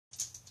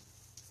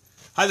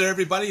Hi there,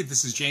 everybody.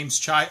 This is James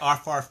Chai,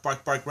 Arf Arf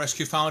Bark Bark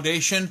Rescue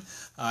Foundation.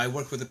 I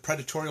work with the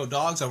Predatorial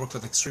dogs. I work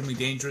with extremely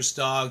dangerous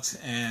dogs,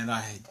 and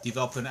I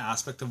develop an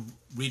aspect of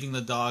reading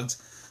the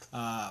dogs,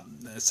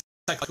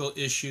 psychological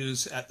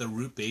issues at the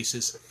root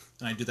basis,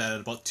 and I do that at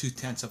about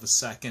 0.2 of a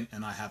second,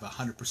 and I have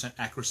 100%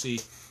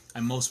 accuracy.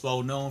 I'm most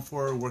well known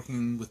for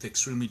working with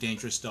extremely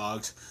dangerous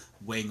dogs,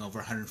 weighing over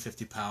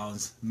 150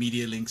 pounds.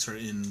 Media links are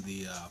in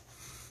the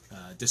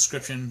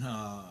description,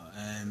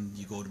 and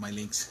you go to my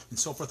links and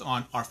so forth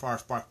on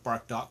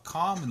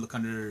arfarfbarkbark.com and look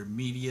under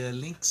media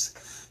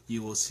links.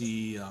 You will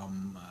see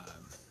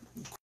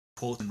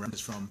quotes and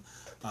references from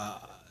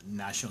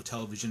national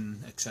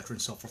television, etc.,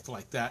 and so forth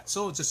like that.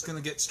 So just going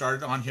to get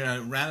started on here. I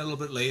ran a little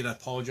bit late. I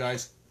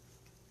apologize.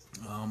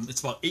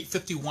 It's about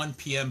 8:51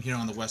 p.m. here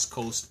on the West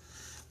Coast,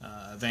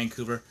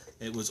 Vancouver.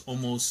 It was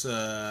almost,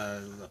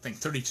 I think,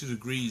 32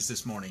 degrees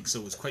this morning, so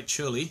it was quite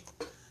chilly.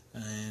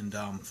 And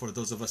for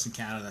those of us in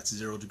Canada, that's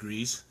 0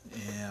 degrees.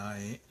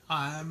 And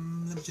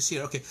let me just see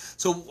it. Okay,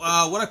 so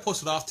what I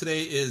posted off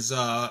today is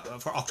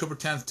for October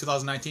 10th,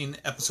 2019,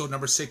 episode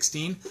number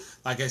 16.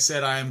 Like I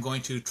said, I am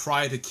going to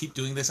try to keep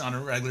doing this on a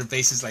regular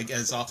basis, like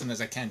as often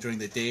as I can during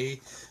the day.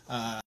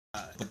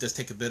 It does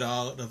take a bit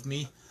out of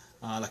me.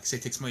 Like I say,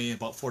 it takes me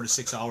about 4 to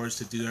 6 hours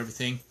to do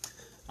everything.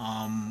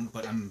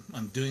 But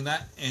I'm doing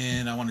that,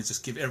 and I want to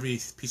just give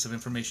every piece of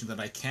information that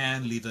I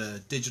can, leave a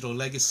digital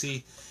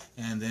legacy,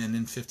 and then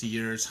in 50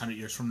 years, 100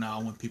 years from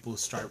now, when people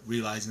start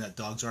realizing that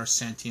dogs are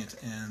sentient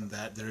and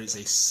that there is a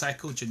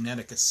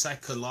psychogenetic, a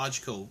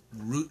psychological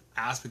root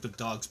aspect of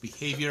dogs'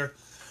 behavior,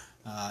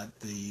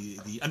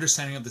 the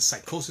understanding of the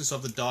psychosis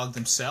of the dog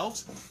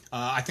themselves.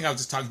 I think I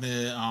was just talking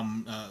to,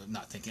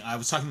 I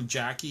was talking to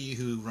Jackie,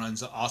 who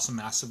runs Awesome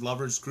Massive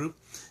Lovers group,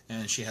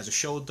 and she has a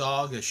show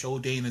dog, a show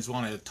Dane as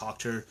well. And I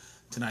talked to her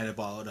tonight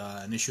about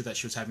an issue that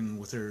she was having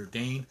with her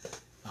Dane,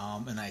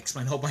 and I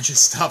explained a whole bunch of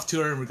stuff to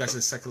her in regards to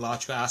the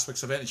psychological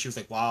aspects of it, and she was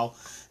like, wow.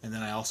 And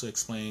then I also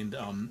explained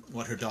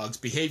what her dog's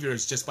behavior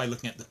is just by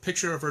looking at the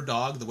picture of her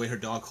dog, the way her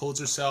dog holds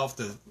herself,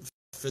 the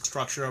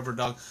structure of her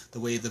dog, the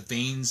way the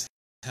veins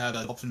had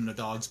developed in the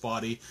dog's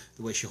body,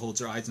 the way she holds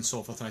her eyes and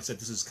so forth. And I said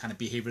this is the kind of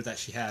behavior that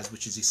she has,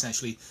 which is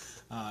essentially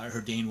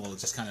her Dane will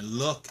just kind of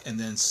look, and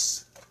then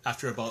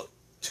after about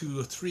 2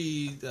 or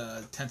 3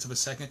 tenths of a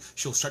second,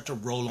 she'll start to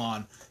roll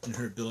on in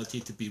her ability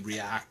to be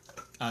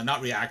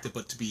not reactive,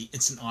 but to be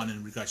instant on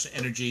in regards to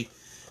energy.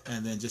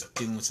 And then just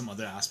dealing with some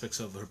other aspects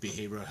of her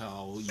behavior,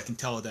 how you can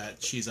tell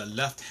that she's a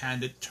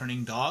left-handed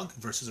turning dog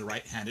versus a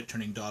right-handed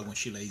turning dog when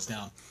she lays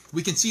down.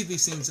 We can see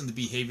these things in the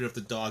behavior of the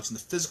dogs and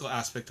the physical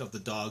aspect of the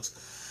dogs.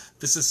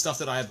 This is stuff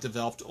that I have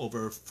developed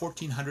over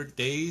 1,400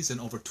 days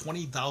and over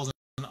 20,000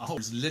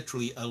 hours,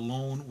 literally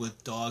alone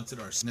with dogs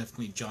that are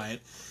significantly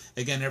giant.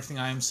 Again, everything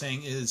I am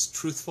saying is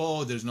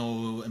truthful. There's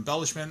no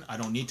embellishment. I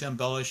don't need to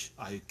embellish.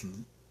 I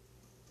can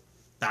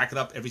back it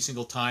up every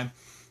single time.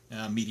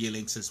 Media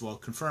links as well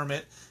confirm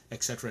it,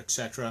 etc.,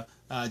 etc.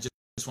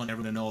 Just want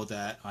everyone to know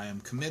that I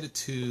am committed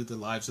to the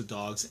lives of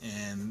dogs,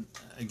 and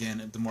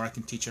again, the more I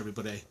can teach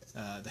everybody,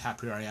 the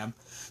happier I am.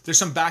 There's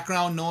some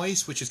background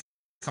noise, which is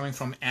coming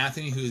from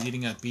Anthony, who's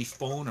eating a beef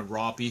bone, a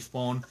raw beef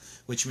bone,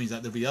 which means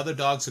that there'll be other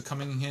dogs who are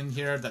coming in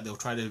here that they'll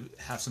try to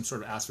have some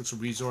sort of aspects of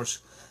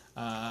resource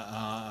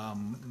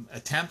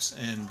attempts,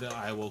 and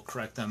I will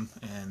correct them,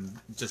 and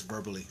just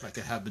verbally, like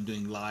I have been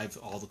doing live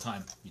all the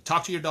time. You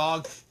talk to your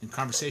dog in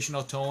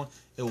conversational tone,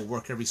 it will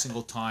work every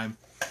single time,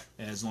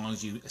 as long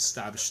as you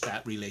establish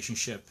that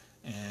relationship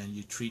and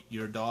you treat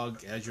your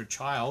dog as your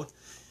child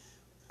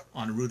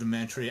on a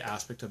rudimentary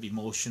aspect of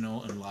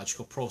emotional and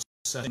logical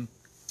processing,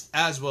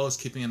 as well as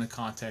keeping in the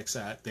context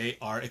that they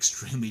are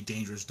extremely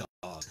dangerous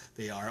dogs.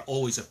 They are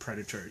always a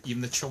predator.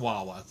 Even the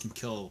Chihuahua can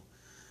kill.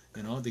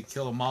 You know, they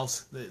kill a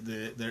mouse.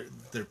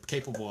 They're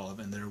capable of,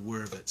 and they're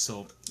aware of it.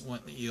 So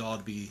you ought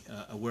to be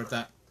aware of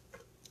that.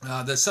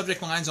 The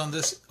subject lines on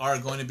this are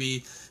going to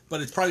be,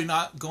 but it's probably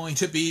not going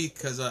to be,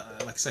 because like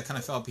I said, I kind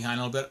of fell behind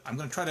a little bit. I'm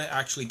going to try to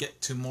actually get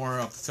to more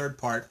of the third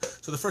part.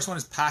 So the first one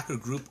is pack or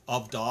group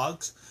of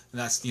dogs, and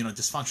that's, you know,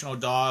 dysfunctional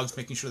dogs,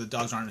 making sure the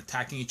dogs aren't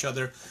attacking each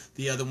other.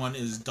 The other one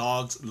is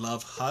dogs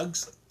love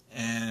hugs.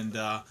 And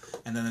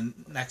then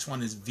the next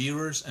one is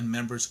viewers and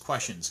members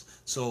questions.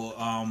 So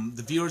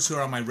the viewers who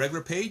are on my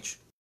regular page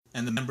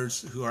and the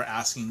members who are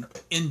asking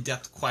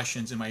in-depth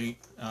questions in my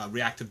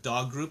reactive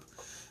dog group.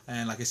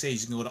 And like I say,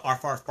 you can go to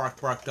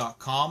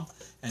arfarfbarkbark.com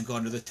and go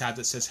under the tab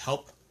that says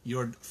help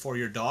for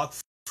your dog,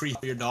 free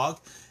for your dog,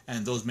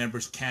 and those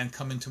members can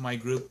come into my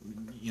group.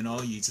 You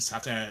know, you just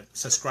have to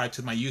subscribe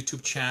to my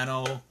YouTube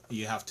channel,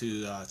 you have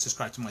to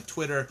subscribe to my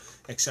Twitter,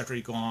 etc.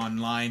 You go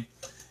online,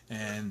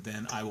 and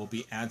then I will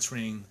be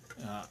answering,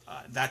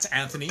 that's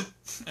Anthony,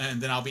 and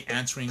then I'll be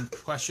answering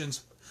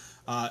questions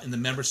in the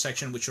member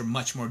section, which are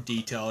much more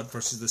detailed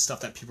versus the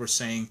stuff that people are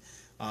saying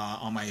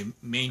on my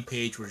main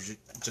page, where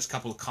just a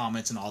couple of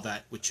comments and all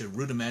that, which are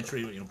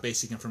rudimentary, you know,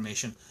 basic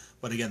information.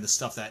 But again, the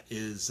stuff that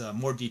is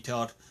more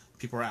detailed,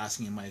 people are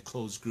asking in my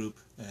closed group,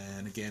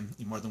 and again,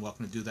 you're more than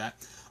welcome to do that.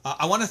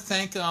 I want to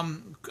thank.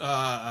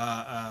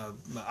 I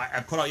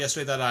put out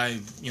yesterday that I,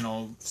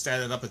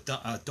 started up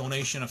a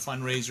donation of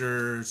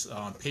fundraisers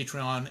on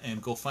Patreon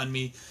and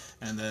GoFundMe,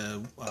 and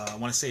I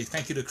want to say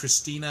thank you to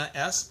Christina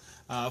S.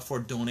 For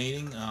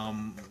donating.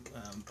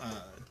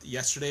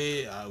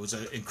 Yesterday it was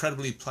an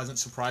incredibly pleasant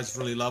surprise,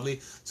 really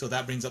lovely. So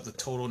that brings up the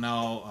total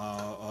now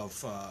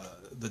of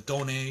the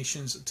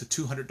donations to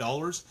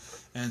 $200.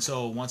 And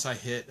so once I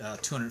hit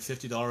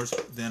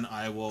 $250, then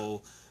I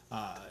will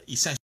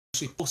essentially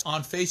post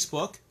on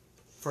Facebook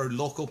for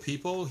local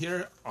people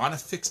here on a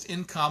fixed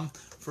income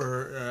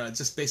for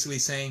just basically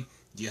saying,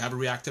 do you have a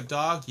reactive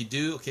dog? You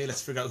do? Okay,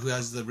 let's figure out who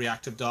has the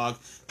reactive dog.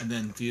 And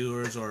then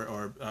viewers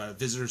or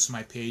visitors to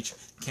my page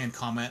can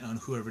comment on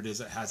whoever it is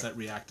that has that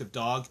reactive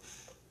dog,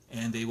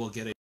 and they will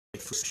get a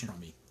free session from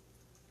me.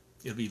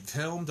 It'll be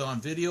filmed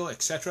on video,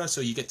 etc.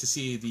 So you get to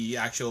see the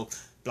actual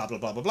blah, blah,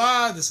 blah, blah,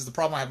 blah. This is the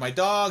problem I have with my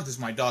dog. This is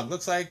what my dog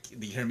looks like.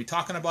 You hear me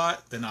talking about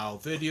it. Then I'll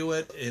video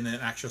it in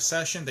an actual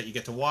session that you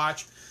get to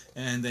watch.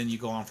 And then you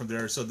go on from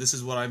there. So this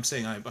is what I'm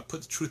saying. I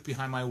put the truth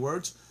behind my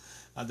words.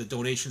 The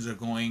donations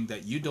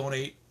that you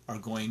donate are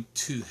going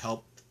to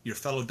help your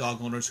fellow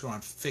dog owners who are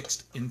on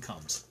fixed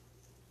incomes.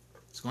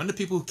 It's going to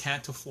people who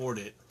can't afford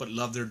it but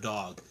love their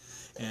dog.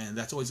 And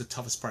that's always the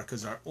toughest part,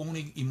 because our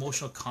only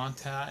emotional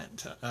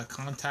contact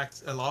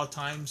a lot of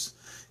times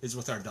is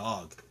with our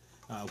dog,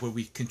 where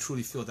we can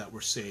truly feel that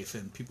we're safe.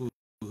 And people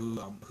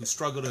who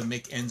struggle to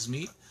make ends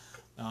meet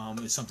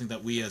is something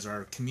that we as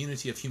our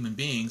community of human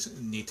beings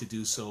need to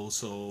do so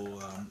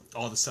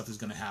all the stuff is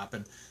going to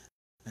happen.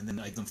 And then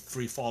like them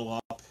free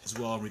follow-up as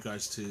well in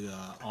regards to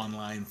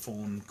online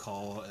phone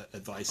call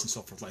advice and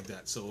so forth like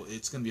that. So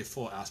it's going to be a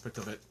full aspect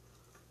of it.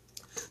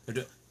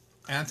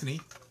 Anthony,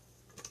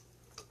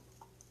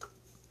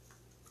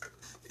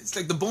 it's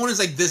like the bone is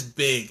like this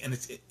big, and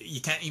you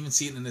can't even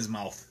see it in his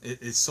mouth.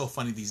 It's so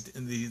funny,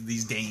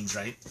 these Danes,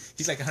 right?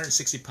 He's like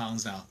 160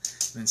 pounds now.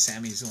 And then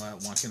Sammy's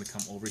wanting to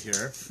come over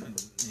here,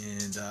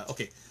 and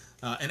okay.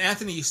 And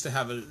Anthony used to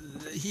have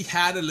he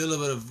had a little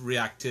bit of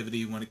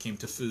reactivity when it came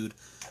to food.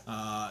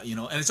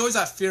 And it's always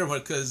that fear of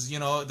it, because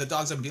the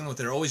dogs I'm dealing with,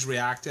 they're always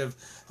reactive.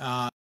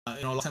 A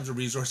lot of times they're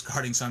resource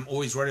guarding, so I'm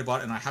always worried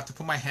about it, and I have to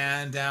put my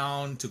hand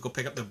down to go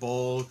pick up the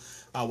bowl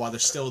while they're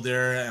still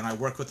there, and I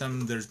work with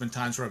them. There's been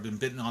times where I've been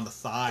bitten on the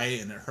thigh,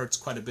 and it hurts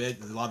quite a bit.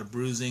 There's a lot of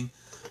bruising.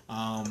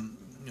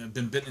 I've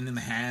been bitten in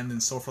the hand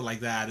and so forth like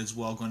that as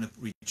well, going to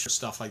reach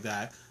stuff like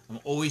that. I'm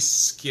always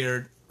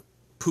scared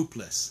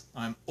poopless.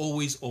 I'm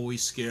always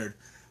scared.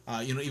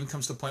 Even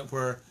comes to the point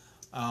where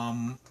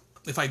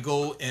if I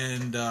go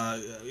and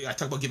I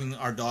talk about giving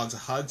our dogs a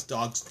hug,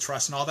 dogs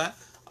trust and all that.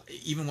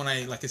 Even when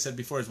like I said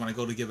before, is when I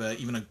go to give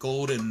even a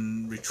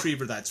golden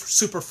retriever that's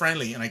super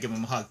friendly and I give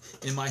them a hug,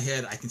 in my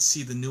head I can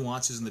see the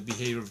nuances in the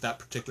behavior of that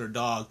particular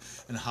dog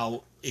and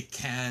how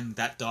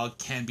that dog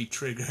can be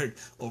triggered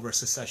over a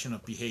succession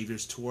of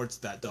behaviors towards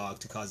that dog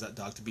to cause that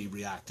dog to be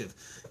reactive.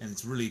 And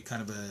it's really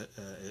kind of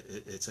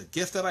it's a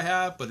gift that I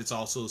have, but it's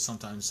also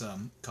sometimes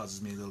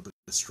causes me a little bit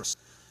of stress.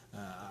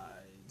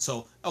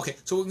 So we're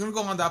going to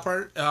go on that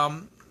part.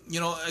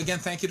 Again,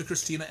 thank you to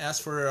Christina S.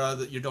 for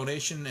your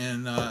donation,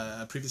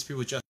 and previous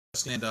people,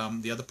 Justin,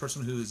 and the other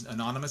person who's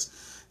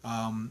anonymous.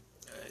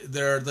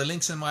 There are the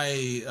links in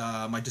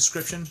my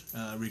description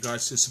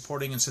regards to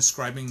supporting and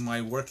subscribing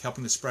my work,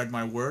 helping to spread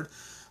my word.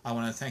 I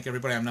want to thank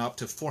everybody. I'm now up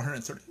to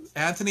 430.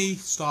 Anthony,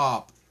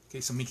 stop. Okay,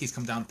 so Mickey's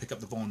come down to pick up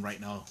the bone right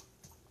now.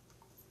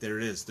 There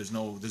it is. There's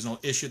no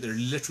issue. They're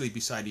literally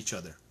beside each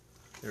other.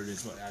 There it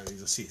is.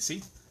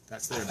 See,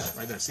 that's there,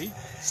 right there. See,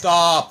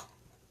 stop.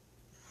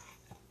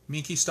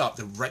 Minky, stop.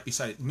 They're right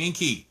beside it.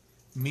 Minky,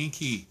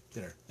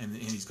 there, and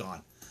he's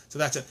gone. So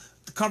that's it.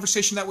 The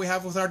conversation that we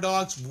have with our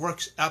dogs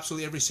works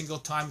absolutely every single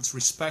time. It's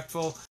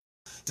respectful.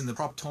 It's in the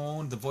proper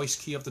tone, the voice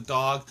key of the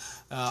dog,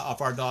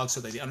 of our dog,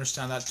 so that they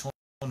understand that tone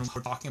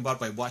we're talking about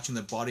by watching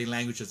the body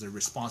language as they're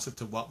responsive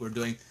to what we're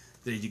doing.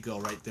 There you go,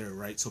 right there,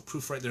 right? So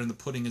proof right there in the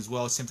pudding as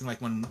well. Same thing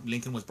like when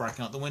Lincoln was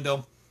barking out the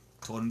window.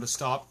 Told him to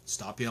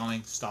stop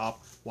yelling,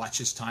 stop, watch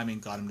his timing,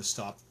 got him to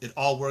stop. It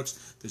all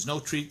works. There's no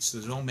treats,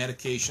 there's no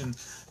medication,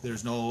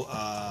 there's no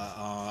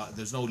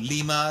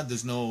Lima,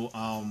 there's no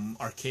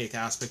archaic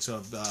aspects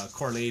of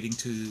correlating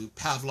to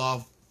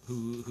Pavlov,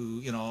 who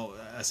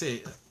I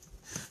say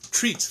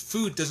treats.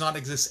 Food does not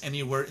exist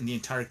anywhere in the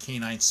entire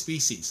canine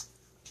species.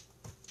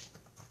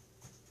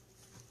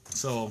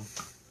 So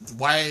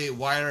why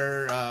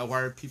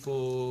are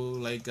people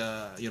like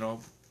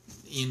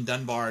Ian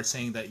Dunbar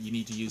saying that you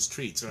need to use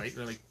treats, right?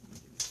 They're like,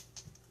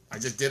 I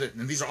just did it.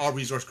 And these are all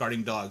resource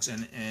guarding dogs.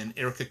 And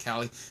Erica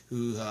Callie,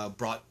 who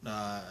brought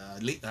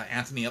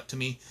Anthony up to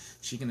me,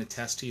 she can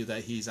attest to you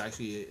that he's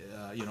actually,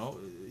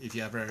 if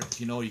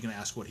you know, you can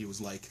ask what he was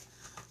like.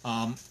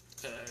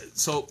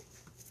 So,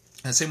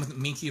 and same with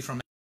Minky from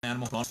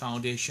Animal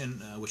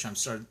Foundation, which I'm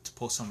starting to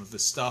post some of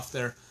his stuff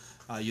there.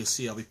 You'll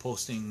see I'll be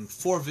posting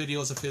 4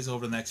 videos of his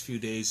over the next few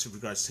days in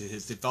regards to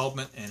his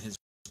development and his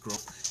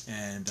growth,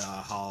 and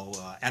how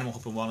Animal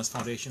Hope and Wellness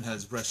Foundation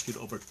has rescued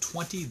over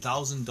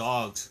 20,000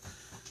 dogs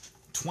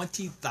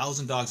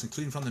 20,000 dogs,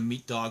 including from the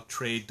meat dog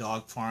trade,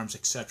 dog farms,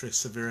 etc.,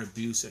 severe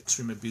abuse,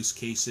 extreme abuse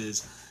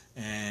cases.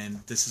 And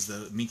this is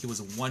the Minky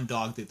was one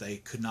dog that they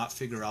could not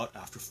figure out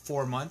after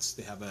 4 months.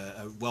 They have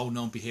a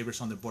well-known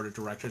behaviorist on the board of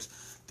directors.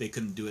 They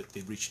couldn't do it.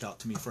 They reached out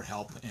to me for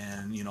help,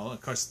 and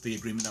of course, the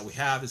agreement that we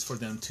have is for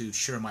them to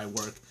share my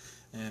work.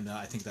 And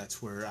I think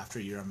that's where, after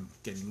a year, I'm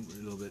getting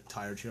a little bit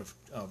tired here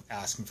of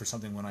asking for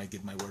something when I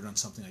give my word on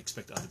something I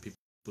expect other people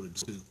to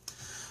do.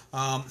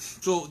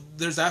 So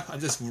there's that. I'm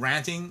just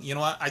ranting. You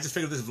know what? I just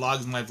figured this vlog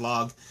is my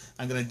vlog.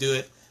 I'm gonna do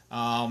it.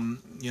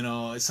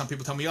 Some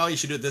people tell me, oh, you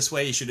should do it this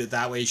way, you should do it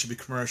that way, you should be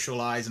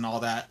commercialized and all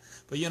that.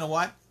 But you know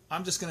what?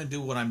 I'm just gonna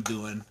do what I'm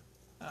doing.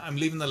 I'm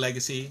leaving the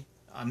legacy.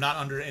 I'm not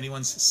under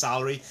anyone's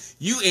salary.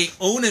 You ain't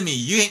owning me.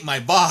 You ain't my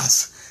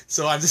boss.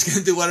 So I'm just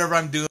gonna do whatever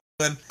I'm doing.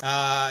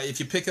 If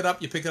you pick it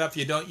up, you pick it up.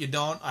 You don't, you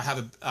don't.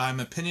 I'm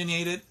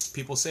opinionated.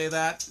 People say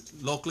that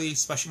locally,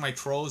 especially my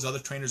trolls, other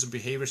trainers and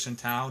behaviorists in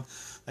town,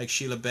 like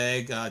Sheila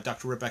Begg,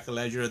 Dr. Rebecca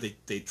Ledger.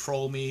 They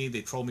troll me.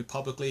 They troll me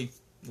publicly.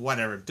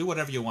 Whatever. Do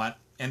whatever you want.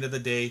 End of the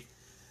day,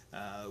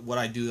 what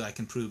I do, I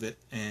can prove it.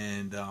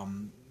 And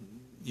I'm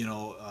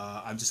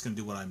just gonna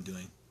do what I'm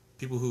doing.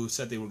 People who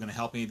said they were gonna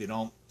help me, they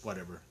don't.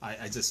 Whatever.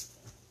 I just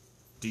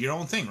do your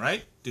own thing,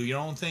 right? Do your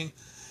own thing.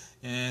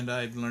 And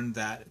I've learned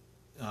that.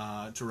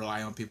 To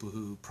rely on people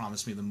who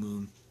promise me the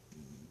moon,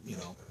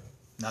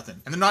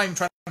 nothing. And they're not even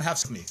trying to have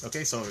sex with me,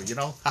 okay? So,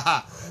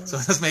 haha. So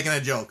that's making a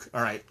joke.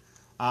 All right.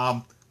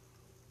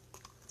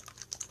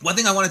 One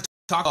thing I want to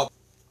talk about,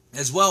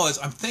 as well as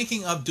I'm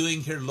thinking of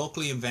doing here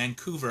locally in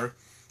Vancouver,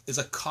 is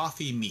a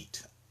coffee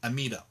a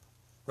meetup,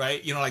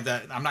 right? Like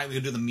that. I'm not going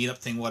to do the meetup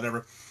thing,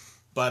 whatever.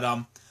 But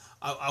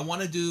I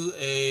want to do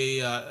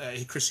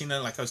Christina,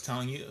 like I was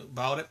telling you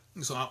about it.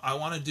 So I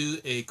want to do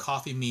a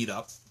coffee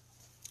meetup.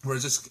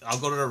 Whereas I'll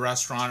go to a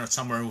restaurant or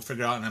somewhere and we'll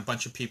figure out, and a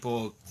bunch of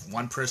people,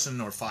 one person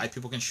or 5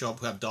 people can show up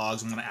who have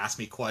dogs and want to ask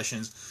me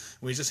questions.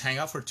 We just hang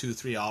out for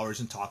 2-3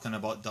 hours and talking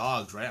about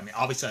dogs, right? I mean,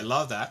 obviously I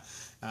love that.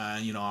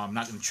 I'm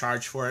not going to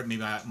charge for it.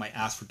 Maybe I might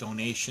ask for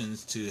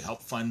donations to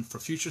help fund for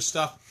future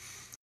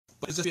stuff.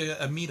 But it's just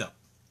a meetup.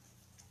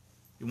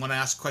 You want to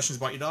ask questions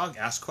about your dog?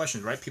 Ask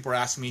questions, right? People are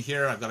asking me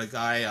here. I've got a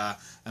guy,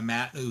 a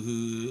Matt,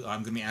 who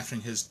I'm going to be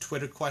answering his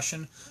Twitter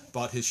question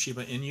about his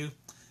Shiba Inu.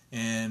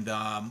 And,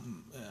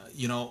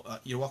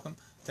 you're welcome.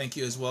 Thank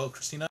you as well,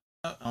 Christina.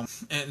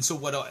 And so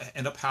what will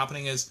end up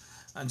happening is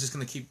I'm just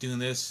going to keep doing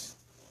this.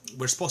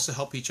 We're supposed to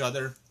help each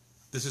other.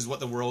 This is what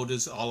the world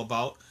is all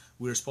about.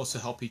 We're supposed to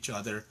help each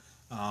other.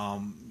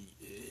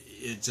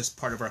 It's just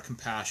part of our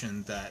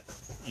compassion that,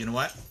 you know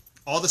what?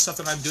 All the stuff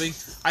that I'm doing,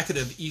 I could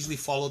have easily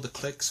followed the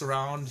cliques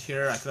around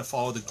here. I could have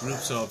followed the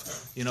groups of,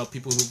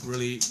 people who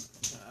really...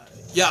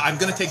 I'm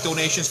going to take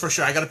donations for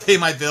sure. I got to pay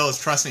my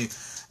bills, trust me.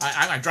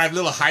 I drive a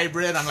little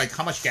hybrid. I'm like,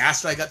 how much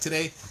gas do I got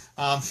today?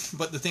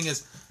 But the thing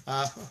is,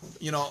 I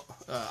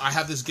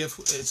have this gift.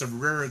 It's a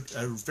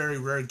very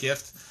rare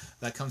gift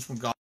that comes from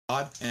God.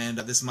 And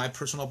this is my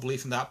personal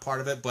belief in that part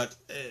of it. But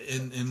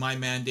in my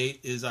mandate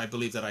is I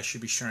believe that I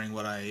should be sharing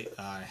what I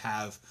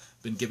have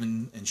been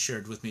given and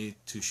shared with me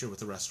to share with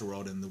the rest of the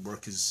world. And the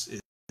work is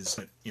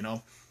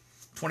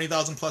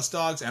 20,000 plus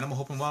dogs, Animal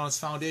Hope and Wellness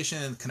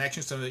Foundation, and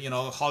connections to,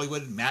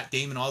 Hollywood, Matt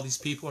Damon, all these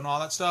people and all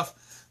that stuff.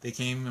 They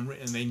came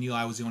and they knew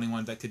I was the only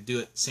one that could do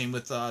it. Same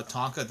with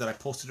Tonka that I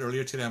posted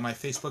earlier today on my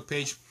Facebook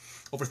page.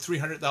 Over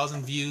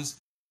 300,000 views.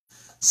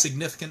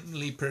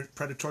 Significantly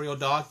predatorial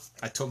dog.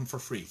 I took him for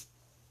free.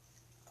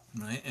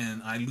 Right?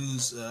 And I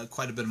lose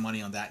quite a bit of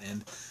money on that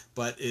end.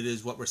 But it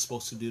is what we're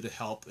supposed to do to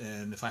help.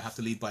 And if I have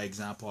to lead by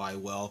example, I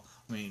will.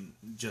 I mean,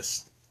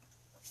 just,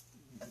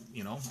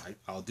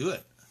 I'll do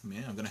it. I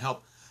mean, I'm going to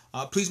help.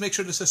 Please make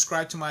sure to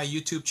subscribe to my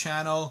YouTube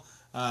channel.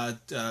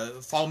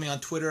 Follow me on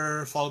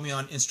Twitter, follow me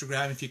on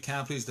Instagram if you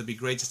can, please. That'd be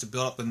great just to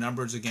build up the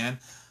numbers again.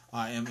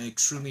 I am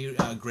extremely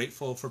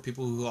grateful for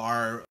people who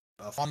are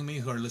following me,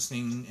 who are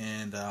listening,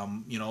 and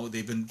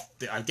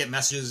I get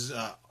messages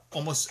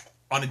almost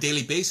on a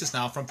daily basis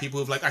now from people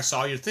who've like, I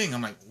saw your thing.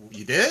 I'm like,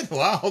 you did?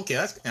 Wow,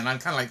 okay. And I'm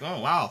kind of like,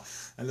 oh wow,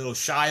 a little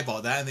shy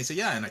about that. And they say,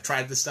 yeah, and I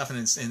tried this stuff and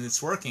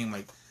it's working. I'm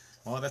like,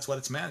 well, that's what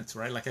it's meant,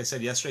 right? Like I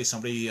said yesterday,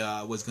 somebody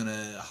was going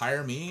to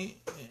hire me,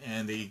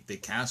 and they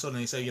canceled,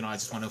 and they said, I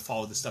just want to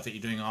follow the stuff that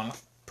you're doing online.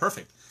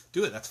 Perfect.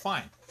 Do it. That's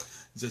fine.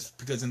 Just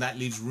because then that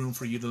leaves room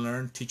for you to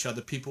learn, teach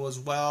other people as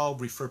well,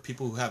 refer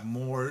people who have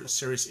more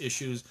serious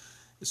issues,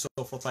 so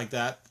forth like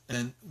that.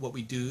 And what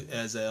we do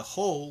as a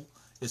whole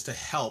is to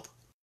help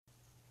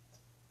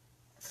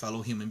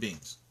fellow human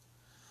beings.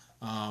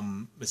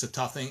 It's a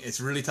tough thing. It's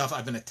really tough.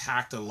 I've been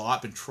attacked a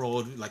lot, been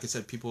trolled. Like I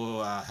said,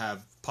 people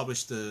have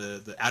published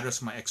the address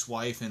of my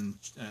ex-wife and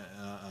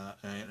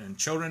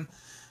children.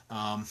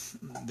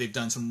 They've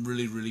done some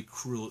really, really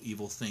cruel,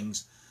 evil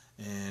things.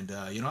 And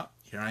you know what?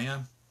 Here I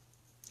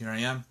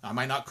am. I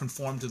might not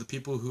conform to the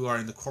people who are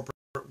in the corporate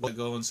world that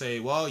go and say,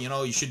 well,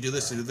 you should do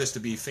this to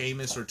be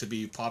famous or to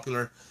be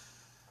popular.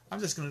 I'm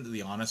just going to do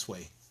the honest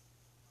way.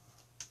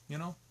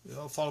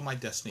 I'll follow my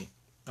destiny.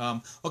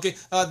 Okay,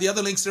 the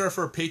other links there are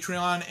for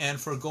Patreon and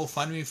for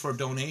GoFundMe for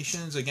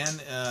donations. Again,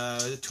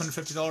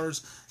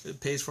 $250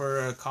 pays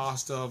for a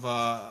cost of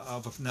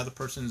another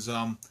person's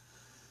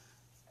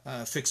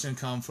fixed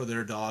income for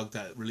their dog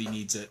that really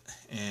needs it,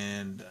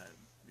 and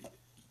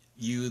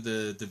you,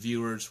 the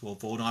viewers, will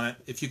vote on it.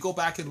 If you go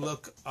back and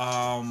look,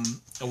 a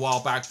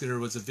while back there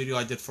was a video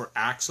I did for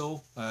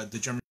Axel, the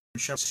German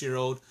Shepherd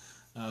 6-year-old,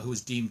 who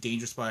was deemed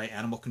dangerous by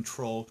animal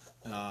control,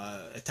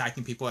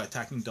 attacking people,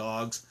 attacking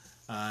dogs,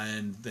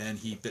 and then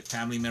he bit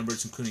family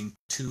members, including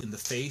 2 in the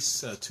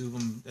face, 2 of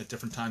them at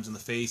different times in the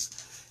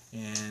face,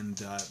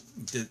 and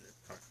did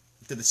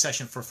the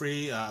session for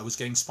free. I was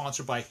getting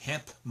sponsored by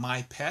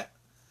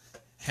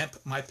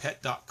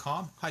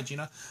hempmypet.com. Hi,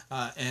 Gina.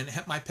 And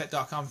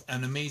hempmypet.com,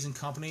 an amazing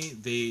company.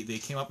 They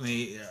came up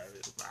and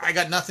I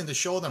got nothing to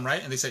show them,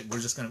 right? And they said, we're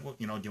just going to, do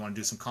you want to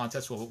do some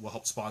contests? We'll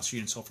help sponsor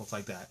you and so forth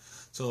like that.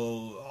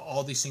 So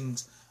all these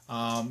things,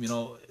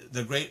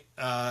 they're great.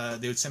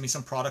 They would send me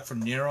some product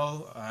from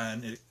Nero,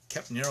 and it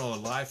kept Nero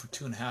alive for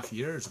 2.5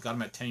 years. It got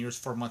him at 10 years,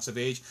 4 months of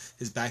age.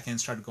 His back end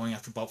started going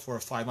after about 4 or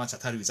 5 months. I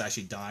thought he was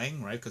actually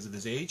dying, right, because of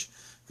his age,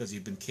 because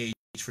he'd been caged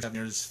for 7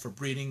 years for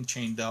breeding,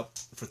 chained up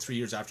for 3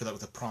 years after that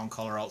with a prong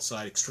collar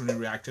outside, extremely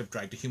reactive,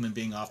 dragged a human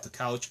being off the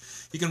couch.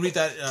 You can read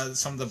that,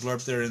 some of the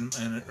blurb there in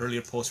an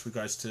earlier post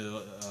regards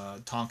to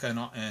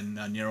Tonka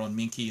and Nero and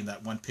Minky, in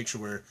that one picture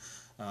where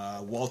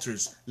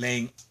Walter's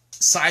laying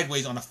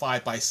sideways on a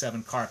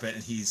 5x7 carpet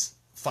and he's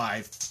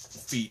 5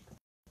 feet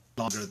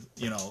longer,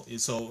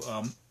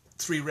 So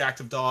 3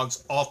 reactive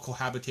dogs, all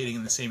cohabitating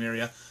in the same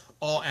area,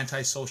 all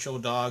antisocial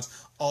dogs,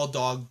 all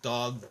dog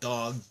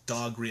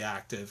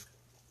reactive.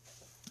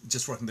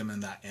 Just working them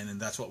in that end,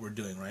 and that's what we're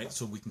doing, right?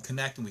 So we can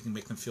connect and we can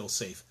make them feel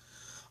safe.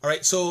 All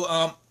right,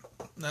 so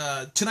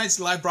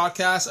tonight's live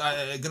broadcast,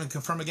 I'm going to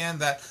confirm again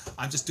that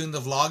I'm just doing the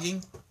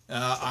vlogging.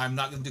 I'm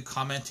not going to do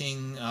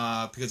commenting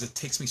because it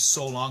takes me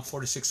so long,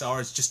 4 to 6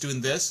 hours, just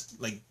doing this.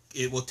 Like,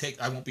 it will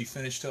take, I won't be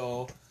finished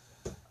till,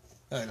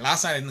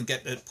 last night I didn't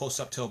get it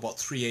posted up till about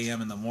 3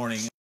 a.m. in the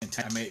morning. And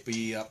I may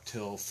be up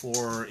till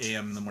 4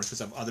 a.m. in the morning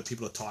because I have other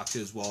people to talk to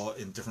as well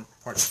in different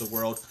parts of the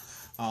world.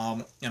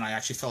 And I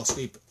actually fell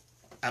asleep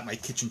at my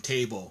kitchen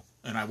table,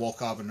 and I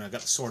woke up and I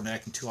got a sore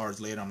neck, and 2 hours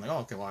later I'm like,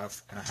 oh, okay, well,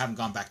 and I haven't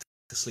gone back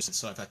to sleep,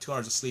 so I've had 2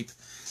 hours of sleep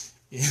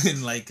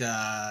in like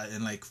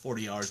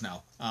 40 hours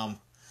now.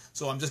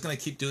 So I'm just gonna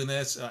keep doing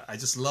this. I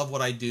just love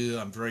what I do.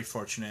 I'm very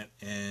fortunate,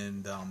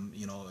 and I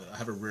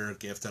have a rare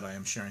gift that I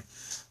am sharing.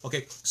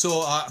 Okay,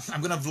 so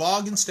I'm gonna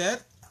vlog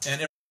instead,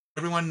 and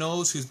everyone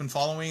knows who's been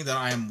following that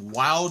I am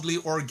wildly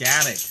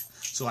organic.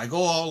 So I go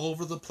all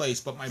over the place,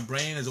 but my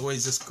brain is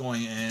always just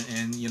going,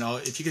 and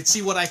if you could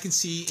see what I can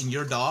see in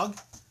your dog,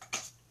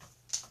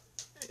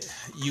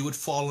 you would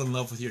fall in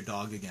love with your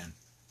dog again.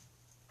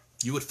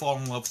 You would fall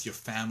in love with your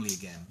family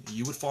again.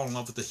 You would fall in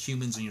love with the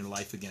humans in your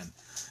life again,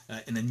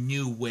 in a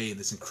new way, in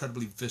this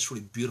incredibly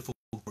viscerally beautiful,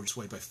 gorgeous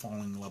way, by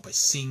falling in love, by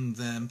seeing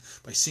them,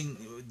 by seeing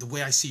the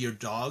way I see your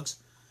dogs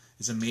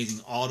is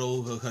amazing.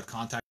 Otto, who had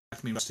contacted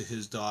me to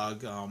his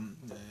dog,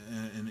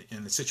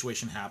 and the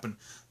situation happened.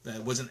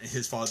 It wasn't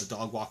his fault. The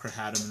dog walker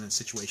had him, and then the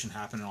situation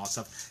happened and all that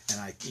stuff.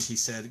 And he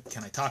said,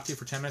 "Can I talk to you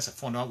for 10 minutes?" I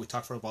phoned out. We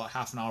talked for about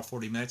half an hour,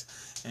 40 minutes,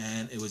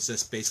 and it was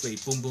just basically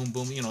boom, boom,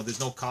 boom. There's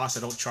no cost.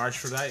 I don't charge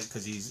for that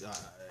because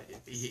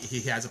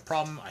he has a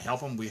problem. I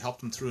help him. We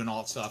helped him through and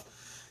all that stuff.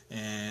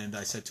 And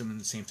I said to him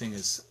the same thing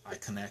as I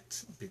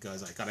connect,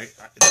 because I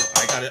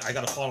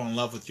gotta fall in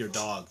love with your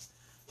dog.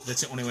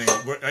 That's the only way.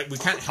 We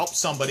can't help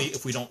somebody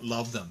if we don't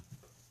love them.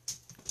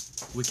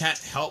 We can't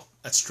help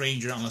a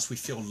stranger unless we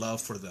feel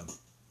love for them.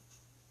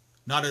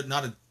 Not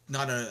a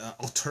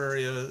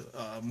ulterior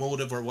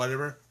motive or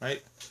whatever,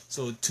 right?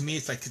 So to me,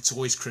 it's like it's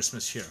always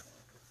Christmas here.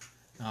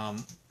 I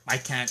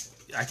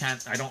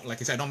don't,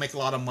 like I said, I don't make a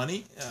lot of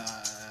money.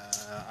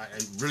 I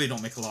really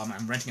don't make a lot of money.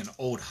 I'm renting an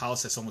old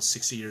house that's almost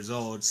 60 years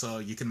old, so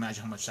you can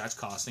imagine how much that's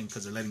costing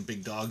because they're letting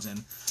big dogs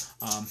in.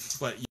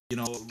 But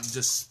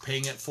just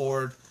paying it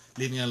forward,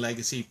 leaving a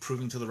legacy,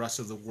 proving to the rest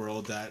of the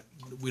world that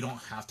we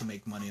don't have to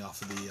make money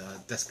off of the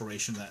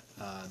desperation that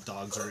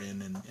dogs are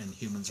in and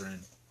humans are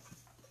in.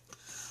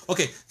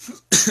 Okay,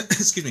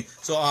 excuse me.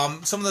 So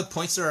some of the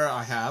points there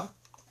I have.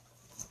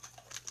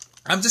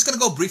 I'm just going to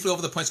go briefly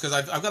over the points because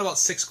I've got about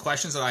 6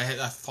 questions that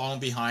I've fallen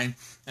behind,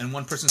 and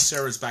one person,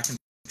 Sarah, is back in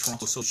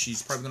Toronto, so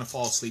she's probably going to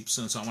fall asleep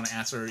soon, so I want to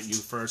answer you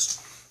first.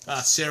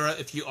 Sarah,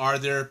 if you are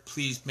there,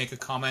 please make a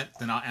comment,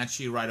 then I'll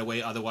answer you right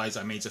away. Otherwise,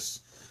 I may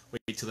just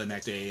wait till the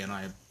next day, and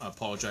I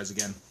apologize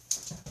again.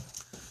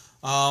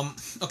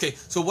 Okay,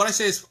 so what I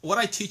say is, what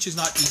I teach is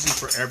not easy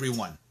for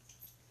everyone.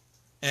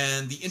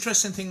 And the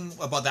interesting thing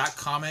about that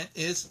comment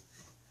is,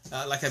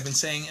 like I've been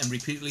saying and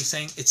repeatedly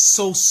saying, it's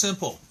so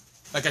simple.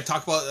 Like I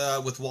talk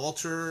about with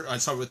Walter, I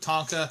talk with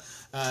Tonka,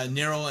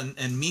 Nero,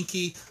 and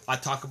Minky. I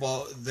talk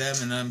about them,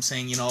 and I'm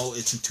saying,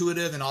 it's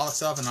intuitive and all that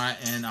stuff, and I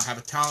have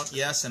a talent,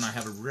 yes, and I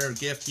have a rare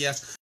gift,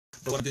 yes.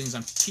 But what I'm doing is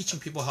I'm teaching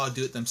people how to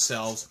do it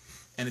themselves,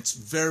 and it's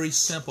very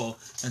simple.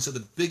 And so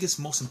the biggest,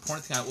 most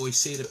important thing I always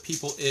say to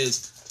people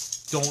is,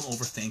 don't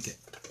overthink it.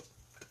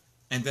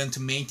 And then to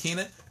maintain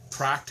it,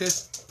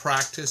 Practice,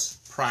 practice,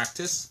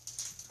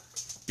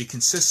 practice. Be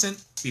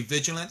consistent, be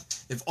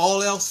vigilant. If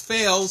all else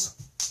fails,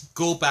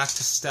 go back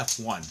to step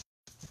one.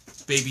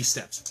 Baby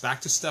steps.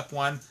 Back to step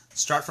one.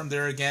 Start from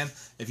there again.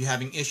 If you're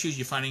having issues,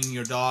 you're finding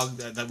your dog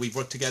that we've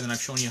worked together and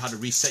I've shown you how to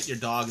reset your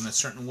dog in a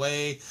certain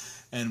way.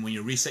 And when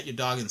you reset your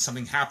dog and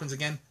something happens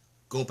again,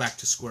 go back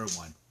to square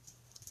one.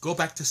 Go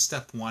back to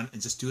step one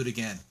and just do it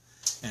again.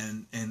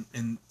 And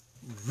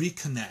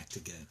reconnect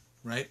again,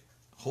 right?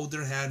 Hold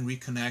their hand,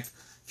 reconnect.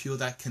 Feel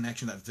that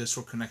connection, that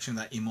visceral connection,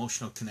 that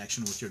emotional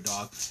connection with your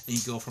dog, and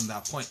you go from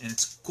that point. And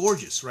it's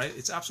gorgeous, right?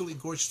 It's absolutely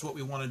gorgeous what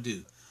we want to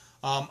do.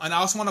 And I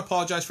also want to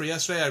apologize for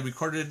yesterday. I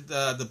recorded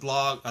the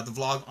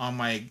vlog on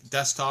my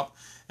desktop,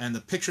 and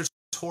the picture's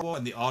horrible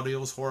and the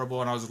audio is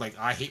horrible, and I was like,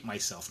 I hate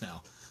myself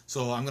now.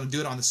 So I'm going to do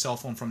it on the cell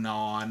phone from now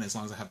on, as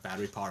long as I have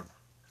battery power.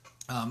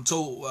 Like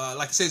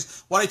I said,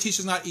 what I teach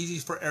is not easy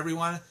for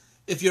everyone.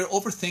 If you're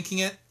overthinking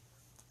it,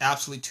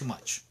 absolutely too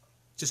much.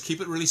 Just keep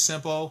it really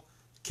simple.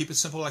 Keep it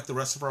simple like the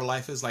rest of our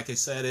life is. Like I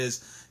said,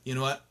 you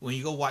know what? When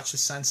you go watch the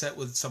sunset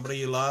with somebody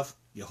you love,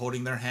 you're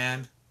holding their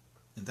hand,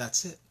 and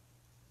that's it.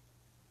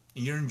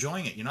 And you're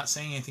enjoying it. You're not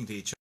saying anything to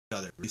each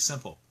other. Be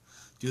simple.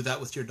 Do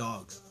that with your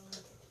dogs.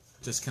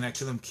 Just connect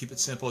to them. Keep it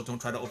simple. Don't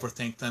try to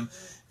overthink them,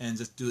 and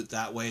just do it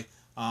that way.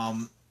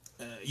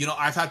 You know,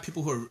 I've had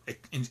people who are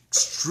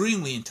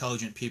extremely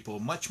intelligent people,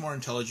 much more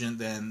intelligent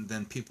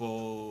than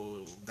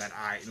people that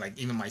I, like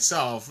even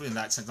myself, in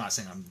that sense, not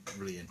saying I'm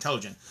really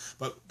intelligent,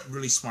 but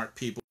really smart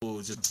people,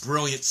 just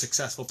brilliant,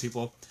 successful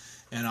people.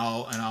 And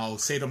I'll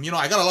say to them, you know,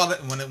 I got a lot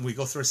of, when we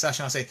go through a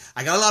session, I'll say,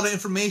 I got a lot of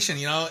information,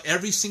 you know,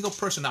 every single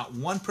person, not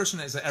one person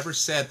has ever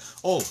said,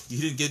 oh,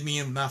 you didn't give me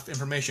enough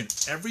information.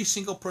 Every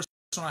single person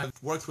I've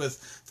worked with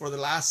for the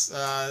last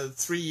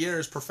 3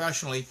 years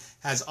professionally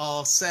has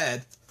all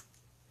said,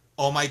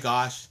 oh my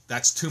gosh,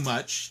 that's too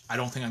much. I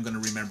don't think I'm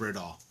going to remember it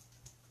all.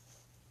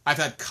 I've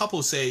had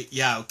couples say,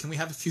 yeah, can we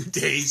have a few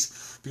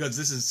days because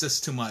this is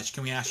just too much.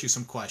 Can we ask you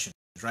some questions,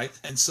 right?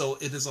 And so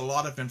it is a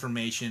lot of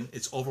information.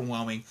 It's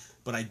overwhelming,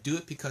 but I do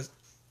it because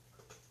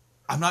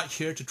I'm not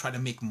here to try to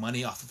make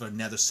money off of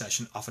another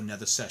session,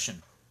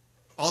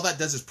 All that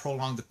does is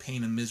prolong the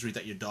pain and misery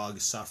that your dog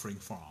is suffering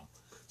from.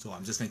 So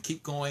I'm just going to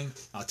keep going.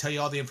 I'll tell you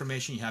all the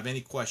information. You have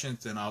any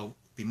questions, then I'll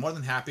be more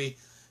than happy.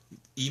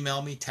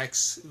 Email me,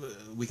 text,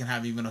 we can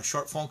have even a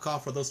short phone call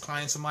for those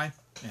clients of mine,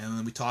 and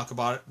then we talk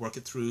about it, work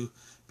it through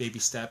baby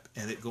step,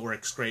 and it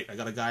works great. I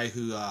got a guy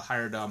who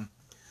hired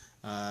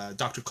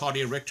Dr.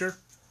 Claudia Richter,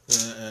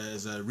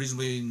 is a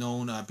reasonably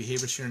known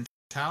behaviorist here in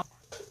town,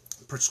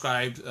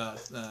 prescribed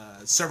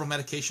several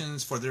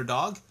medications for their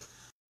dog,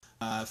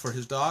 for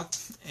his dog,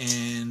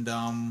 and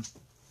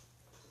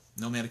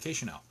no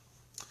medication out.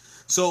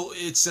 So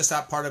it's just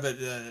that part of it.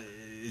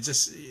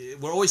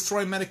 We're always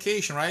throwing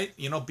medication, right?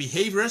 You know,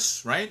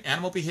 behaviorists, right?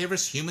 Animal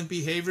behaviorists, human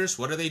behaviorists.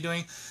 What are they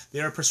doing?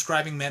 They are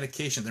prescribing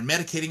medication. They're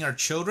medicating our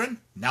children.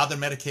 Now they're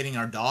medicating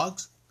our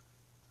dogs,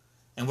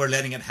 and we're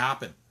letting it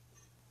happen.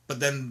 But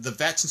then the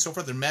vets and so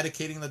forth, they're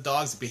medicating the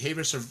dogs. The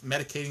behaviorists are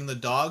medicating the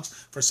dogs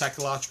for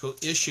psychological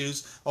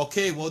issues.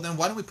 Okay, well then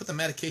why don't we put the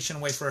medication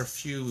away for a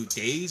few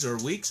days or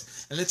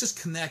weeks, and let's just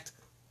connect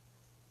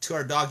to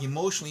our dog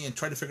emotionally and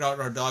try to figure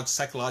out our dog's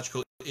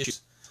psychological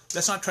issues.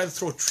 Let's not try to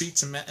throw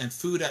treats and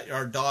food at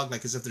our dog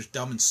like as if they're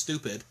dumb and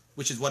stupid,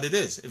 which is what it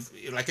is. If,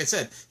 like I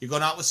said, you're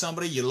going out with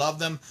somebody, you love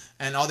them,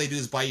 and all they do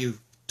is buy you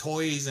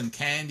toys and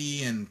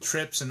candy and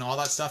trips and all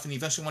that stuff, and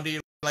eventually one day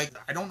you're like,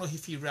 I don't know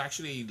if he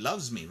actually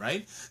loves me,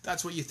 right?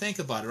 That's what you think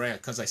about it, right?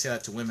 Because I say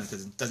that to women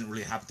because it doesn't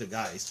really happen to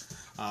guys.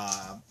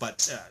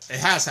 But it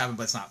has happened,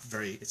 but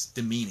it's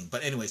demeaning.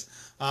 But anyways,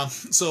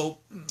 so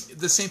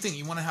the same thing,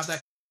 you want to have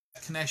that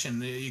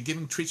connection. You're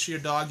giving treats to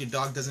your dog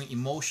doesn't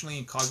emotionally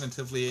and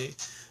cognitively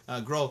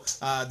grow.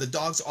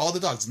 All the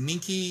dogs,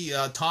 Minky,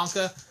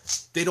 Tonka,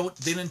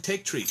 they didn't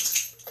take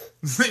treats.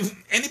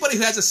 Anybody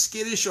who has a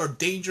skittish or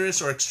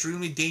dangerous or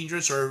extremely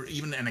dangerous or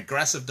even an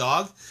aggressive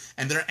dog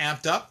and they're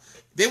amped up,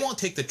 they won't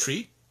take the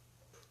treat.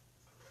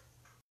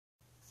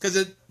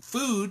 Because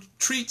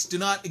treats do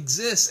not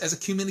exist as a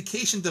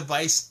communication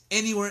device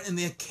anywhere in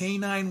the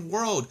canine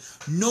world.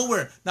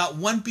 Nowhere. Not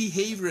one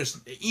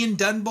behaviorist. Ian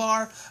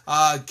Dunbar,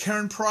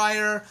 Karen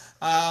Pryor,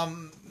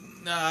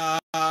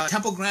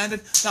 Temple Grandin,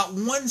 not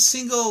one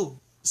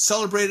single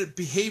celebrated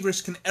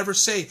behaviorist can ever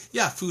say,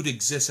 yeah, food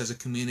exists as a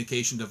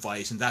communication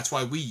device, and that's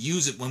why we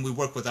use it when we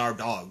work with our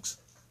dogs.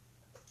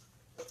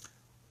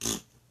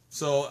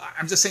 So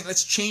I'm just saying,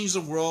 let's change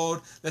the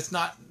world. Let's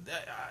not...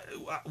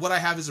 what I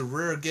have is a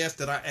rare gift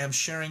that I am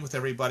sharing with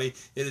everybody.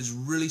 It is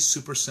really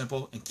super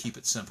simple, and keep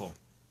it simple.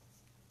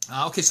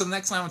 Okay, so the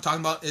next line I'm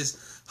talking about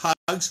is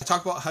hugs. I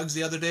talked about hugs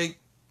the other day.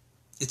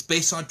 It's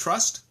based on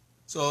trust.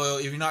 So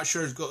if you're not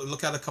sure, go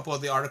look at a couple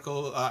of the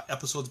article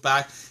episodes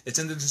back. It's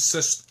in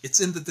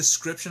the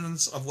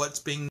descriptions of what's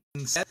being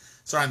said.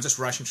 Sorry, I'm just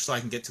rushing so I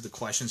can get to the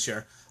questions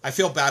here. I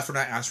feel bad for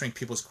not answering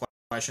people's questions.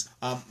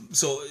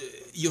 So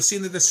you'll see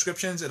in the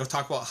descriptions, it'll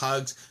talk about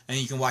hugs, and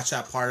you can watch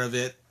that part of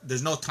it.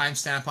 There's no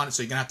timestamp on it,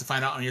 so you're going to have to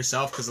find out on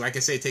yourself, because like I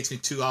say, it takes me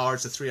 2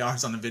 hours to 3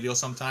 hours on the video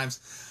sometimes.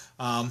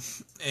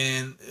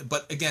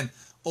 But again,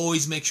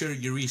 always make sure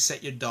you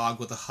reset your dog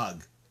with a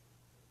hug.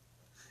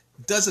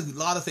 It does a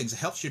lot of things. It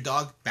helps your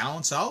dog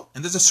balance out.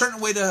 And there's a certain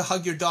way to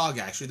hug your dog,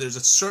 actually. There's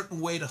a certain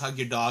way to hug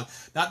your dog.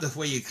 Not the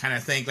way you kind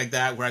of think like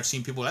that, where I've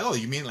seen people like, oh,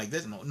 you mean like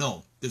this?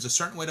 No. There's a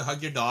certain way to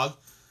hug your dog,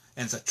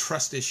 and it's a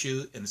trust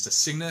issue, and it's a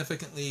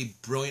significantly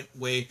brilliant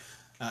way.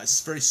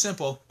 It's very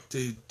simple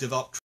to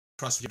develop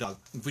trust with your dog.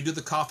 If we do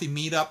the coffee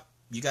meetup,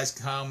 you guys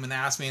come and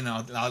ask me, and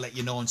I'll let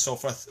you know, and so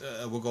forth.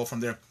 We'll go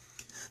from there.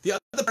 The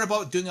other part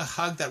about doing a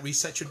hug that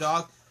resets your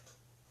dog,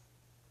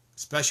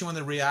 especially when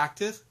they're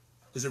reactive,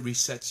 is it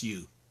resets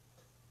you,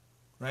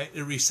 right?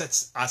 It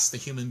resets us, the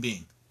human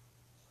being.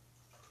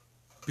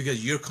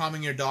 Because you're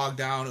calming your dog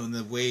down in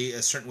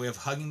a certain way of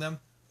hugging them,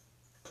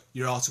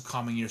 you're also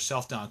calming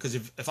yourself down. Because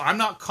if I'm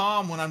not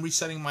calm when I'm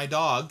resetting my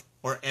dog,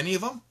 or any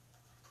of them,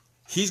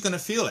 he's going to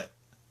feel it.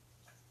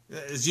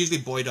 It's usually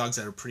boy dogs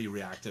that are pretty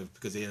reactive,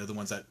 because they are the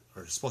ones that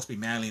are supposed to be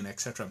manly and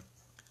etc.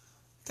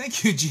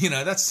 Thank you,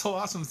 Gina. That's so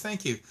awesome.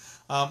 Thank you.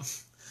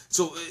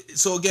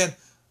 So again,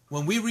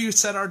 when we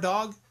reset our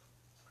dog,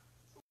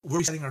 we're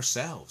resetting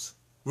ourselves.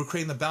 We're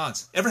creating the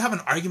balance. Ever have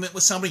an argument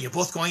with somebody, you're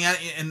both going at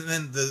it, and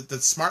then the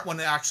smart one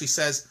actually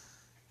says,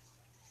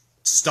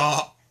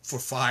 stop for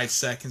 5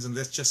 seconds and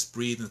let's just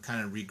breathe and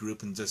kind of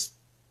regroup and just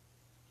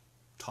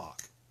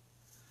talk.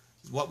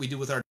 What we do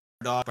with our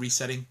dog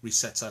resetting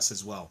resets us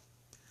as well.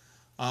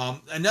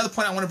 Another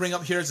point I want to bring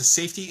up here is a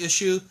safety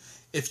issue.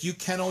 If you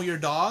kennel your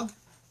dog,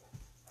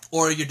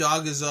 or your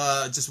dog is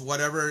just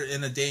whatever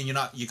in a day, and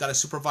you got to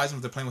supervise them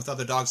if they're playing with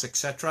other dogs,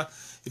 etc.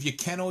 If you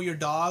kennel your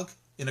dog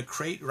in a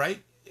crate,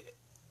 right?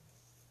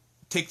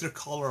 Take their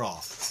collar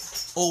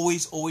off.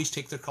 Always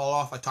take their collar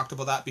off. I talked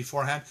about that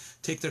beforehand.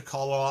 Take their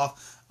collar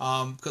off,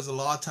 because a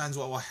lot of times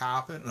what will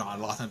happen, not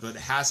a lot of times, but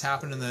it has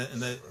happened in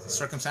the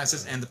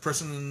circumstances, and the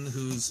person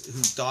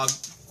whose dog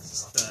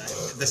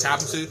this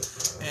happens to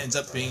ends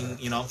up being,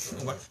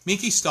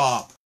 Minky,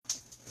 stop.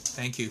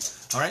 Thank you.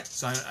 All right,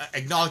 so I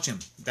acknowledge him.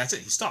 That's it.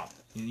 He stopped.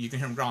 You can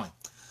hear him growling.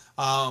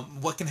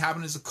 What can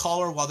happen is the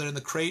collar while they're in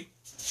the crate.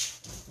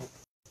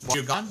 While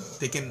you're gone,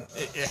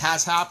 it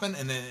has happened,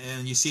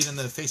 and you see it in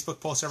the Facebook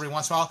post every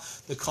once in a while.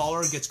 The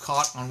collar gets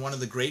caught on one of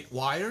the grate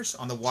wires,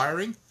 on the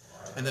wiring,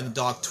 and then the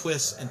dog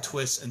twists and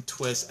twists and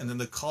twists, and then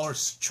the collar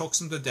chokes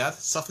him to death,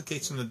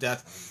 suffocates him to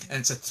death, and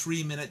it's a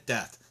 3-minute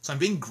death. So I'm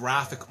being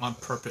graphic on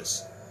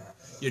purpose.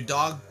 Your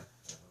dog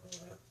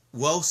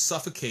will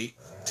suffocate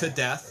to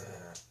death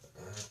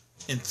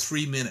in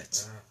 3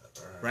 minutes,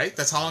 right?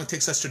 That's how long it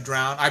takes us to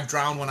drown. I've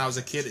drowned when I was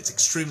a kid. It's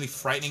extremely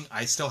frightening.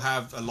 I still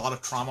have a lot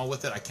of trauma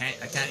with it. I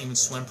can't even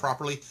swim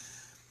properly.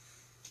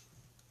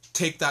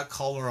 Take that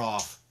collar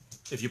off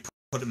if you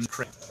put it in the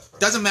crate.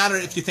 Doesn't matter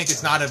if you think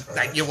it's not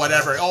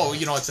whatever. Oh,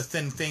 it's a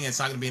thin thing. It's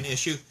not going to be an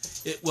issue.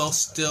 It will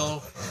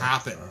still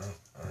happen.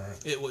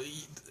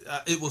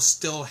 It will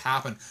still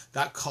happen.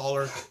 That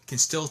collar can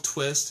still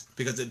twist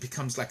because it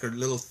becomes like a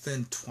little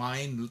thin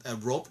twine, a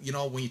rope.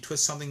 When you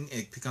twist something,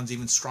 it becomes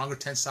even stronger.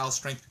 Tensile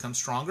strength becomes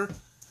stronger.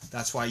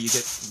 That's why you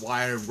get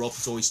wire and rope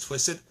is always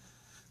twisted.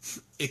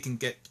 It can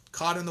get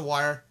caught in the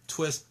wire,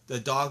 twist. The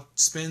dog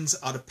spins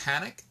out of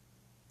panic,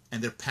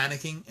 and they're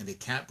panicking, and they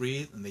can't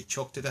breathe, and they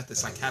choke to death.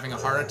 It's like having a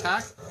heart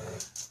attack,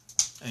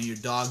 and your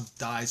dog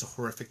dies a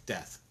horrific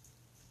death.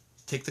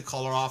 Take the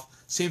collar off.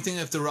 Same thing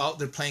if they're out,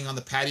 they're playing on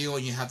the patio,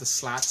 and you have the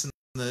slats in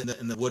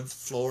the wood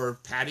floor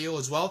patio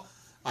as well.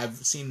 I've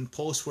seen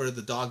posts where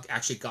the dog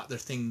actually got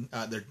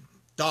their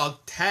dog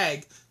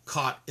tag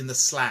caught in the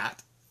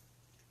slat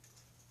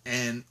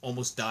and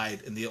almost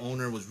died. And the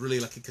owner was really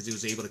lucky because he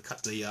was able to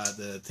cut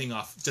the thing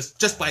off.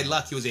 Just by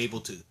luck, he was able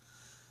to.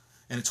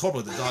 And it's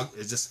horrible. The dog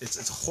is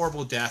it's a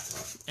horrible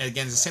death. And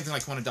again, it's the same thing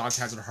like when a dog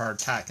has a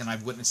heart attack, and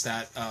I've witnessed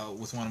that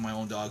with one of my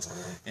own dogs,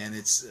 and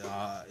it's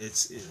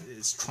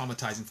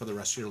traumatizing for the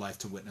rest of your life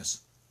to witness.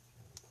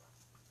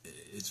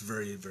 It's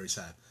very, very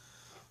sad.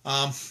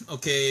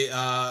 Okay,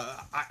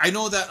 I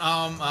know that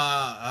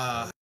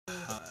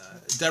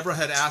Deborah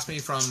had asked me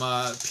from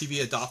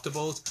PV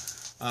Adoptables,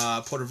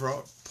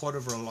 Portoverlar.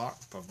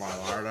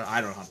 I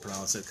don't know how to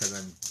pronounce it because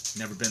I've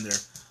never been there.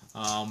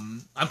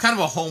 I'm kind of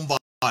a homebody.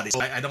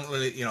 So I don't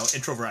really,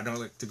 introvert. I don't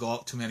like to go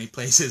out too many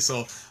places.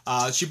 So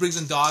she brings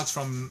in dogs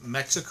from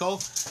Mexico,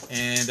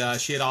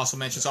 and she had also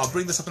mentioned, so I'll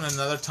bring this up in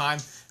another time,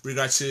 in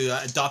regards to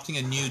adopting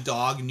a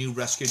new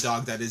rescue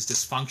dog that is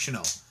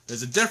dysfunctional.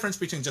 There's a difference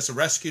between just a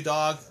rescue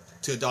dog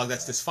to a dog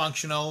that's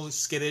dysfunctional,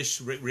 skittish,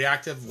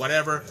 reactive,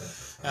 whatever.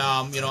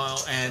 And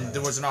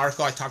there was an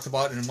article I talked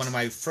about in one of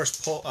my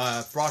first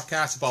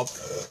broadcasts about,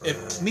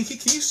 Minky,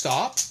 can you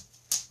stop?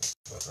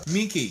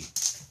 Minky.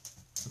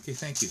 Okay,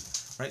 thank you.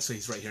 Right, so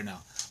he's right here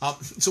now.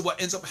 So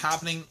what ends up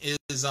happening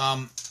is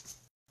I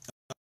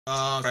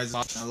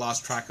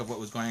lost track of what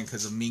was going on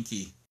because of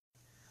Minky.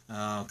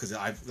 Because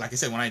like I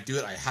said, when I do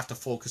it, I have to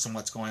focus on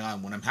what's going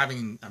on. When I'm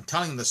telling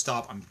him to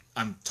stop,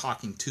 I'm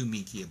talking to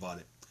Minky about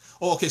it.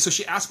 Oh, okay. So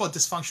she asked about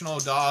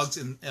dysfunctional dogs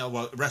and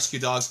rescue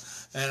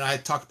dogs, and I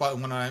talked about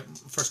in one of my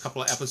first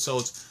couple of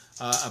episodes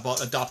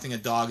about adopting a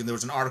dog. And there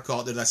was an article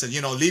out there that said,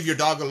 leave your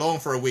dog alone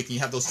for a week. And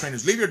you have those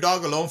trainers, leave your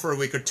dog alone for a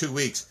week or 2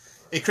 weeks.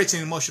 It creates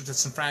an emotional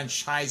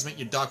disenfranchisement.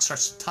 Your dog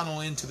starts to tunnel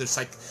into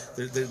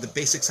the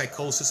basic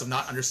psychosis of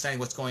not understanding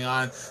what's going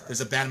on. There's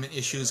abandonment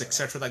issues,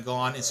 etc. that go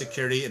on,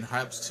 insecurity, and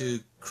helps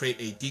to create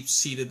a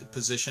deep-seated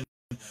position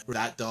where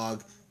that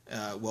dog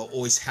will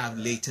always have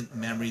latent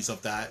memories of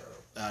that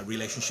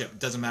relationship. It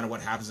doesn't matter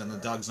what happens, and the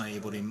dog's not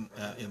able to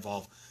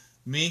involve.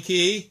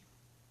 Minky,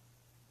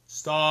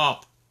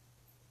 stop.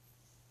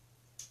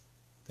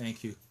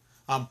 Thank you.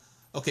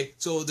 Okay,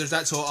 so there's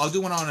that. So I'll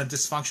do one on a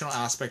dysfunctional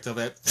aspect of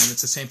it, and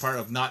it's the same part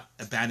of not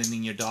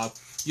abandoning your dog.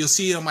 You'll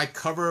see on my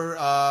cover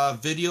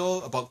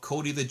video about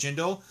Cody the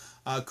Jindo.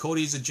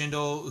 Cody's a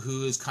Jindo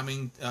who is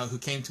coming, who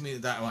came to me.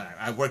 That one,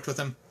 I worked with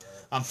him.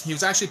 He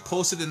was actually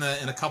posted in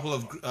a couple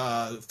of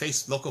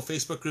local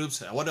Facebook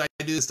groups. What do I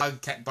do? This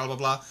dog can't, blah blah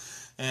blah.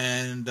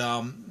 And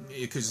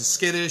because he's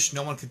skittish,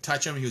 no one could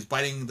touch him. He was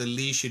biting the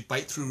leash. He'd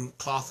bite through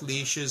cloth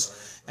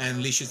leashes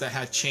and leashes that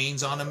had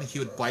chains on them. He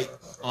would bite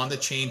on the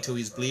chain till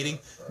he's bleeding.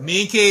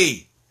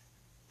 Minky!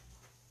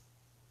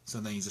 So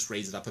then you just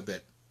raise it up a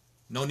bit.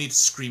 No need to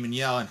scream and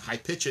yell and high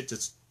pitch it.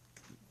 Just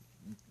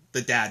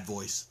the dad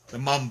voice, the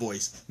mom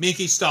voice.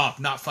 Minky,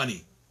 stop! Not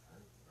funny.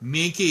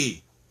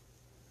 Minky!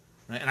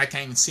 Right? And I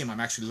can't even see him.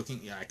 I'm actually looking.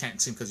 Yeah, I can't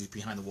see him because he's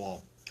behind the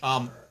wall.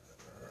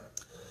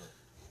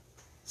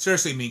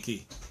 Seriously,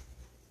 Minky.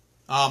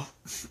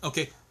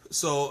 Okay,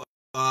 so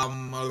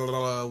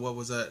what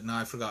was that? No,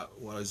 I forgot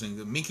what I was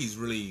doing. Minky's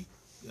really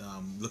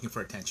looking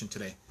for attention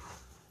today.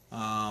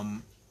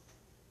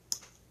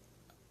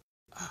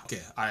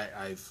 Okay,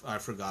 I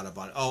forgot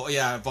about it. Oh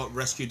yeah, about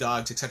rescue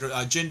dogs, etc.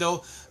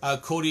 Jindo,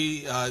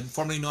 Cody,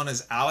 formerly known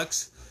as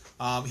Alex.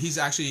 He's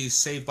actually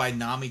saved by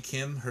Nami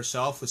Kim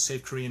herself with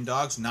Save Korean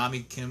Dogs.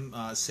 Nami Kim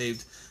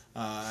saved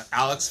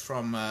Alex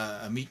from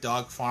a meat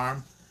dog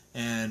farm.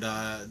 And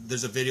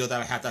there's a video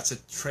that I have that's a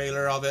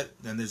trailer of it,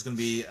 and there's going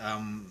to be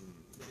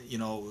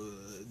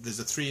there's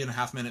a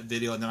 3.5 minute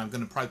video, and then I'm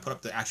going to probably put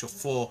up the actual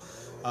full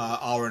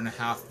hour and a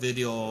half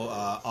video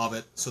of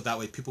it, so that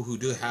way people who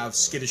do have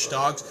skittish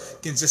dogs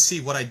can just see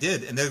what I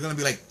did, and they're going to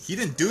be like, he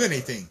didn't do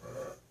anything.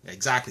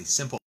 Exactly,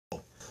 simple.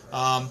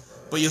 But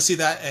you'll see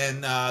that,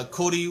 and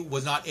Cody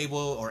was not able,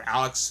 or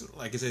Alex,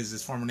 like I said, is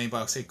his former name, but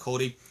I'll say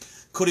Cody.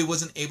 Cody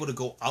wasn't able to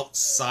go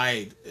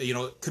outside,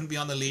 couldn't be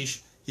on the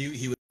leash.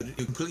 He was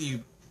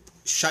completely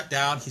shut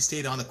down. He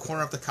stayed on the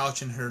corner of the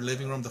couch in her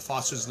living room. The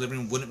foster's living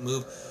room wouldn't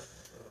move.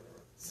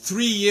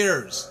 3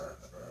 years.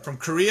 From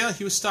Korea,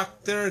 he was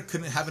stuck there,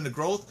 couldn't have any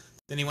growth.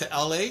 Then he went to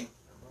LA.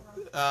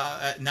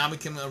 Nami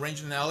Kim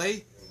arranged in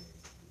LA.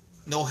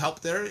 No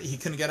help there. He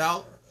couldn't get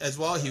out as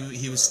well.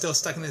 He was still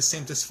stuck in the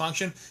same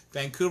dysfunction.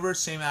 Vancouver,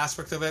 same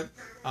aspect of it.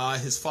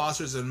 His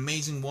foster is an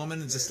amazing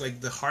woman. It's just like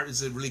the heart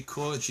is really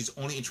cool, and she's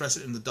only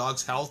interested in the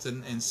dog's health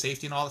and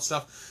safety and all that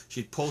stuff.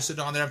 She posted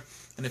on there,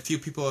 and a few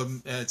people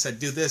said,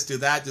 do this, do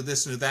that, do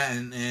this, do that,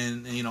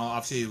 and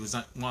obviously it was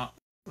not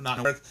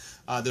work.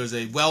 There's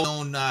a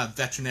well-known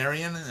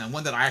veterinarian, and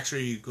one that I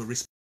actually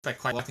respect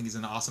quite well. I think he's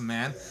an awesome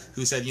man,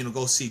 who said,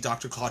 go see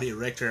Dr. Claudia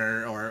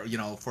Richter, or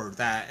for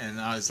that.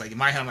 And I was like, in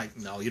my head, I'm like,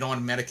 no, you don't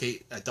want to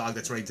medicate a dog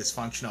that's already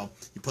dysfunctional.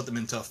 You put them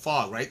into a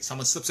fog, right?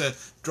 Someone slips a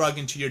drug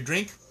into your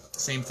drink,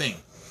 same thing.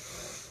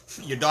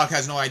 Your dog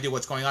has no idea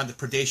what's going on. They're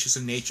predacious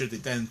in nature. They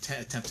then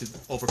attempt to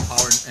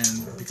overpower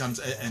and becomes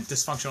a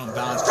dysfunctional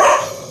imbalance.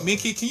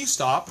 Minky, can you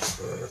stop?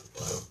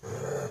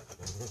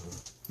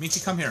 Minky,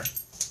 come here.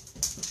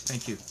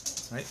 Thank you.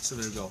 Right, so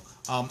there we go.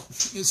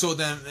 So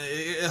then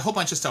a whole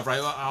bunch of stuff, right?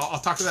 I'll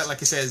talk to that.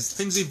 Like I said, as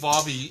things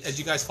evolve, as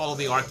you guys follow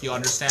the arc, you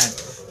understand.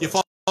 You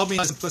follow me in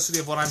the simplicity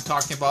of what I'm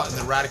talking about in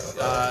the erratic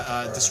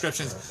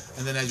descriptions,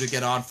 and then as you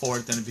get on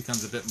forward, then it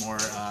becomes a bit more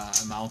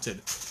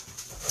mounted.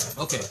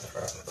 Okay,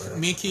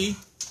 Minky.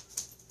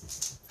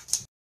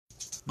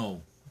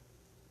 No,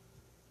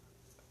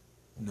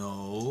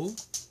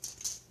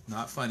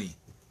 not funny.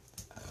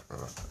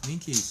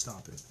 Minky,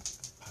 stop it.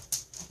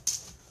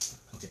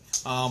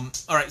 All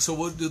right, so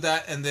we'll do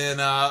that, and then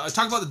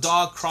talk about the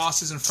dog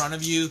crosses in front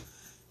of you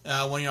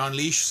when you're on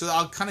leash. So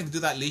I'll kind of do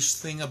that leash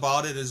thing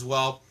about it as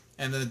well,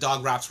 and then the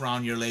dog wraps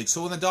around your leg.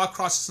 So when the dog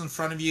crosses in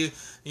front of you,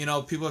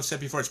 people have said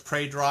before it's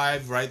prey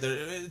drive, right?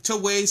 To a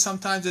way,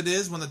 sometimes it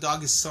is when the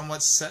dog is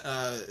somewhat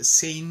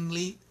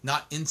sanely,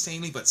 not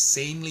insanely, but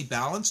sanely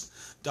balanced.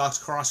 Dogs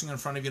crossing in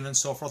front of you and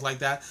so forth like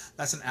that.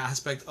 That's an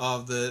aspect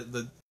of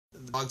the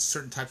dog's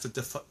certain types of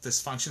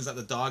dysfunctions that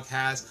the dog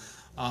has.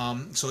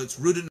 So it's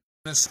rooted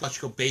in a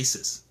psychological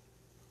basis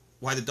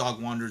why the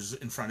dog wanders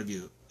in front of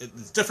you.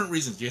 There's different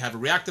reasons. You have a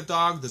reactive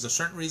dog, there's a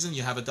certain reason.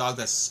 You have a dog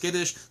that's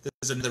skittish,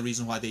 there's another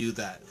reason why they do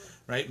that,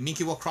 right?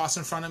 Minky will cross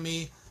in front of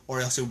me,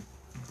 or else he'll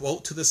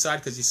bolt to the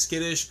side because he's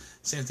skittish.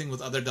 Same thing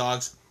with other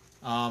dogs.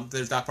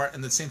 There's that part,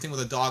 and the same thing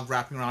with a dog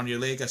wrapping around your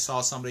leg. I saw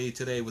somebody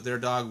today with their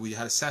dog. We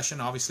had a session,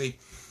 obviously,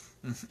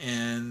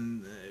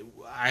 and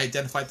I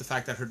identified the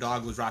fact that her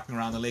dog was wrapping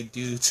around the leg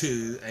due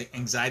to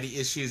anxiety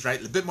issues,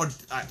 right? A bit more of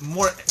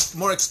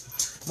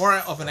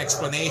an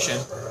explanation.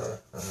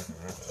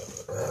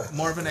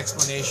 More of an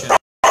explanation.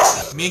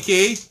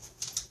 Minky,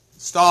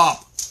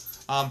 stop.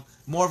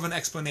 More of an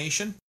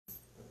explanation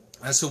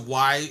as to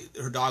why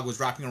her dog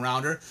was wrapping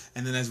around her,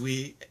 and then as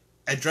we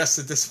addressed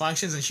the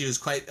dysfunctions, and she was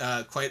quite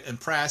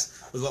impressed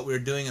with what we were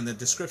doing and the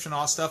description,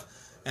 all stuff.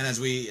 And as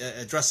we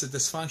addressed the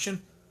dysfunction,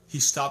 he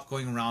stopped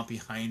going around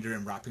behind her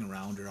and wrapping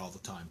around her all the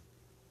time.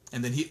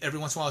 And then every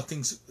once in a while,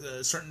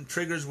 certain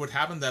triggers would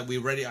happen that we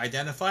already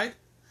identified,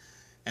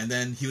 and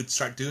then he would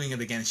start doing it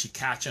again. And she'd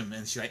catch him,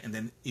 and and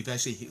then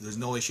eventually there's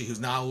no issue. He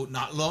was now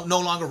no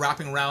longer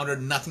wrapping around her,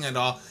 nothing at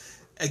all.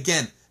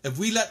 Again, if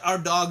we let our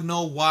dog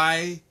know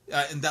why,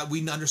 and that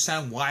we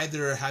understand why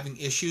they're having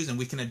issues, and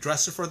we can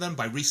address it for them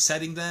by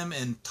resetting them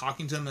and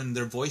talking to them in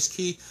their voice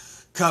key,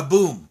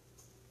 kaboom!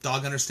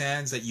 Dog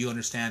understands that you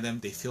understand them.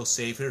 They feel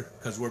safer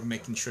because we're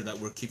making sure that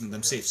we're keeping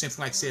them safe. Same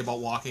thing like say about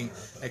walking,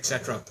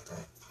 etc.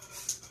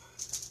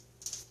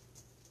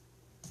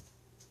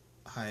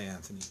 Hi,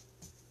 Anthony.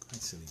 Hi,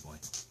 silly boy.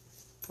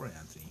 Poor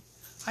Anthony.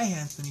 Hi,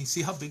 Anthony.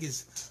 See how big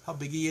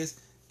he is?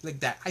 Like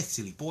that. Hi,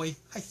 silly boy.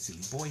 Hi,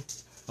 silly boy.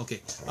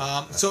 Okay.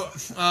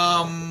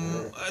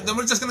 Then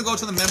we're just gonna go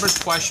to the members'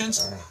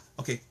 questions.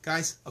 Okay,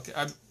 guys. Okay.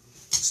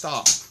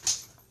 Stop.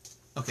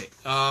 Okay.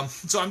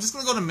 So I'm just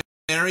gonna go to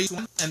Mary's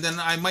one, and then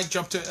I might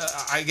jump to.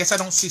 I guess I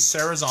don't see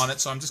Sarah's on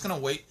it, so I'm just gonna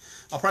wait.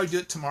 I'll probably do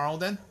it tomorrow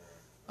then,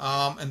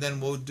 and then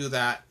we'll do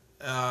that.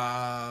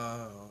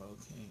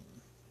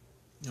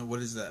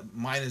 What is that?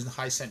 Mine is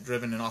high scent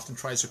driven and often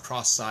tries to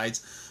cross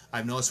sides.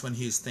 I've noticed when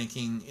he's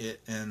thinking it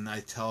and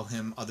I tell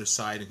him other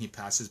side and he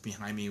passes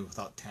behind me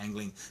without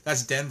tangling.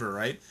 That's Denver,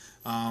 right?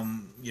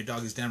 Your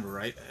dog is Denver,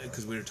 right?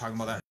 Because we were talking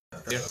about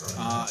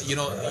that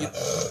earlier.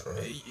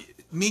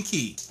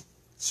 Minky,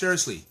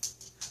 seriously.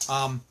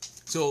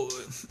 So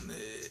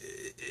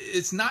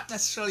it's not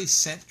necessarily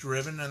scent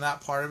driven in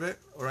that part of it,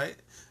 right?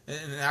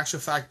 In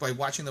actual fact, by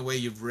watching the way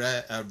you've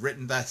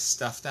written that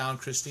stuff down,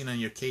 Christine, and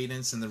your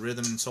cadence and the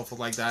rhythm and so forth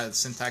like that, the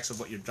syntax of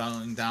what you're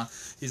drawing down,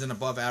 he's an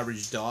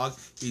above-average dog.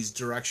 He's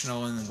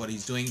directional in what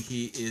he's doing.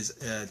 He is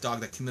a dog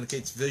that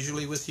communicates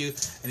visually with you,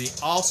 and he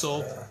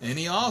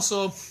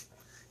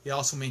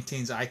also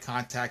maintains eye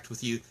contact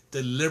with you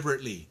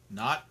deliberately,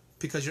 not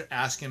because you're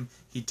asking him.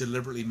 He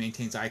deliberately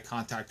maintains eye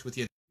contact with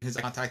you. His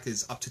eye contact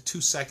is up to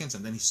 2 seconds,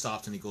 and then he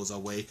stops and he goes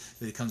away.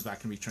 Then he comes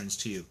back and returns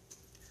to you.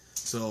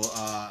 So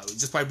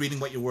just by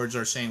reading what your words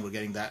are saying, we're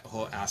getting that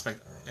whole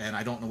aspect. And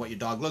I don't know what your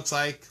dog looks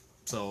like,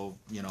 so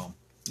you're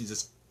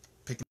just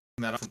picking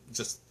that up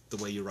just the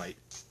way you write.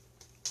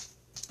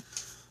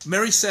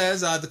 Mary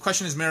says, the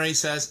question is, Mary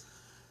says,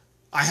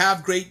 I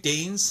have Great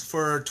Danes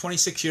for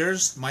 26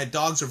 years. My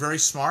dogs are very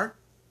smart.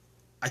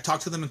 I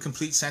talk to them in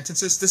complete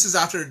sentences. This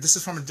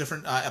is from a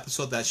different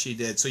episode that she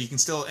did. So you can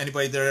still,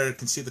 anybody there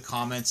can see the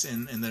comments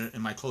in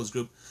my closed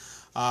group.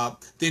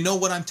 They know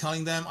what I'm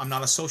telling them. I'm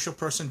not a social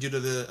person due to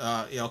the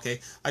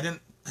I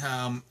didn't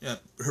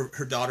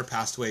her daughter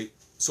passed away,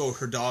 so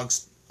her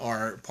dogs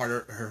are part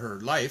of her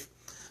life.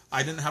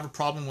 I didn't have a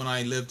problem when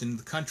I lived in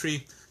the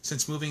country.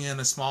 Since moving in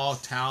a small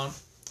town,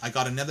 I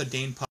got another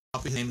Dane puppy.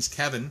 His name is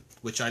Kevin,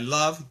 which I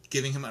love,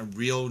 giving him a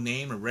real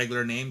name, a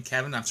regular name,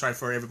 Kevin. I'm sorry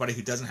for everybody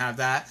who doesn't have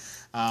that.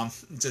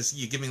 Just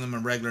you giving them a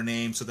regular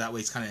name, so that way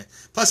it's kind of.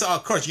 Plus,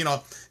 of course,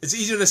 it's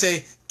easier to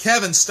say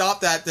Kevin,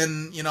 stop that,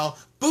 than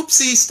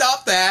Boopsie,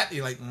 stop that.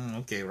 You're like,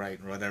 okay,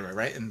 right, whatever,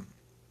 right, and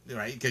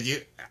right, because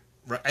you.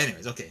 Right,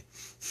 anyways, okay.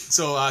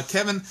 So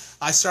Kevin,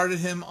 I started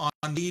him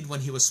on lead when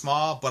he was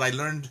small, but I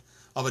learned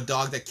of a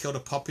dog that killed a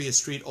puppy a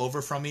street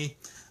over from me.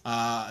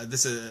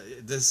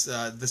 This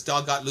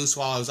dog got loose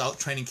while I was out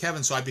training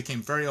Kevin, so I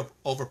became very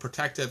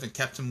overprotective and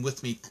kept him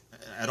with me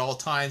at all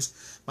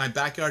times. My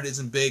backyard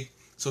isn't big,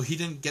 so he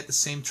didn't get the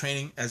same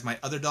training as my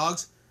other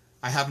dogs.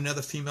 I have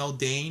another female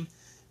Dane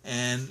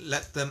and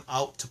let them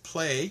out to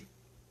play,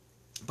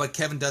 but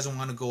Kevin doesn't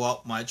want to go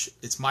out much.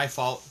 It's my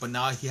fault, but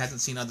now he hasn't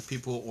seen other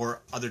people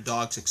or other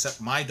dogs except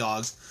my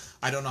dogs.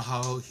 I don't know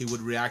how he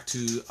would react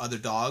to other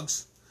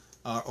dogs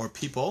or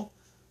people.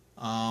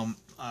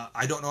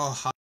 I don't know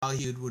how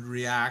he would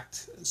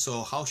react,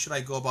 so how should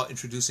I go about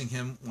introducing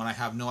him when I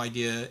have no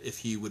idea if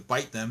he would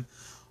bite them?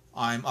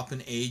 I'm up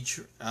in age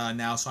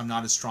now, so I'm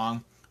not as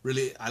strong.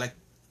 Really, I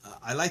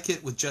like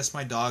it with just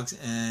my dogs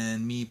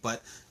and me,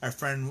 but our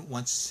friend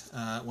wants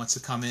to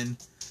come in.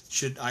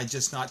 Should I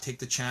just not take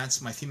the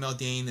chance? My female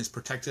Dane is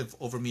protective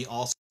over me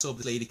also.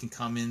 The lady can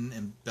come in,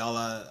 and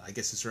Bella, I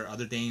guess it's her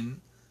other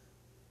Dane,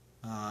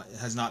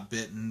 has not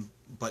bitten,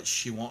 but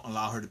she won't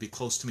allow her to be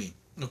close to me.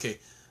 Okay.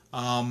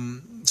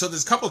 So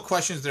there's a couple of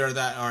questions there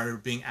that are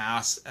being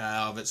asked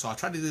of it. So I'll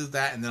try to do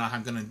that, and then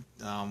I'm going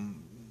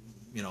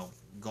to,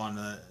 go on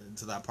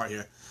to that part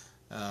here.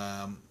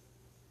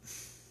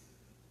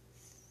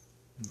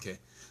 Okay.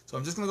 So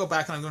I'm just going to go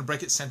back, and I'm going to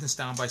break it sentence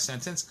down by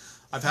sentence.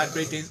 I've had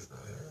Great Danes.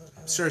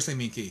 Seriously,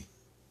 Minky.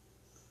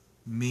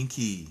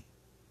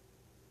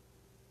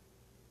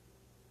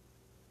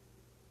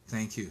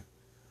 Thank you.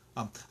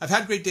 I've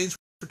had Great Danes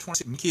for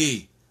 26.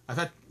 Minky. I've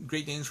had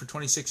Great Danes for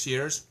 26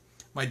 years.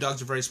 My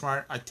dogs are very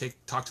smart. I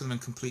talk to them in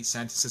complete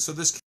sentences. So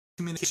this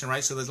communication,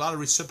 right? So there's a lot of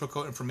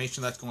reciprocal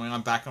information that's going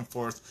on back and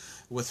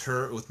forth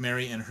with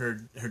Mary and her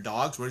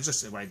dogs. Where it's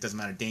just, it doesn't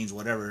matter, Danes,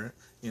 whatever.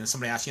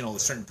 Somebody asks, a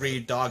certain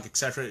breed, dog,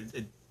 etc.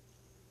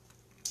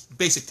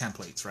 basic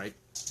templates, right?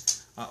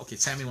 Okay,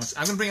 Sammy wants.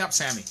 I'm gonna bring up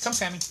Sammy. Come,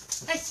 Sammy.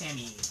 Hi,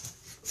 Sammy.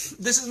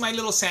 This is my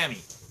little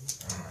Sammy.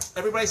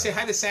 Everybody say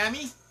hi to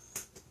Sammy.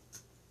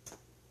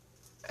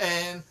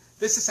 And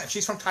this is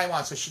she's from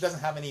Taiwan, so she doesn't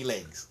have any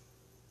legs.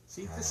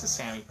 See, this is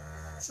Sammy.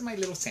 This is my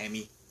little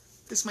Sammy.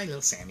 This is my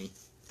little Sammy.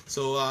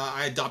 So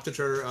I adopted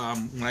her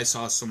when I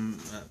saw some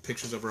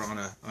pictures of her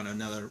on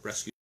another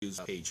rescue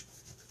page.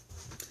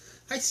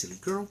 Hi, silly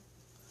girl.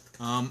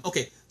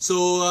 Okay,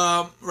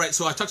 so right,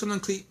 so I talked to them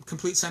in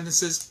complete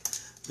sentences.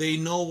 They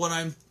know what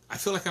I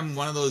feel like I'm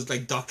one of those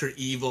like Dr.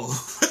 Evil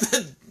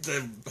with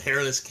the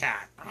hairless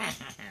cat.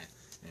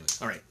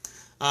 Anyways, all right.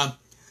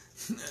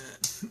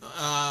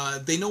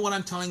 They know what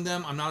I'm telling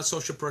them. I'm not a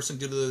social person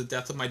due to the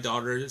death of my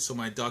daughter, so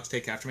my dogs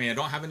take after me. I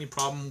don't have any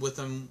problem with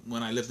them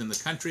when I lived in the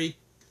country.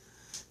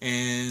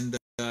 And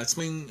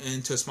swing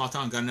into a small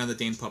town, got another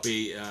Dane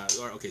puppy.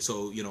 Okay,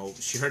 so, you know,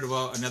 she heard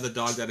about another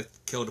dog that had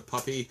killed a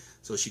puppy,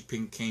 so she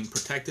became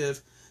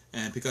protective.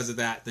 And because of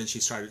that, then she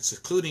started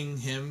secluding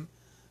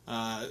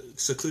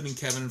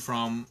Kevin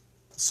from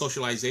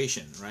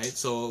socialization, right?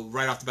 So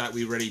right off the bat,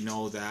 we already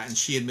know that, and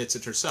she admits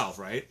it herself,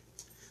 right?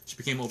 She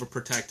became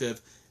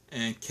overprotective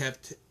and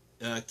kept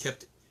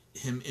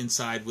him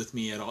inside with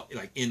me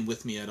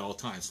with me at all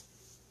times.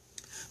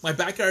 My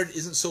backyard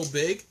isn't so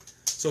big,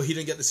 so he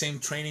didn't get the same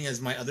training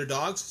as my other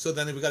dogs. So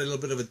then we got a little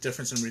bit of a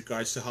difference in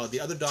regards to how the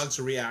other dogs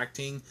are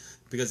reacting,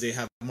 because they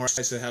have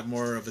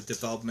more of a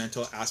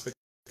developmental aspect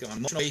on an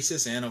emotional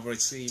basis, and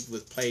obviously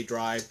with play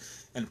drive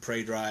and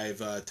prey drive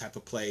type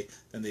of play,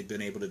 then they've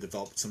been able to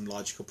develop some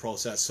logical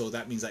process. So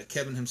that means that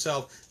Kevin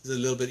himself is a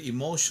little bit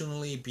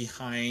emotionally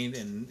behind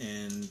and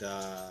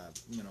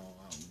you know,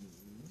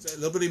 a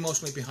little bit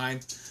emotionally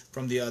behind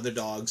from the other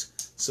dogs.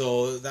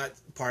 So that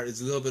part is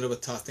a little bit of a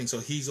tough thing.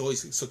 So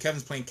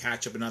Kevin's playing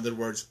catch up. In other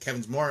words,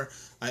 Kevin's more,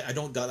 I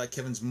don't doubt that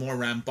Kevin's more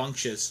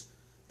rambunctious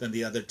than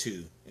the other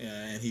two,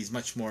 and he's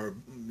much more,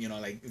 you know,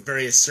 like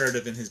very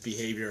assertive in his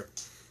behavior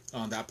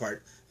on that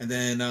part. And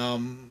then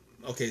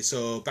okay,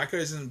 so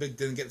backyard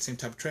didn't get the same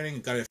type of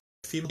training. Got a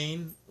female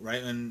name,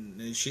 right? And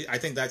I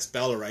think that's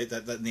Bella, right?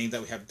 That name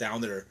that we have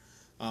down there.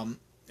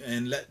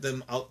 And let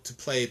them out to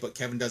play, but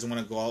Kevin doesn't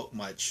want to go out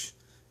much.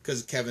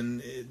 Because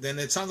Kevin, then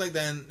it sounds like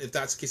then, if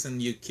that's the case,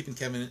 then you're keeping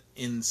Kevin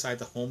inside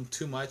the home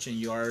too much, and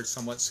you are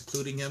somewhat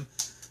secluding him,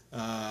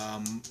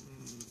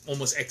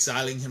 almost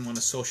exiling him on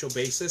a social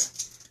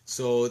basis.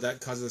 So that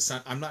causes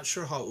I'm not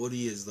sure how old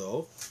he is,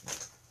 though.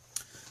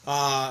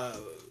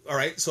 All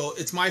right, so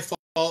it's my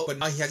fault, but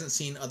now he hasn't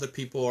seen other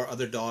people or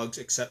other dogs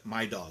except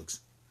my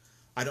dogs.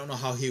 I don't know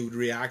how he would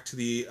react to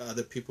the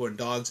other people and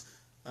dogs.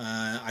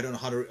 I don't know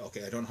how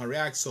to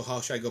react, so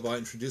how should I go about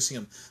introducing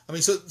him? I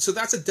mean, so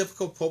that's a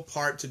difficult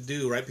part to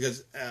do, right?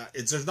 Because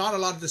there's not a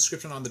lot of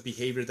description on the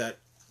behavior that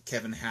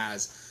Kevin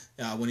has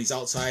when he's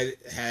outside.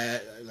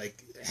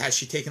 Has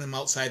she taken him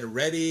outside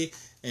already?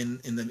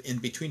 In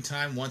between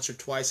time, once or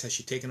twice, has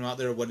she taken him out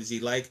there? What is he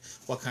like?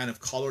 What kind of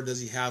collar does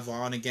he have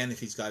on? Again,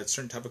 if he's got a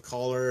certain type of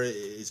collar,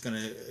 it's going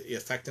to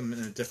affect him in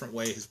a different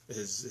way.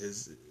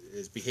 His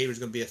behavior is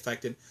going to be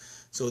affected.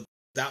 So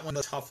that one's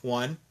a tough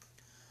one.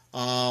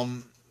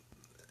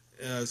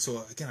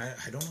 So again,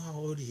 I don't know how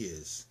old he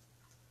is.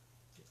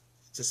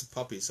 It's just a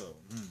puppy, so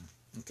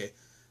okay.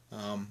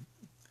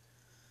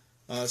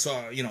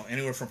 So you know,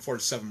 anywhere from 4 to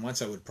 7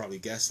 months, I would probably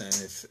guess then,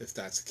 if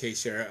that's the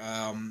case here.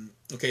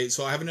 Okay,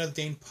 so I have another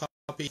Dane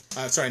puppy.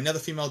 Another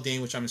female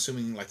Dane, which I'm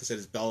assuming, like I said,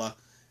 is Bella.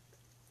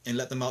 And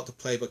let them out to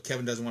play, but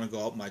Kevin doesn't want to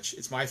go out much.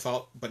 It's my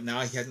fault, but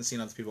now he hasn't seen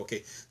other people.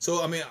 Okay,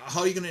 so I mean, how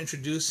are you going to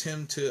introduce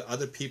him to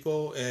other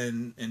people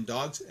and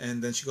dogs?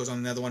 And then she goes on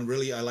another one.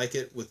 Really, I like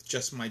it with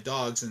just my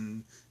dogs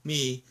and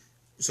me.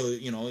 So,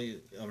 you know,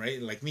 all right,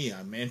 like me,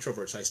 I'm an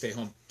introvert, so I stay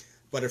home.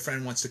 But a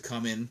friend wants to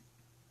come in.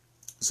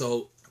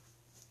 So,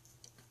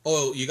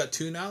 oh, you got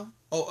two now?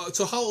 Oh,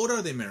 so how old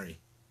are they, Mary?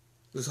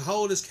 So how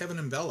old is Kevin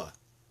and Bella?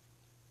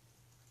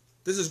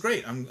 This is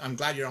great. I'm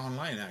glad you're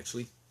online,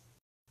 actually.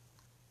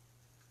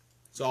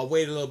 So I'll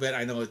wait a little bit.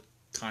 I know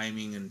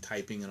timing and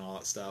typing and all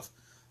that stuff.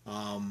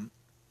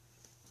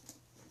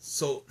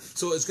 So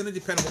it's going to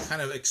depend on what kind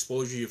of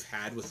exposure you've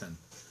had with him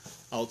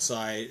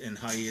outside and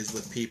how he is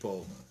with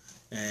people.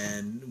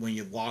 And when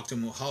you walked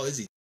him, how is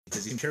he?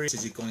 Is he curious?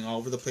 Is he going all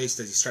over the place?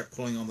 Does he start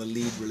pulling on the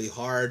lead really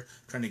hard,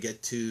 trying to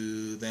get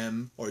to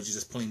them? Or is he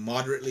just pulling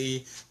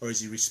moderately? Or is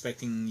he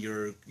respecting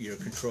your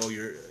control?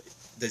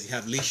 Does he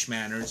have leash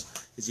manners?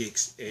 Is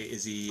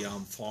he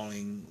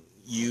following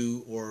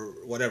you or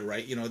whatever,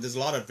 right? You know, there's a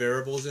lot of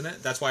variables in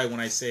it. That's why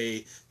when I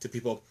say to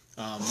people,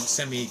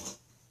 send me,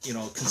 you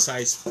know,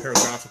 concise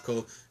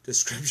paragraphical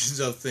descriptions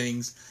of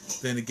things,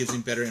 then it gives me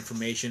better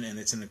information, and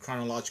it's in a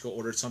chronological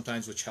order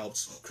sometimes, which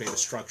helps create a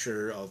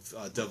structure of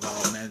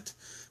development,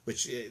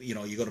 which, you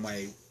know, you go to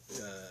my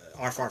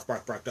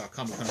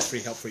arfarfbarkbark.com, kind of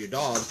free help for your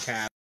dog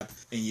tab,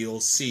 and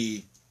you'll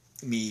see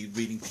me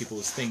reading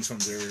people's things from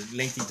their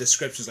lengthy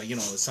descriptions, like, you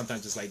know,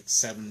 sometimes it's like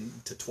 7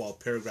 to 12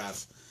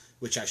 paragraphs,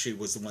 which actually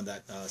was the one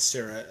that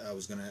Sarah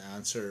was going to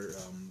answer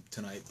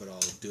tonight, but I'll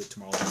do it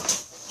tomorrow.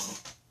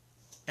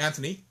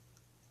 Anthony?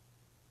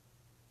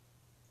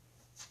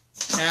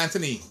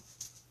 Anthony,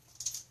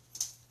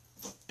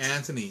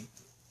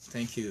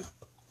 thank you.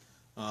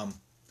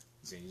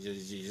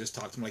 You just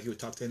talk to him like you would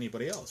talk to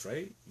anybody else,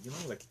 right? You know,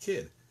 like a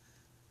kid.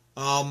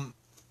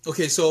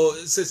 Okay, so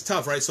it's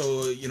tough, right?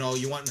 So, you know,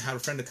 you want to have a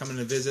friend to come in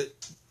and visit,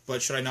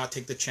 but should I not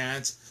take the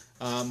chance?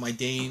 My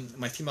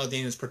female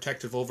Dane is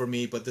protective over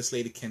me, but this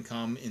lady can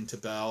come in,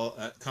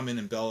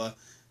 and Bella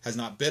has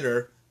not bit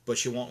her, but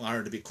she won't allow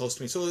her to be close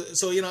to me.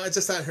 So you know, it's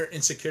just that her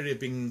insecurity of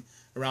being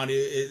around it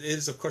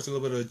is, of course, a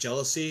little bit of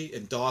jealousy,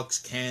 and dogs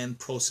can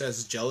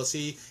process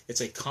jealousy.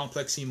 It's a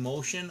complex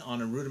emotion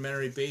on a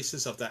rudimentary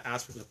basis of that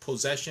aspect of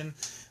possession,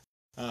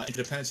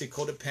 interdependency,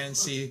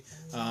 codependency,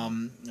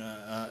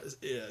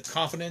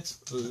 confidence,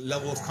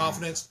 level of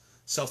confidence,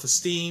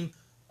 self-esteem.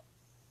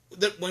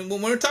 When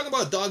we're talking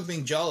about a dog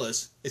being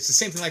jealous, it's the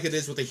same thing like it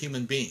is with a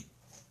human being.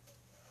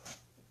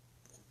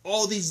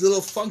 All these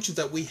little functions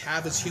that we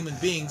have as human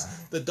beings,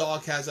 the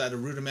dog has at a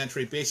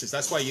rudimentary basis.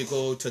 That's why you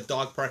go to a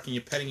dog park and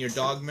you're petting your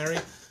dog, Mary.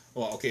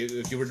 Well, okay,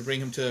 if you were to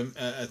bring him to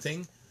a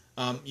thing,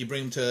 you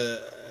bring him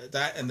to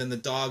that, and then the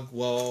dog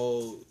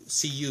will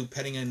see you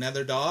petting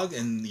another dog,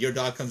 and your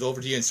dog comes over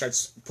to you and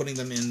starts putting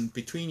them in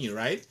between you,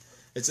 right?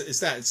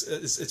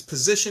 It's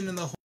position in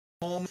the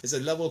home, it's a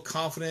level of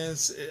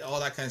confidence, all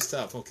that kind of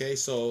stuff, okay?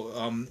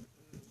 So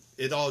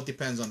it all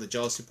depends on the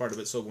jealousy part of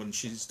it. So when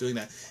she's doing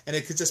that, and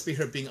it could just be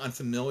her being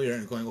unfamiliar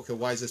and going, okay,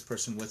 why is this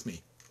person with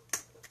me,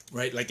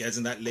 right? Like as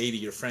in that lady,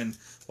 your friend,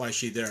 why is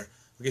she there?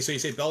 Okay, so you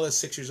say Bella is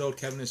 6 years old,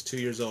 Kevin is 2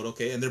 years old,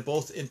 okay, and they're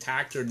both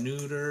intact or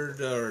neutered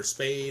or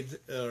spayed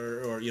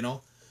or you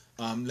know,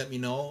 let me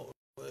know.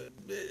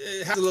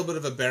 It has a little bit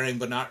of a bearing,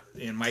 but not,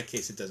 in my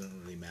case, it doesn't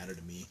really matter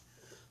to me.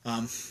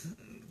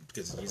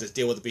 Because you just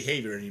deal with the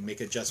behavior and you make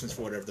adjustments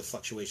for whatever the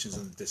fluctuations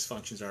and the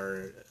dysfunctions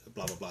are,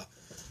 blah, blah, blah.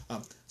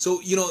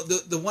 So, you know,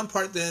 the one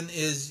part then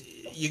is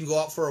you can go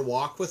out for a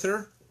walk with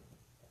her,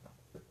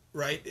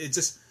 right? It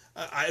just,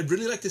 I'd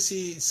really like to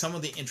see some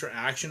of the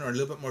interaction or a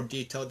little bit more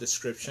detailed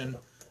description,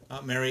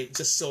 Mary,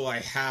 just so I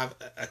have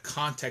a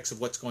context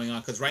of what's going on.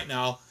 Because right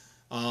now,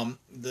 a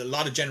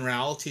lot of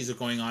generalities are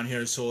going on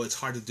here, so it's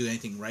hard to do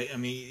anything, right? I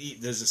mean,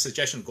 there's a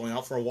suggestion of going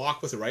out for a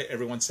walk with her, right?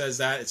 Everyone says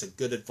that. It's a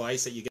good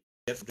advice that you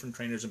get from different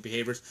trainers and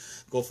behaviors.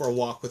 Go for a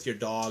walk with your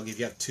dog. If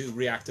you have two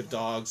reactive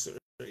dogs,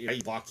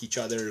 you walk each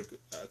other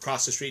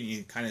across the street and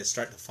you kind of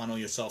start to funnel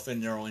yourself in,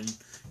 narrow in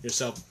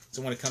yourself.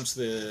 So when it comes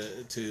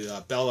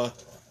to Bella,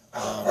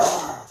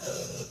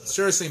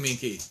 seriously,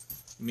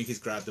 Minky's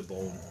grabbed a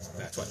bone.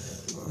 That's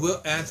why.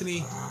 Will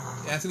Anthony,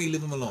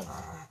 leave him alone.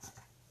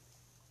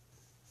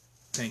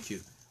 Thank you.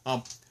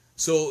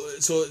 So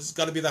it's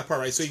got to be that part,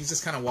 right? So you can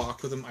just kind of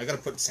walk with him. I got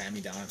to put Sammy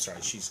down. I'm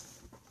sorry, she's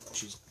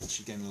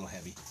getting a little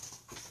heavy.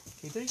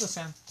 Okay, there you go,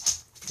 Sam.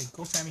 Okay,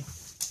 go, Sammy.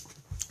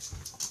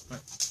 All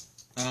right.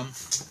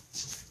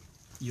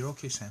 You're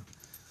okay, Sam.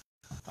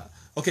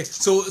 Okay,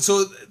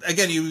 so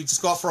again, you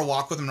just go out for a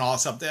walk with them and all that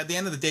stuff. At the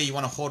end of the day, you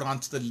want to hold on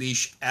to the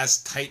leash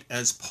as tight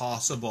as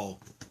possible,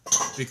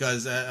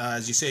 because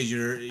as you say,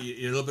 you're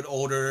a little bit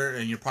older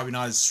and you're probably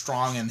not as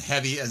strong and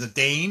heavy as a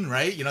Dane,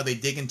 right? You know, they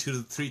dig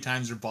into 3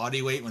 times their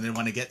body weight when they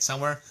want to get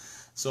somewhere.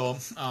 So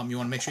you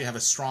want to make sure you have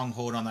a strong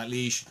hold on that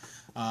leash.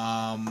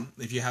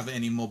 If you have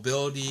any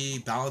mobility,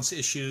 balance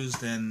issues,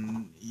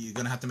 then you're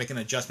going to have to make an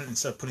adjustment.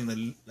 Instead of putting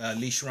the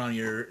leash around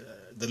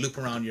the loop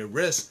around your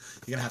wrist,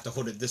 you're going to have to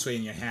hold it this way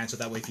in your hand, so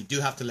that way if you do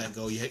have to let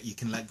go, you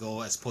can let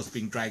go, as opposed to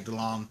being dragged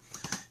along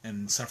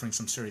and suffering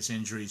some serious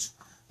injuries.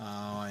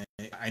 I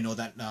know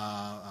that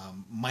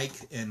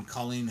Mike and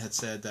Colleen had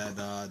said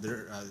that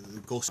they're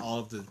ghost all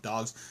of the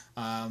dogs.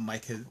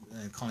 Mike and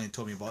Colleen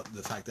told me about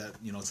the fact that,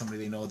 you know, somebody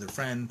they know, their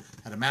friend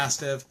had a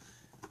Mastiff.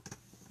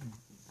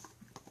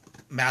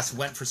 Mastiff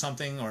went for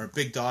something, or a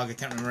big dog, I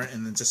can't remember,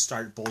 and then just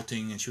started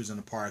bolting, and she was in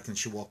the park, and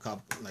she woke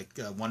up like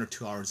 1 or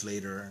 2 hours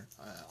later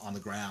on the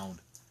ground.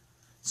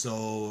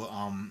 So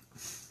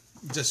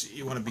just,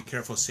 you want to be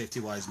careful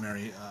safety-wise,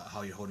 Mary,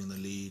 how you're holding the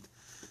lead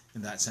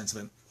in that sense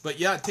of it. But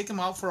yeah, take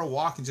him out for a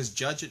walk and just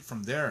judge it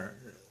from there.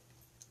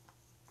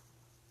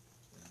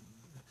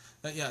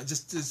 Yeah,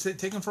 just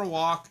take him for a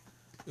walk.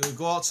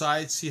 Go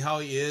outside, see how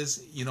he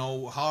is. You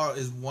know, how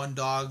is one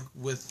dog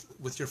with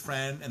your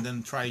friend, and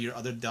then try your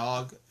other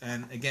dog.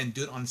 And again,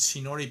 do it on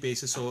seniority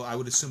basis. So I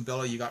would assume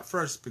Bella you got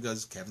first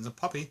because Kevin's a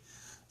puppy.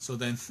 So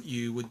then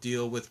you would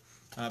deal with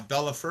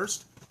Bella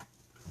first,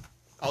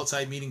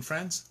 outside meeting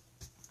friends,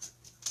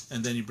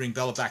 and then you bring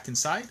Bella back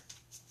inside.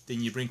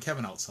 Then you bring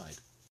Kevin outside.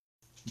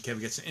 And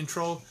Kevin gets an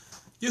intro.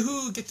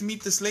 Yoo-hoo, get to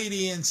meet this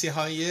lady and see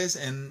how he is,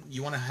 and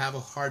you want to have a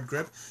hard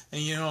grip.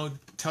 And, you know,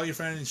 tell your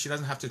friend, and she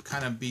doesn't have to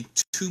kind of be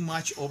too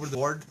much over the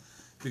board,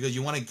 because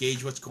you want to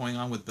gauge what's going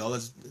on with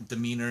Bella's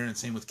demeanor, and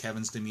same with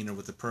Kevin's demeanor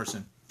with the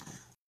person.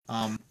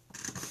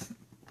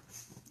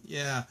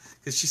 Yeah,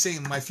 because she's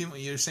saying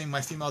you're saying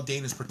my female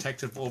Dane is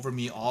protective over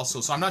me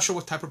also. So I'm not sure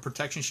what type of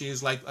protection she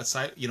is, like,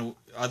 aside, you know,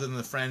 other than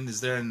the friend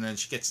is there and then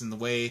she gets in the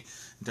way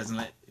and doesn't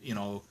let, you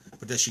know,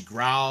 but does she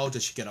growl?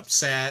 Does she get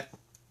upset?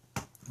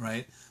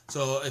 Right?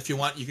 So if you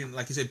want, you can,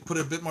 like you said, put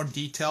it a bit more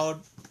detailed.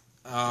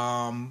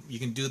 You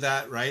can do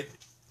that, right?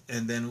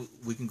 And then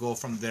we can go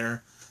from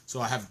there. so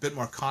I have a bit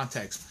more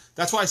context.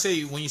 That's why I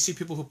say when you see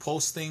people who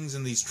post things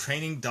in these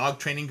dog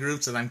training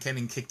groups that I'm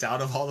getting kicked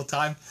out of all the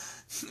time,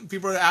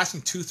 people are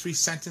asking 2-3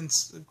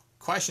 sentence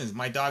questions.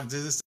 My dog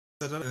did this,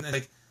 and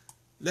like,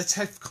 let's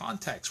have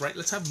context, right?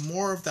 Let's have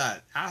more of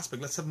that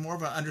aspect. Let's have more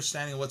of an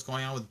understanding of what's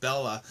going on with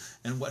Bella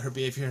and what her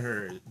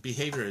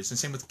behavior is. And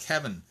same with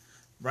Kevin,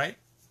 right?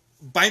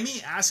 By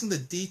me asking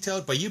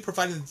by you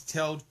providing the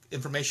detailed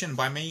information,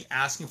 by me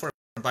asking for it,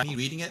 by me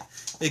reading it,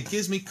 it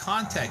gives me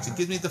context. It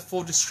gives me the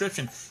full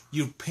description.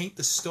 You paint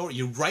the story.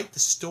 You write the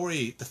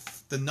story,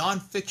 the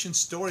non-fiction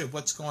story of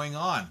what's going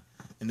on.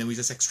 And then we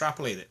just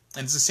extrapolate it.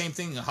 And it's the same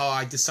thing how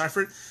I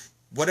decipher it.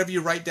 Whatever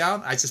you write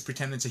down, I just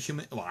pretend it's a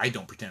human. Well, I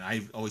don't pretend.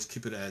 I always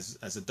keep it as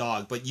a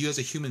dog. But you as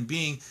a human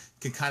being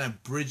can kind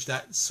of bridge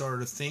that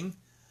sort of thing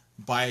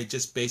by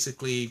just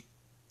basically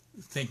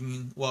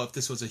thinking, well, if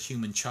this was a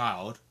human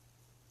child,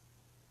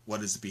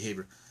 what is the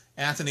behavior?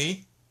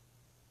 Anthony,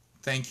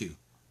 thank you.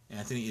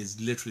 Anthony is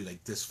literally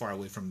like this far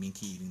away from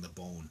Minky eating the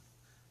bone.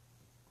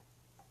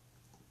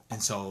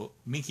 And so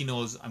Minky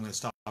knows I'm going to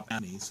stop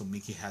Anthony, so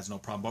Minky has no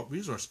problem about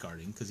resource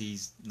guarding because he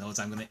knows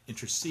I'm going to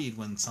intercede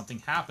when something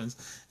happens,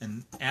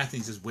 and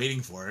Anthony's just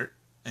waiting for it,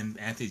 and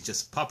Anthony's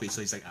just a puppy,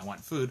 so he's like, I want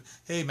food.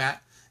 Hey,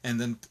 Matt.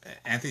 And then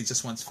Anthony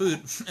just wants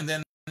food, and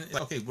then,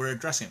 okay, we're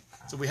addressing it.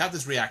 So we have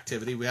this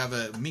reactivity. We have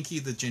a Minky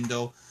the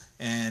Jindo,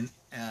 and,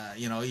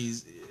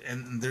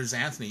 and there's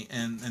Anthony,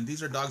 and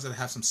these are dogs that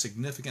have some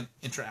significant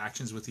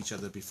interactions with each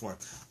other before.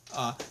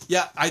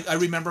 Yeah, I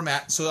remember,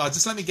 Matt. So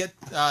just let me get.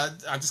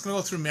 I'm just gonna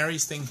go through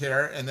Mary's thing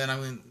here, and then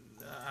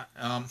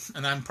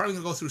I'm probably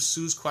gonna go through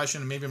Sue's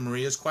question and maybe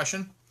Maria's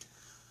question.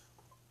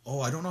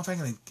 Oh, I don't know if I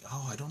can.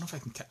 Oh, I don't know if I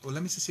can. Well,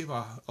 let me just see if.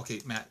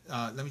 Okay, Matt.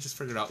 Let me just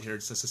figure it out here.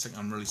 Just a second.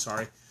 I'm really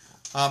sorry.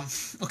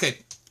 Okay.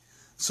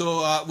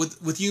 So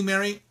with you,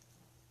 Mary.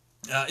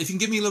 If you can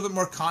give me a little bit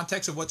more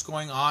context of what's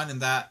going on in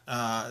that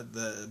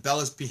the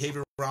Bella's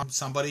behavior around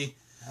somebody,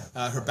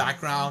 her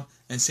background,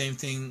 and same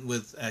thing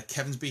with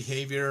Kevin's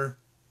behavior,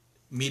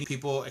 meeting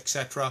people,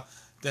 etc.,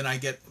 then I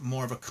get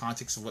more of a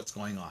context of what's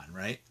going on,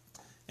 right?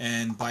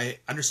 And by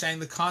understanding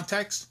the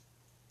context,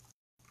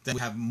 then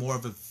we have more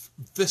of a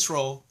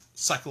visceral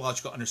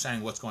psychological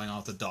understanding of what's going on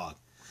with the dog.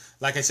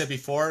 Like I said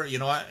before, you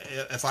know what?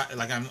 If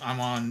I'm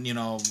on,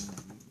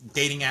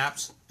 dating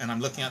apps and I'm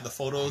looking at the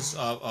photos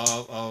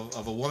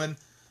of a woman,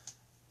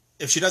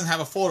 if she doesn't have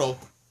a photo,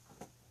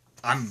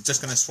 I'm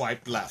just gonna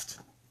swipe left.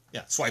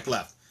 Yeah, swipe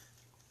left.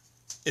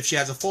 If she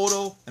has a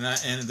photo and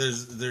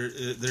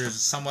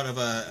there's somewhat of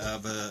a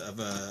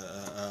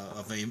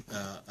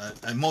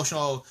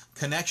emotional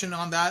connection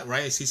on that,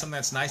 right? I see something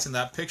that's nice in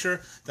that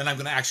picture, then I'm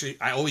gonna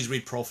I always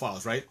read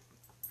profiles, right?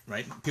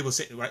 People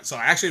say, right? So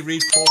I actually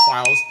read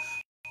profiles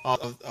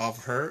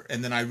of her,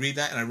 and then I read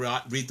that, and I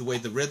read the way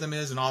the rhythm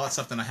is and all that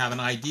stuff, then I have an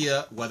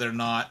idea whether or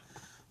not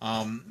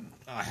I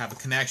have a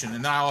connection.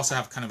 And then I also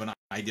have kind of an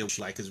idea what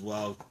she like as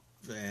well,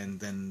 and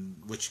then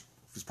which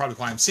is probably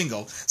why I'm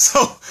single.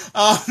 So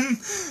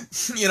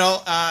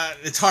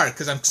it's hard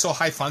because I'm so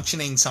high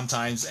functioning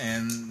sometimes,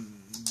 and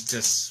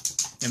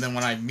then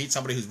when I meet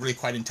somebody who's really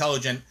quite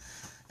intelligent,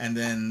 and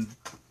then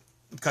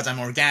because I'm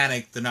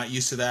organic, they're not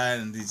used to that,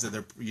 and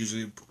they're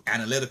usually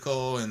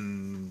analytical,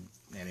 and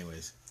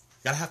anyways.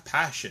 Gotta have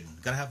passion.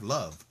 Gotta have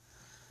love,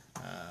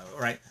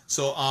 right?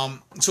 So a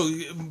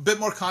bit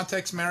more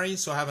context, Mary.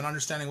 So I have an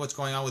understanding of what's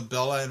going on with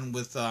Bella and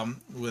with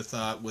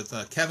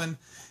Kevin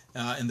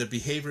and their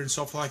behavior and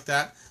so forth like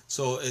that.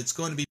 So it's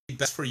going to be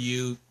best for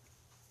you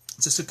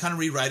just to kind of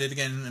rewrite it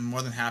again. I'm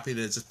more than happy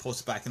to just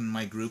post it back in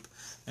my group,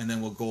 and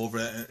then we'll go over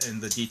it in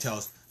the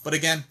details. But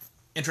again,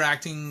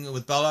 interacting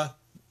with Bella,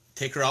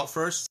 take her out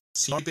first.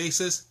 Senior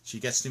basis,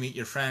 she gets to meet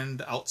your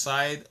friend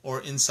outside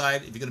or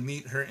inside. If you're going to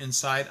meet her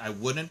inside, I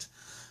wouldn't.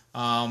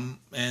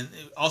 And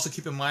also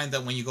keep in mind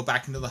that when you go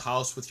back into the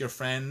house with your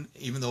friend,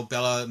 even though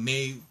Bella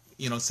may,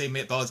 say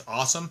Bella's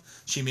awesome,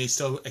 she may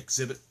still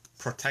exhibit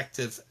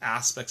protective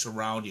aspects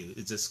around you.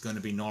 It's just going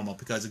to be normal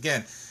because,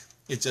 again,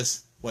 it's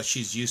just what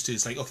she's used to.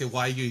 It's like, okay,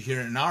 why are you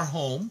here in our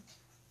home,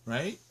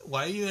 right?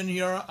 Why are you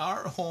in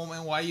our home,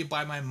 and why are you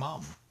by my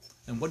mom?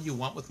 And what do you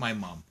want with my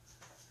mom?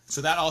 So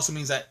that also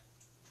means that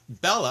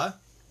Bella,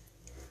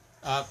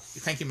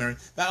 thank you, Mary.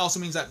 That also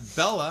means that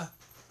Bella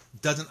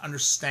doesn't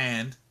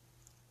understand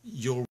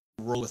your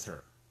role with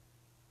her.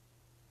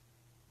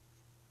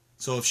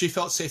 So if she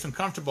felt safe and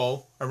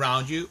comfortable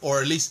around you,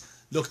 or at least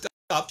looked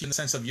up in the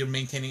sense of you're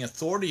maintaining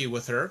authority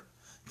with her,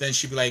 then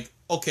she'd be like,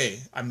 okay,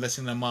 I'm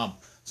listening to mom.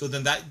 So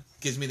then that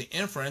gives me the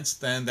inference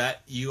then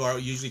that you are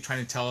usually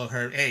trying to tell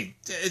her, hey,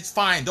 it's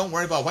fine, don't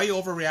worry about it. Why are you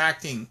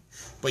overreacting?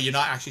 But you're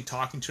not actually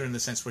talking to her in the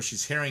sense where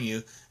she's hearing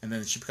you, and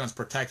then she becomes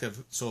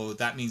protective. So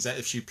that means that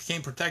if she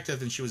became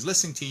protective and she was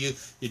listening to you,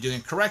 you're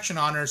doing correction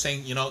on her,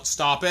 saying,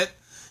 stop it.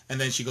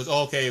 And then she goes,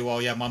 oh, okay, well,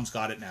 yeah, mom's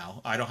got it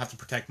now. I don't have to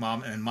protect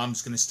mom, and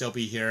mom's going to still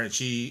be here, and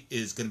she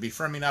is going to be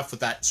firm enough with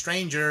that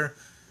stranger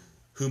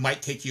who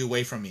might take you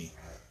away from me.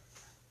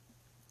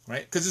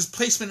 Right? Because there's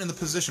placement in the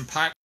position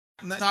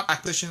not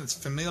acquisition, it's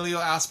familial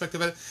aspect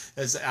of it.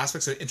 There's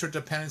aspects of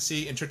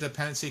interdependency,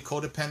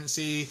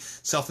 codependency,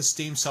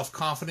 self-esteem,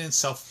 self-confidence,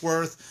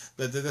 self-worth,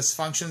 the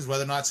dysfunctions,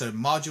 whether or not it's a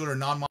modular or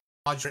non-modular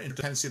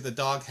interdependency the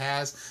dog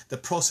has, the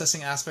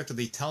processing aspect of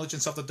the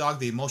intelligence of the dog,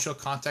 the emotional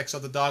context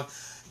of the dog.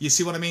 You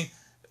see what I mean?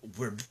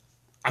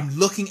 I'm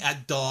looking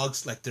at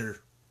dogs like they're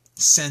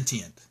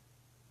sentient,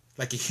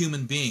 like a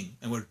human being,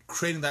 and we're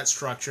creating that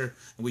structure,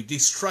 and we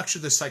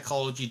destructure the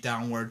psychology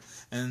downward,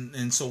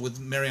 and so with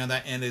Mary on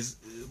that end is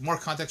more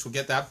context, we'll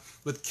get that.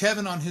 With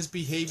Kevin on his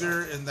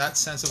behavior in that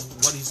sense of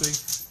what he's doing,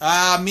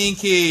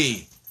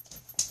 Minky,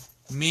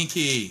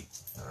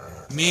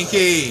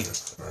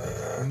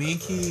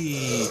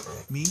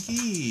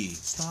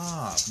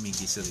 stop,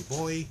 Minky, silly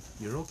boy,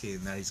 you're okay.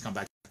 And now he's come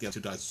back, the other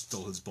two dogs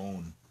stole his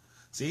bone.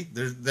 See,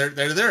 they're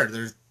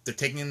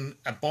taking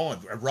a bone,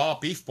 a raw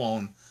beef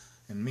bone.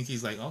 And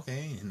Minky's like,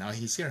 okay, and now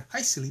he's here.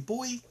 Hi, silly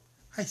boy.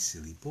 Hi,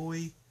 silly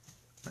boy.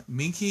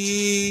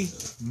 Minky.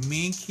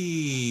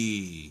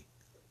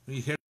 Are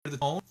you hear the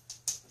phone?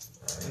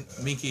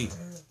 Minky.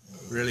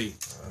 Really?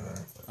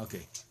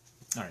 Okay.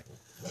 All right.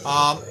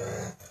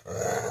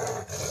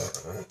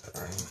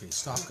 Okay,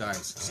 stop,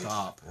 guys.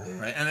 Stop.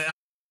 Right, and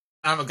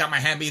I've got my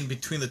hand in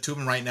between the two of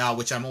them right now,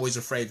 which I'm always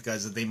afraid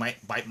because they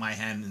might bite my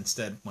hand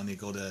instead when they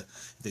go to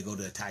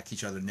attack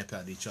each other, nip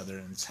at each other,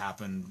 and it's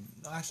happened.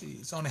 Actually,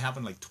 it's only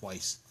happened like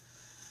twice.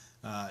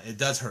 It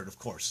does hurt, of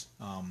course.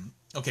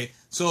 Okay,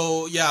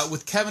 so yeah,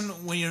 with Kevin,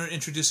 when you're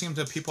introducing him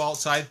to people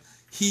outside,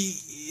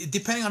 he,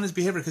 depending on his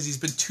behavior, because he's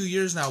been 2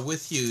 years now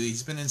with you,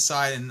 he's been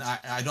inside, and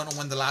I don't know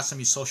when the last time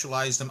you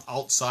socialized him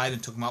outside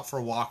and took him out for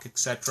a walk,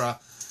 etc.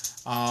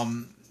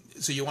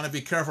 So you want to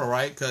be careful,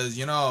 right? Because,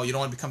 you know, you don't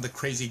want to become the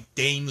crazy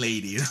Dane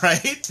lady,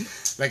 right?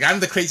 Like, I'm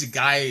the crazy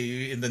guy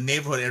in the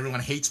neighborhood.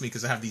 Everyone hates me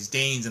because I have these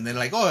Danes. And they're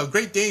like, oh,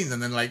 Great Danes.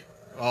 And then like,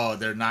 oh,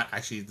 they're not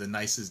actually the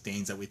nicest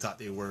Danes that we thought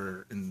they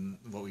were in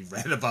what we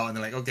read about. And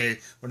they're like, okay,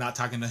 we're not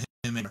talking to him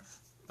anymore.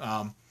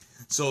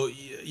 So,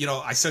 you know,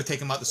 I started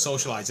taking them out to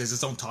socialize. I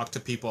just don't talk to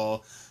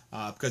people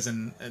because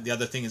then the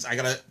other thing is I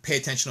got to pay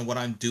attention to what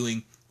I'm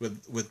doing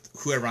with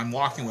whoever I'm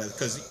walking with,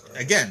 because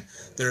again,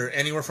 they're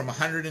anywhere from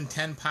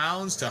 110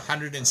 pounds to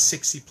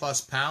 160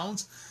 plus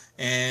pounds,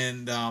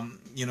 and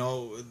you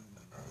know,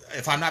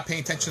 if I'm not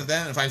paying attention to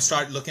them, if I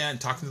start looking at and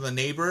talking to the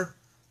neighbor,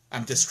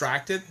 I'm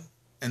distracted,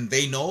 and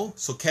they know.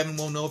 So Kevin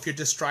will know if you're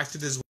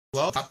distracted as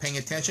well, not paying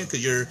attention,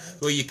 because you're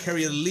the way you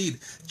carry the lead.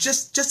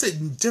 Just the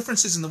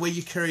differences in the way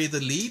you carry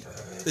the lead,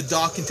 the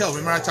dog can tell.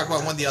 Remember I talked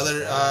about one of the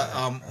other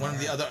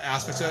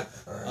aspects of it.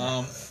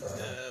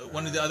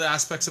 One of the other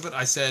aspects of it,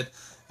 I said.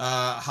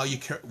 How you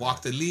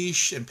walk the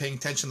leash and paying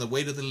attention to the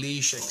weight of the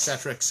leash,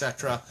 etc.,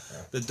 etc.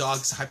 The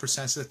dog's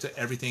hypersensitive to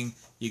everything.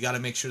 You got to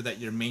make sure that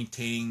you're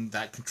maintaining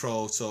that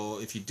control. So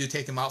if you do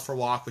take him out for a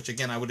walk, which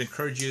again I would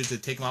encourage you to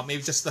take him out,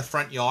 maybe just the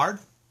front yard,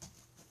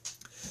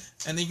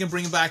 and then you can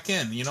bring him back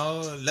in. You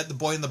know, let the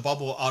boy in the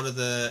bubble out of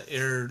the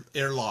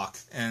airlock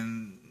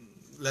and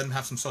let him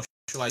have some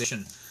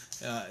socialization.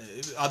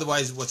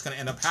 Otherwise, what's going to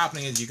end up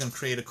happening is you're going to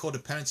create a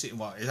codependency.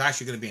 Well, it's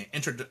actually going to be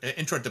an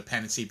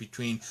intradependency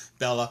between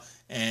Bella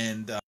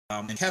and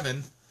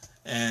Kevin,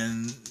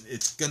 and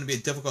it's going to be a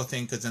difficult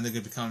thing because then they're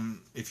going to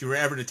become. If you were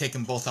ever to take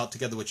them both out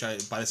together, which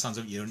by the sounds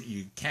of it,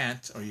 you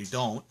can't or you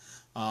don't,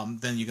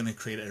 then you're going to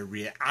create a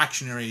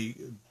reactionary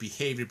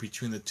behavior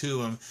between the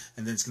two of them,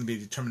 and then it's going to be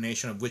a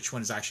determination of which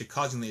one is actually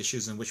causing the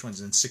issues and which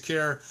one's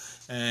insecure,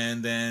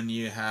 and then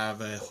you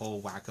have a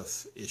whole whack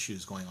of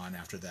issues going on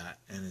after that,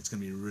 and it's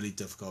going to be really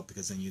difficult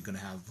because then you're going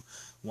to have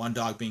one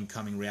dog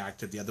becoming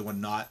reactive, the other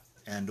one not,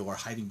 and or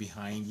hiding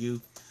behind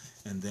you,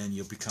 and then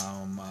you'll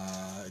become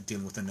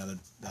dealing with another,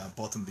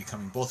 both of them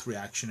becoming both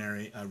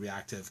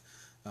reactive.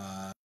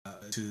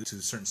 To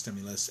certain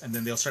stimulus, and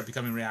then they'll start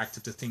becoming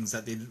reactive to things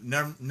that they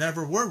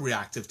never were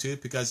reactive to,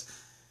 because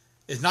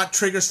it's not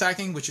trigger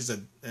stacking, which is a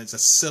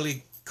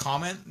silly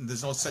comment.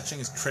 There's no such thing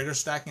as trigger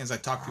stacking, as I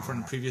talked before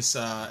in the previous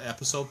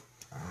episode.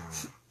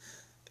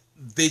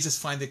 They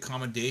just find the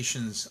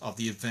accommodations of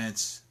the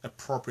events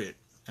appropriate,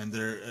 and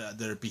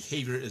their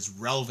behavior is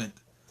relevant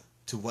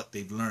to what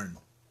they've learned.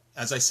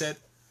 As I said,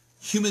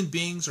 human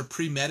beings are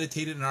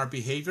premeditated in our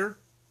behavior.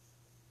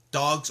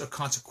 Dogs are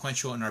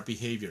consequential in our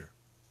behavior.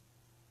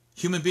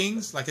 Human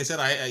beings, like I said,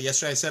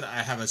 yesterday I said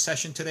I have a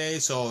session today.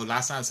 So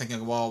last night I was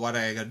thinking, well, what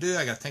I got to do?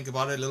 I got to think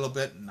about it a little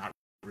bit. Not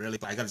really,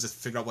 but I got to just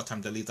figure out what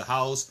time to leave the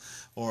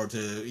house, or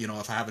to, you know,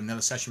 if I have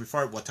another session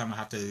before it, what time I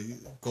have to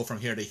go from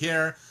here to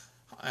here.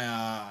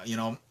 You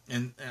know,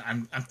 and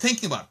I'm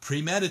thinking about it,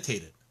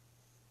 premeditated.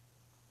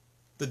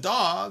 The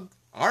dog,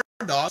 our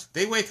dogs,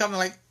 they wake up and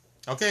like,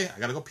 okay, I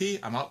got to go pee.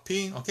 I'm out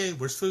peeing. Okay,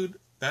 where's food?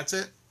 That's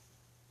it.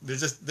 They're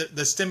just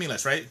the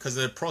stimulus, right? Because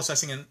they're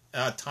processing in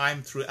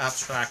time through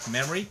abstract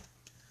memory.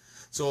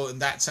 So in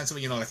that sense of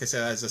it, you know, like I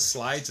said, as the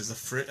slides, as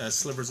the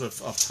slivers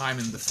of time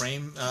in the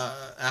frame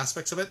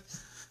aspects of it.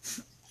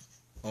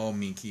 Oh,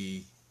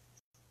 Minky's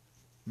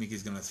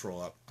gonna throw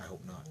up. I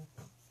hope not.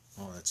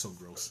 Oh, that's so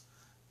gross.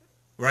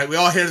 Right? We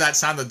all hear that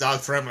sound of the dog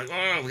throw up. Like,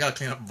 oh, we gotta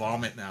clean up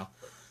vomit now.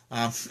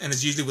 And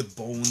it's usually with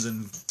bones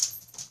and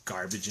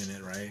garbage in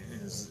it, right?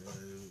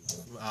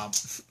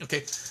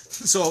 Okay,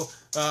 so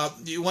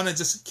you want to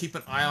just keep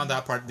an eye on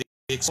that part. The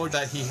exposure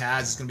that he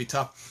has is going to be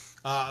tough.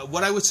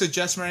 What I would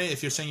suggest, Mary,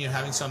 if you're saying you're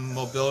having some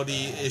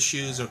mobility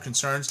issues or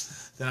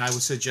concerns, then I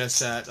would suggest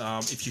that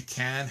if you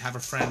can, have a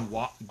friend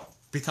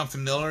become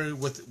familiar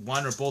with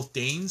one or both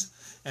Danes,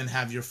 and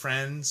have your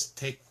friends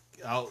take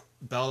out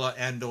Bella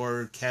and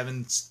or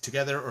Kevin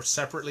together or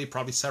separately,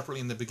 probably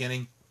separately in the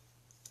beginning,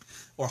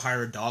 or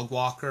hire a dog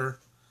walker.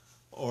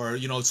 Or,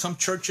 you know, some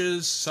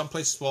churches, some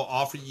places will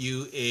offer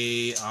you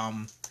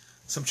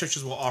some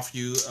churches will offer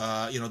you,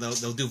 you know,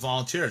 they'll do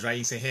volunteers, right?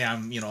 You say, hey,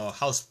 I'm, you know,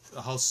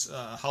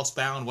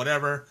 housebound,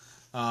 whatever.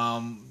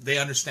 They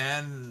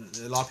understand.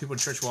 A lot of people in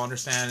church will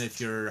understand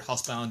if you're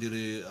housebound due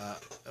to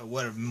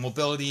whatever,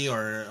 mobility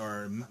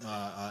or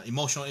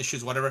emotional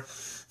issues, whatever.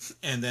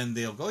 And then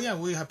they'll go, yeah,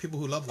 we have people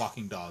who love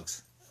walking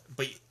dogs.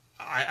 But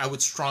I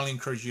would strongly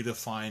encourage you to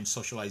find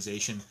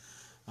socialization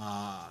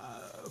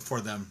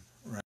for them.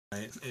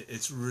 Right?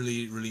 It's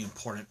really, really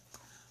important.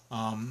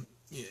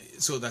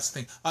 So that's the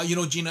thing. You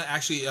know, Gina,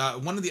 actually,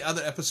 one of the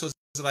other episodes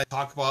that I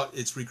talk about,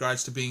 it's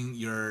regards to being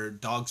your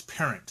dog's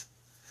parent.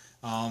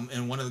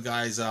 And one of the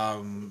guys,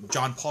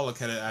 John Pollock,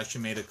 had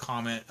actually made a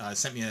comment,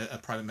 sent me a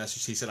private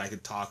message. He said I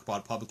could talk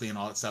about it publicly and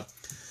all that stuff.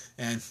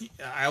 And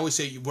I always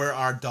say we're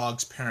our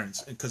dog's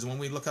parents. Because when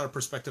we look at our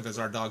perspective as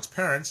our dog's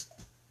parents,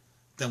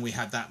 then we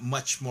have that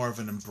much more of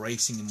an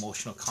embracing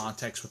emotional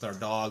context with our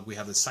dog. We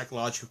have the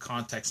psychological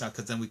context now,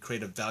 because then we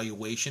create a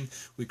valuation.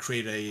 We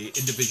create a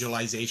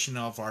individualization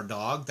of our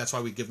dog. That's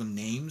why we give them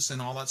names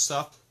and all that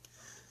stuff.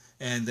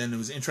 And then it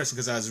was interesting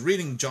because I was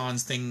reading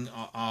John's thing.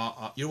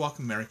 You're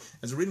welcome, Mary.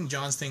 I was reading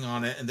John's thing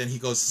on it, and then he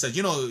said,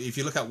 you know, if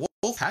you look at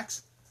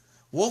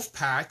wolf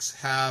packs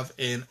have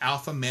an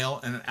alpha male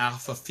and an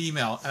alpha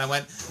female. And I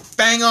went,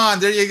 bang on,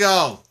 there you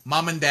go.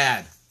 Mom and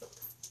dad.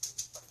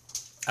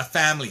 A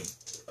family.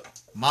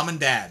 Mom and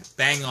dad,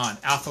 bang on,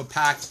 alpha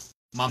pack,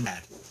 mom and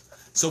dad.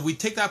 So we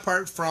take that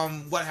part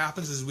from what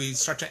happens is we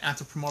start to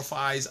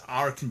anthropomorphize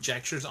our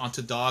conjectures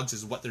onto dogs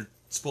as what they're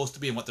supposed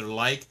to be and what they're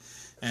like.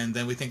 And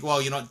then we think,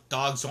 well, you know,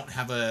 dogs don't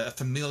have a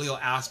familial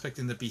aspect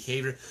in the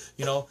behavior.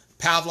 You know,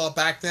 Pavlov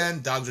back then,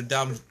 dogs are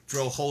dumb,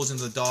 drill holes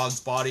into the dog's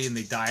body and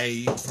they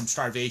die from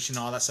starvation,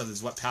 all that stuff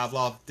is what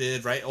Pavlov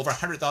did, right? Over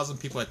 100,000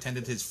 people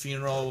attended his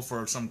funeral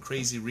for some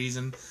crazy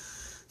reason.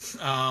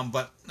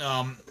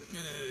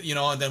 You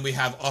know, and then we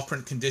have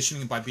operant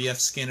conditioning by B.F.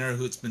 Skinner,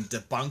 who's been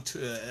debunked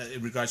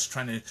in regards to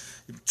trying to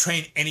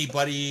train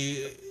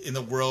anybody in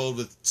the world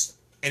with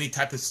any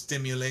type of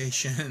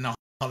stimulation and all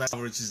that,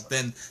 which is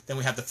then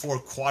we have the 4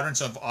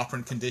 quadrants of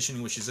operant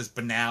conditioning, which is just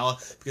banal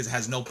because it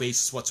has no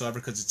basis whatsoever,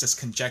 because it's just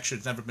conjecture.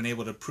 It's never been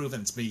able to prove,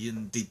 and it's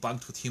been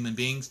debunked with human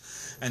beings.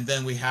 And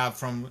then we have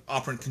from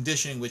operant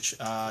conditioning, which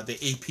the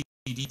APD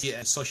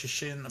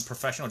Association of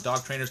Professional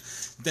Dog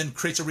Trainers then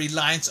creates a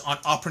reliance on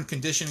operant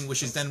conditioning,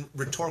 which is then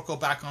rhetorical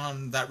back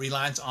on that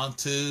reliance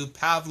onto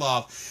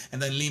Pavlov. And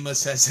then Lima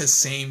says the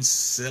same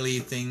silly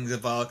things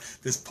about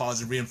this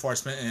positive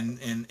reinforcement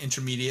and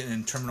intermediate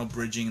and terminal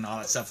bridging and all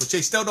that stuff, which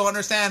they still don't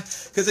understand.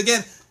 Because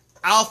again,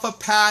 alpha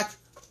pack,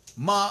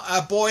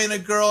 a boy and a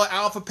girl,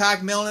 alpha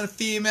pack, male and a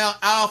female,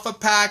 alpha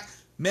pack,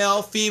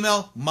 male,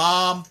 female,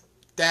 mom,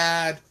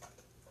 dad,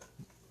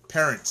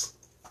 parents.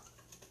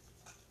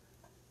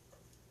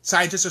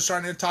 Scientists are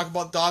starting to talk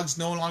about dogs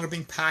no longer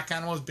being pack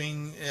animals,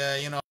 being,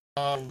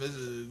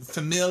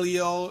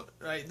 familial,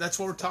 right? That's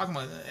what we're talking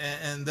about.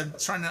 And they're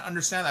trying to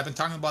understand that. I've been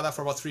talking about that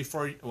for about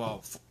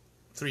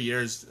 3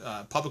 years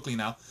publicly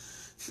now.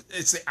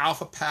 It's the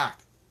alpha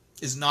pack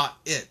is not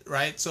it,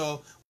 right?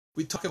 So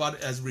we talk about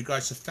it as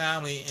regards to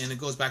family, and it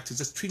goes back to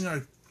just treating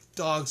our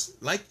dogs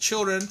like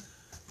children,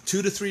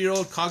 2 to 3 year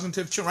old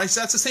cognitive children, right? So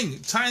that's the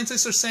thing.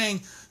 Scientists are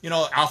saying, you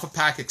know, alpha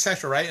pack,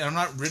 etc., right? And I'm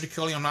not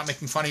ridiculing, I'm not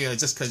making fun of you,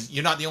 just because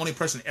you're not the only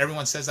person.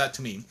 Everyone says that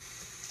to me.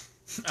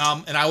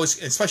 And I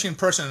always, especially in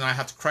person, and I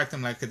have to correct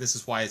them, like, this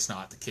is why it's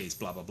not the case,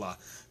 blah, blah, blah.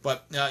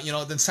 But,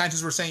 then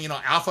scientists were saying,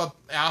 alpha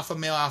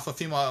male, alpha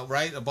female,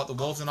 right, about the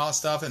wolves and all that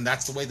stuff, and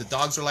that's the way the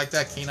dogs are like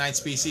that, canine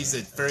species,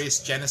 the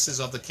various genesis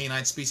of the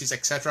canine species,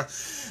 etc.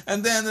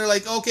 And then they're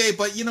like, okay,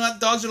 but you know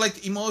what, dogs are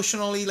like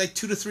emotionally like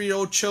 2 to 3 year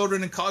old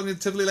children and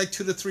cognitively like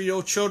 2 to 3 year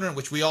old children,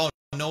 which we all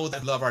know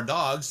that we love our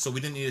dogs, so we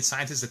didn't need a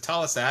scientist to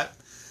tell us that.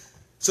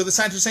 So the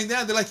scientists are saying,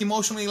 yeah, they're like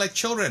emotionally like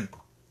children.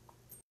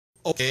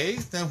 Okay,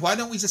 then why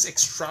don't we just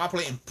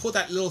extrapolate and pull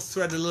that little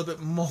thread a little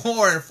bit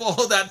more and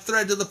follow that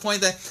thread to the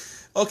point that,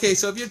 okay,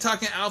 so if you're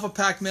talking alpha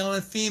pack, male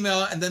and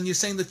female, and then you're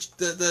saying that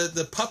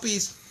the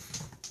puppies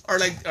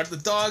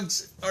the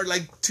dogs are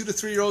like 2 to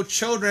 3 year old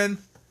children,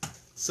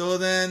 so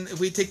then if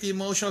we take the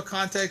emotional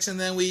context and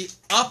then we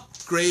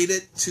upgrade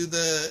it to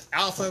the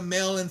alpha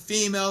male and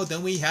female,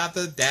 then we have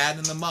the dad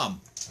and the mom.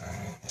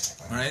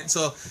 All right,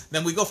 so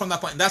then we go from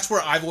that point. And that's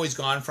where I've always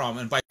gone from.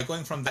 And by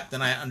going from that,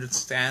 then I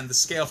understand the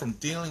scale from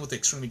dealing with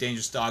extremely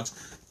dangerous dogs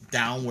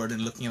downward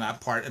and looking at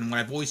that part. And when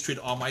I've always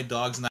treated all my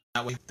dogs in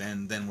that way,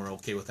 then we're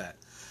okay with that.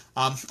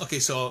 Okay,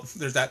 so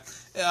there's that.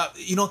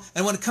 You know,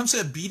 and when it comes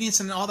to obedience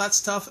and all that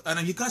stuff,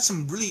 and you got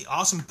some really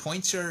awesome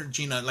points here,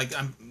 Gina. Like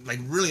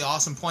really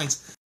awesome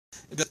points.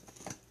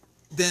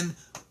 Then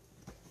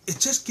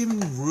it's just giving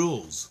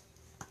rules,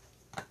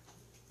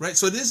 right?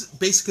 So it is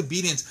basic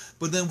obedience,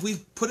 but then we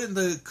put it in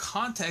the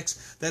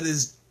context that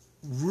is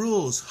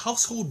rules,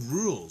 household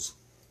rules.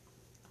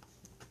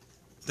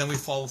 Then we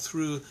follow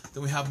through,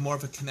 then we have more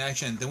of a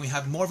connection, then we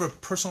have more of a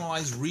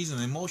personalized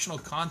reason, emotional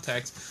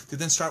context to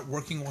then start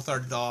working with our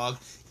dog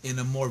in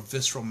a more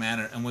visceral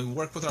manner. And when we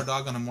work with our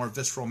dog in a more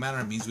visceral manner,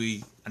 it means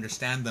we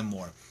understand them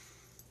more,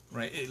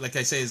 right? Like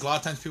I say, a lot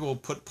of times people will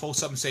put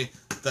posts up and say,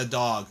 the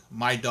dog,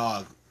 my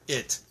dog,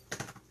 it,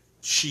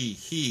 she,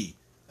 he.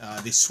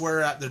 They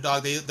swear at their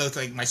dog. They're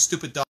like, my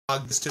stupid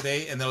dog this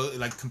today, and they'll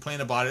like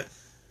complain about it.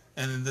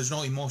 And there's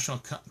no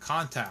emotional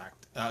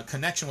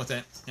connection with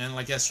it. And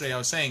like yesterday I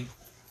was saying,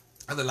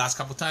 the last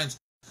couple of times,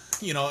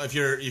 you know, if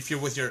you're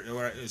with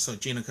your, so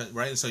Gina,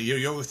 right? So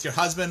you're with your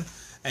husband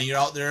and you're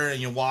out there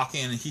and you're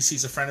walking and he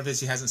sees a friend of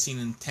his he hasn't seen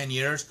in 10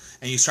 years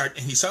and he's like,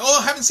 oh,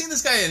 I haven't seen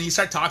this guy, and you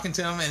start talking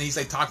to him and he's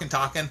like talking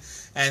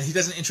and he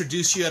doesn't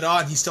introduce you at all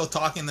and he's still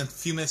talking, and then a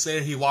few minutes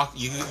later you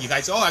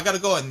guys, oh, I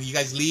gotta go, and you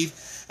guys leave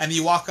and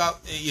you walk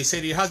up and you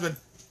say to your husband,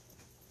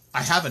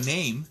 I have a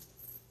name.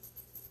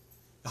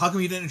 How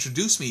come you didn't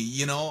introduce me?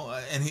 You know,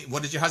 and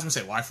what did your husband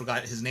say? Well, I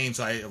forgot his name,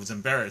 so I was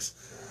embarrassed.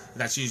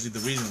 That's usually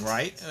the reason,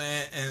 right?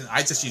 And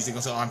I just usually go,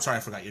 so, oh, I'm sorry, I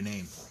forgot your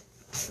name,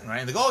 right?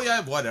 And they go, oh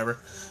yeah, whatever.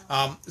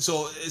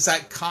 So it's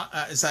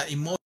that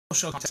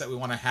emotional context that we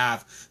want to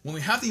have. When we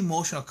have the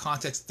emotional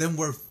context, then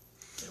we're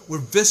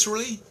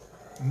viscerally,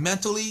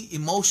 mentally,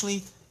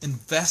 emotionally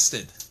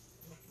invested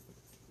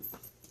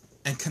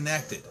and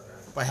connected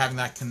by having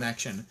that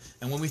connection.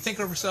 And when we think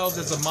of ourselves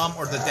as the mom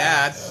or the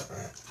dad,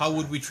 how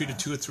would we treat a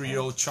 2 or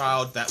 3-year-old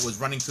child that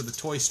was running to the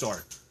toy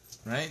store,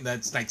 right?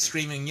 That's like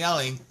screaming and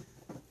yelling.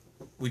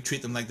 We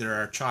treat them like they're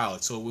our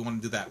child, so we want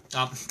to do that.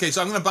 Okay,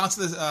 so I'm going to bounce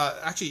this.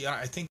 Actually,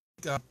 I think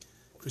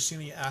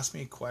Christina, you asked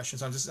me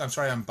questions. I'm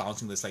sorry, I'm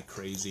bouncing this like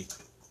crazy.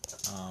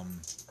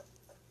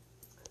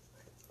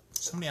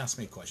 Somebody asked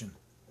me a question.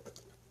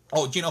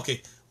 Oh, Gina,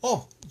 okay.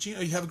 Oh,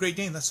 Gina, you have a Great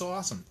Dane. That's so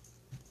awesome.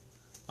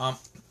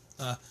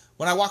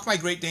 When I walk my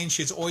Great Dane,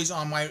 she's always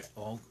on my.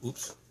 Oh,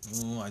 oops.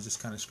 Oh, I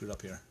just kind of screwed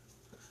up here.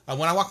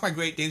 When I walk my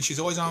Great Dane, she's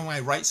always on my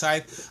right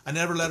side. I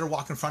never let her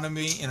walk in front of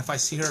me, and if I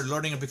see her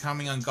alerting or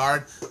becoming on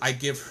guard, I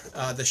give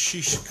the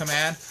sheesh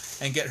command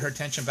and get her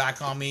attention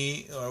back on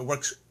me.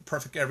 Works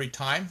perfect every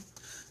time.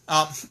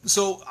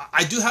 So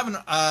I do have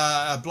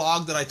a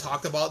blog that I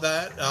talked about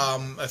that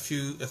a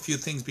few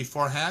things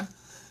beforehand,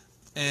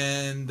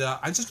 and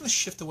I'm just going to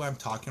shift the way I'm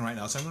talking right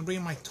now. So I'm going to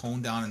bring my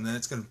tone down, and then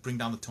it's going to bring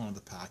down the tone of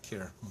the pack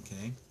here.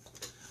 Okay.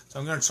 So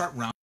I'm going to start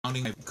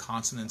rounding my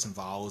consonants and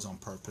vowels on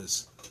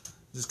purpose.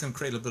 Just going to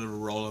create a bit of a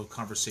roll of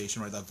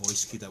conversation, right? That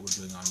voice key that we're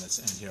doing on this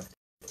end here.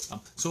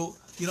 So,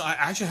 you know, I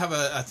actually have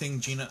a thing,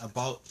 Gina,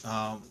 about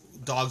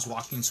dogs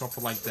walking and so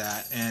forth like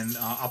that. And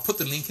I'll put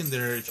the link in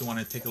there if you want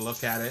to take a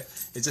look at it.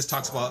 It just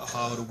talks about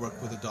how to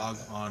work with a dog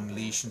on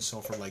leash and so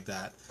forth like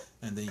that.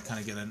 And then you kind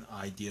of get an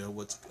idea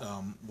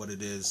what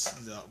it is.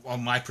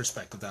 On my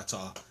perspective, that's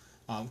all.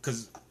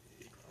 Because,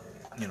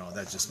 you know,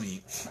 that's just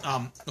me.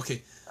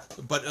 Okay.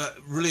 But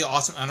really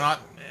awesome.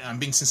 I'm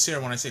being sincere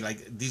when I say,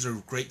 like, these are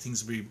great things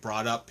to be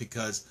brought up,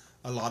 because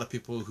a lot of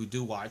people who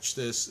do watch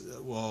this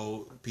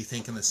will be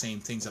thinking the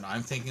same things that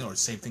I'm thinking, or the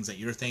same things that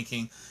you're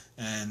thinking,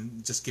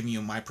 and just giving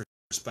you my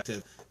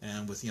perspective,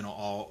 and with, you know,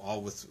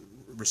 all with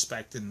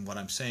respect in what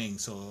I'm saying.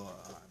 So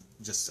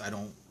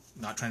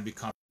not trying to be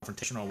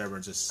confrontational or whatever,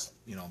 just,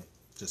 you know,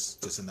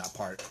 just in that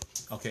part.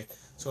 Okay.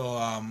 So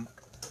let me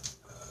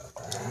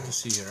just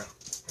see here.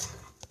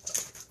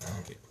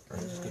 Okay,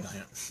 just go down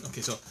here. Okay,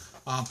 so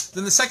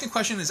then the second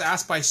question is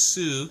asked by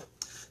Sue.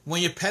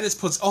 When your pet is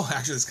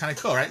actually it's kind of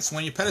cool, right? So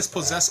when your pet is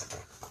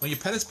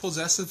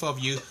possessive of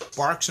you,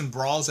 barks and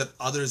brawls at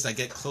others that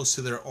get close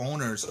to their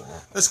owners.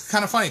 That's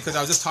kind of funny, because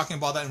I was just talking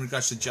about that in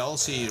regards to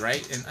jealousy,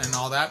 right, and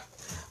all that.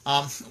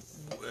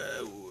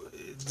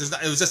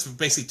 It was just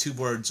basically 2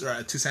 words,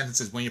 or 2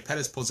 sentences. When your pet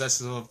is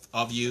possessive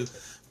of you,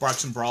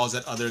 barks and brawls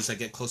at others that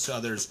get close to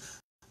others.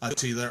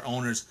 To their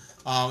owners.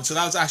 So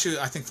that was actually,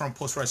 I think, from a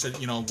post where I said,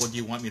 you know, what do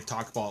you want me to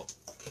talk about?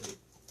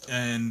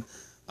 And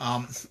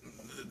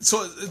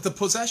so the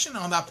possession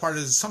on that part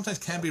is sometimes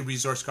can be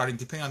resource guarding,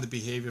 depending on the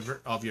behavior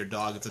of your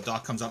dog. If the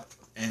dog comes up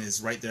and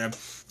is right there,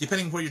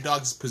 depending where your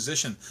dog's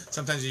positioned.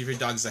 Sometimes if your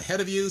dog's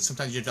ahead of you,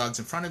 sometimes your dog's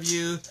in front of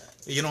you.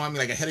 You know what I mean?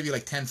 Like ahead of you,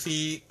 like 10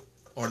 feet,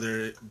 or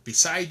they're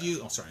beside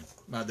you. Oh, sorry.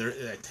 They're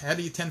ahead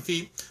of you 10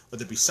 feet, or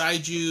they're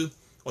beside you,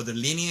 or they're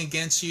leaning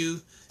against you.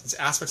 It's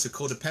aspects of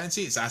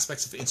codependency. It's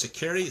aspects of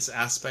insecurity. It's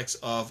aspects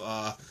of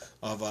lack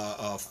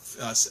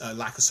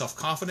of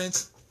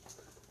self-confidence.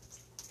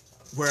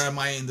 Where am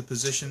I in the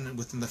position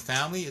within the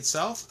family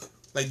itself?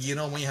 Like, you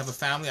know, when you have a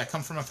family, I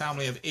come from a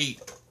family of 8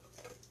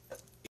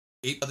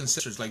 brothers and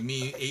sisters. Like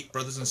me, 8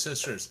 brothers and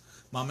sisters,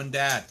 mom and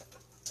dad.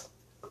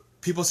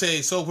 People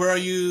say, so where are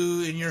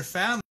you in your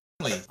family?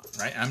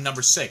 Right? I'm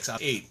number 6 out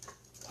of 8.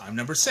 I'm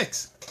number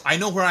 6. I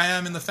know where I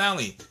am in the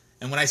family.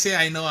 And when I say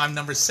I know I'm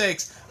number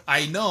 6,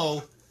 I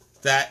know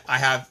that I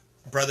have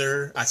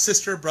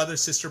sister, brother,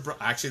 sister.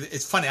 Actually,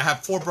 it's funny. I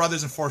have 4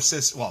 brothers and 4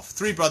 sisters. Well,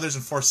 3 brothers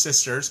and 4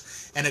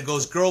 sisters, and it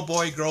goes girl,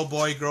 boy, girl,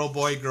 boy, girl,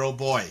 boy, girl,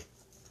 boy.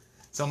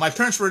 So my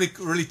parents were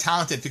really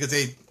talented because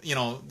they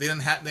didn't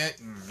have that.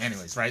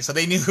 Anyways, right? So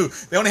they knew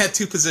they only had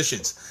 2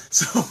 positions.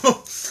 So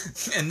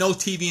and no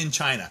TV in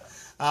China.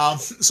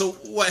 So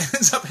what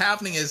ends up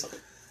happening is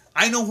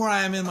I know where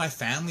I am in my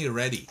family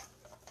already.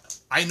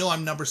 I know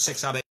I'm number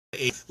 6 out of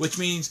 8, which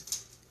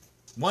means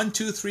 1,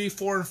 2, 3,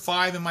 4, and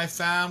 5 in my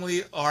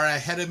family are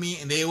ahead of me,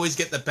 and they always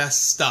get the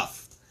best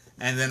stuff.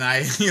 And then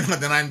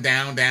then I'm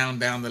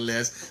down the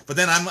list. But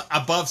then I'm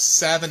above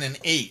 7 and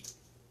 8.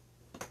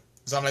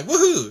 So I'm like,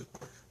 woohoo,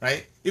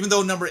 right? Even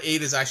though number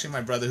 8 is actually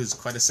my brother, who's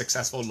quite a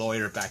successful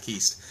lawyer back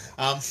east.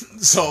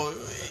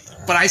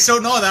 But I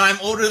still know that I'm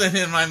older than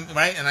him,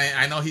 right? And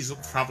I know he's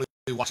probably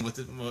watching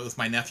with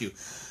my nephew.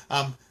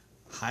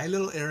 Hi,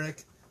 little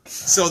Eric.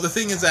 So the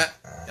thing is that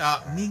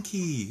Minky,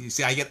 you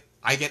see, I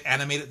get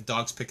animated.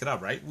 Dogs pick it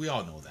up, right? We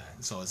all know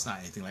that. So it's not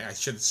anything like I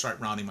should start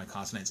rounding my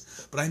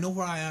consonants. But I know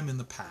where I am in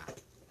the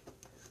pack.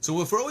 So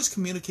if we're always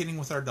communicating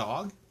with our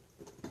dog,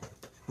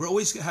 we're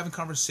always having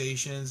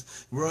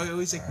conversations, we're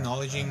always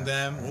acknowledging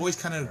them, we're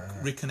always kind of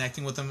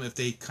reconnecting with them if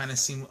they kind of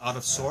seem out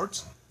of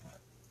sorts,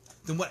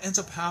 then what ends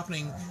up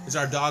happening is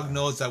our dog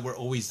knows that we're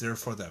always there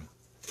for them.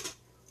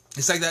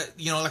 It's like that,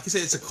 like I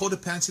said, it's a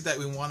codependency that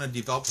we want to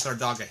develop with our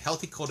dog, a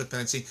healthy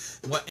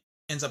codependency. And what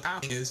ends up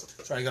happening is,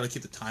 sorry, I got to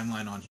keep the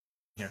timeline on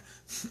here.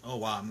 Oh,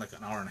 wow, I'm like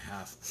an hour and a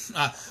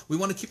half. We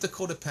want to keep the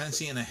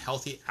codependency in a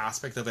healthy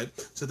aspect of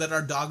it so that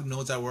our dog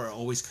knows that we're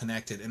always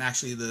connected. And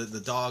actually,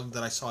 the dog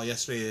that I saw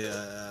yesterday,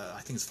 I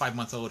think it's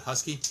 5-month-old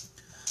husky,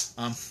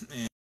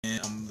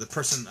 the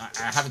person,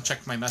 I haven't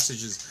checked my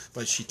messages,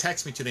 but she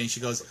texted me today and she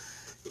goes,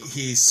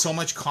 he's so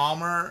much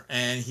calmer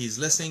and he's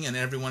listening, and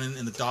everyone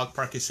in the dog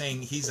park is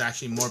saying he's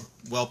actually more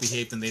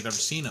well-behaved than they've ever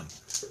seen him.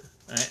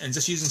 And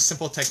just using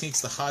simple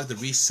techniques, the hug, the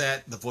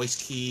reset, the voice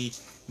key,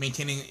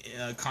 maintaining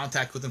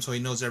contact with him so he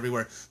knows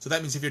everywhere. So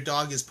that means if your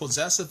dog is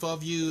possessive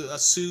of you,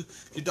 Sue,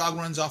 your dog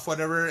runs off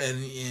whatever,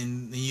 and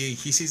he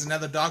sees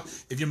another dog,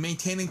 if you're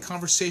maintaining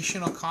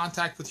conversational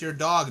contact with your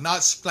dog,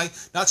 not screaming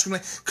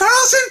like,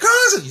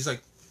 Carlson! He's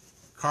like,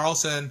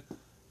 Carlson,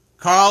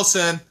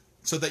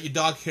 so that your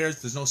dog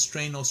hears there's no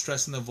strain, no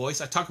stress in the voice.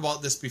 I talked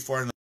about this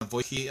before in the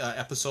voice key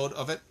episode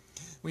of it.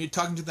 When you're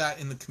talking to that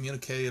in the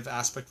communicative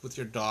aspect with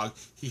your dog,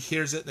 he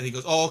hears it, then he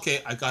goes, oh,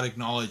 okay, I got to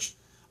acknowledge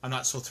I'm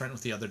not so threatened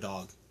with the other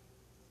dog.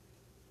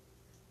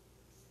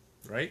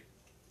 Right?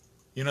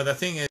 The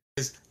thing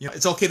is,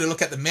 it's okay to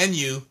look at the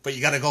menu, but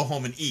you got to go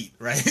home and eat,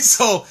 right?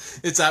 So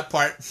it's that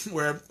part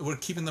where we're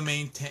keeping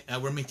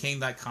we're maintaining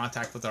that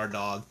contact with our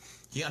dog.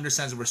 He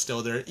understands that we're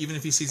still there, even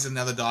if he sees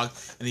another dog,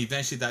 and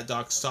eventually that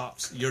dog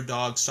stops. Your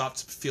dog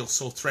stops to feel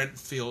so threatened,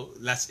 feel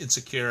less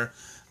insecure.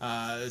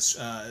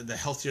 The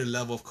healthier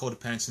level of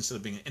codependence, instead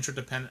of being an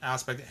interdependent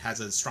aspect, it has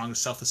a stronger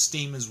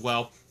self-esteem as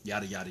well.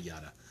 Yada yada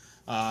yada.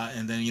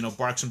 And then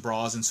barks and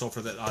brawls and so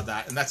forth.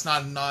 That and that's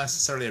not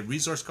necessarily a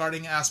resource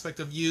guarding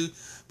aspect of you,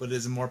 but it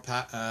is more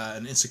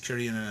an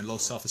insecurity and a low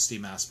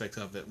self-esteem aspect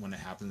of it when it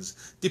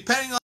happens.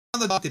 Depending on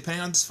the dog,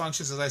 depending on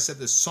dysfunctions, as I said,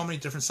 there's so many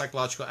different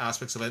psychological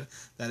aspects of it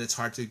that it's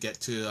hard to get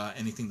to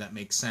anything that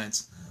makes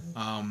sense.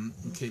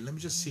 Okay, let me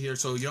just see here.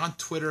 So you're on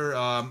Twitter,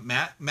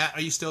 Matt. Matt,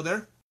 are you still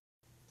there?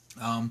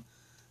 And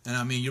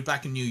I mean, you're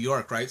back in New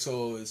York, right?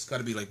 So it's got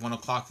to be like 1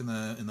 o'clock in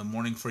the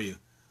morning for you.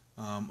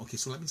 Okay,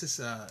 so let me just.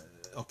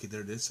 Okay,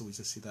 there it is. So we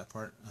just see that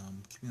part.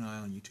 Keep an eye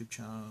on YouTube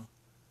channel.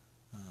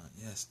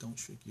 Yes, don't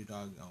shriek your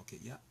dog. Okay,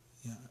 yeah.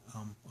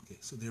 Okay,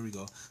 so there we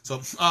go.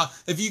 So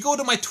if you go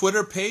to my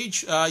Twitter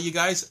page, you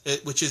guys,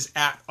 which is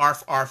at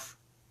 @arf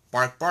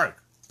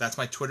that's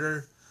my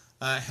Twitter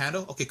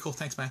handle. Okay, cool.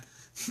 Thanks, man.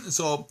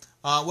 So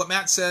what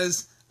Matt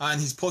says, and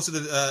he's posted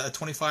a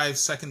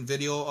 25-second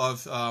video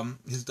of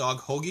his dog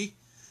Hoagie,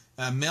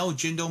 male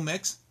Jindo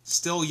mix,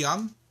 still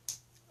young.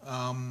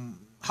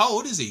 How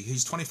old is he?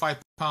 He's 25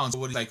 pounds.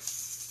 What, like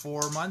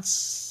 4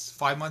 months,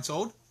 5 months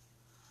old?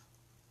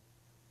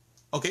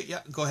 Okay, yeah,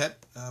 go ahead.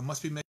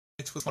 Must be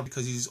mixed with one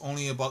because he's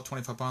only about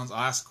 25 pounds. I'll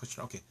ask a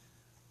question.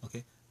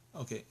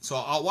 Okay. So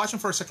I'll watch him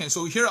for a second.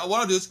 So here,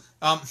 what I'll do is,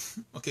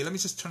 okay, let me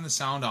just turn the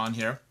sound on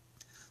here.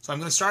 So I'm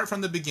going to start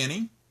from the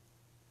beginning.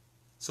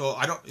 So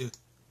I don't.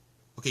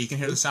 Okay, you can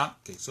hear the sound.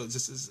 Okay, so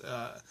this is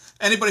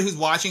anybody who's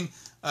watching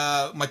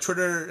my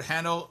Twitter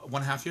handle,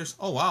 1.5 years.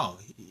 Oh wow,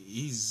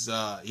 he's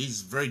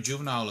very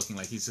juvenile looking.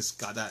 Like he's just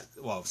got that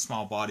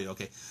small body.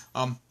 Okay,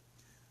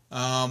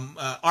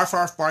 arf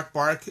arf bark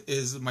bark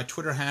is my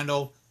Twitter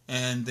handle,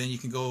 and then you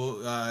can go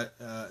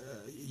 1.5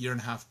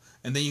 years,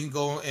 and then you can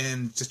go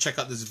and just check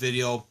out this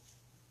video,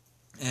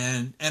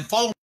 and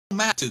follow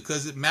Matt too,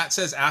 because Matt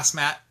says ask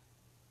Matt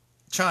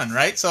Chun,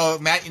 right? So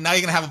Matt, now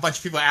you're gonna have a bunch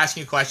of people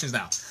asking you questions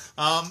now.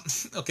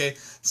 Okay,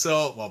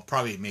 so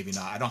probably maybe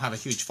not. I don't have a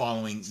huge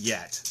following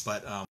yet,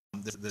 but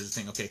there's a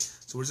thing. Okay,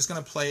 so we're just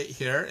gonna play it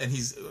here, and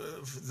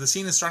the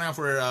scene is starting off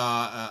where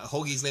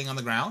Hoagie's laying on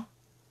the ground.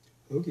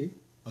 Hoagie.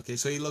 Okay,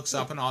 so he looks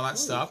up and all that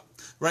stuff,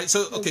 right?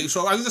 So, okay,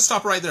 so I'm going to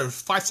stop right there.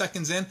 5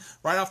 seconds in,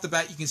 right off the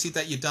bat, you can see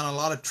that you've done a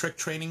lot of trick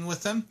training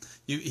with him.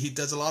 He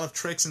does a lot of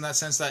tricks in that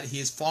sense that he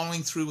is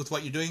following through with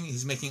what you're doing.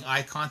 He's making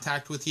eye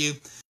contact with you.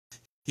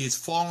 He is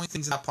following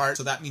things in that part,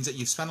 so that means that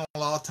you've spent a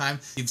lot of time.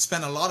 You've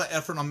spent a lot of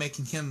effort on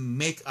making him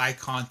make eye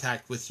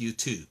contact with you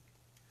too.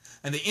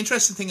 And the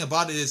interesting thing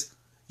about it is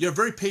you're a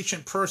very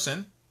patient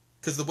person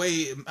because the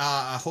way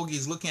Hoagie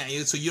is looking at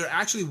you, so you're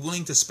actually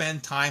willing to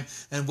spend time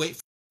and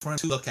wait for him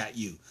to look at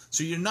you.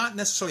 So you're not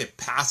necessarily a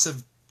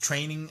passive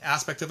training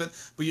aspect of it,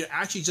 but you're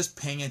actually just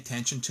paying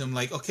attention to him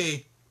like,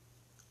 okay,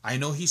 I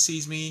know he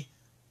sees me.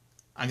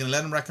 I'm going to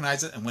let him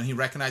recognize it. And when he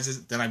recognizes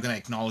it, then I'm going to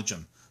acknowledge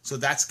him. So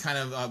that's kind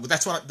of,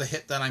 that's what the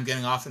hit that I'm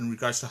getting off in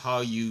regards to how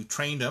you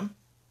trained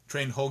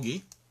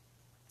Hoagie.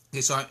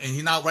 Okay, so,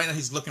 and right now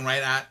he's looking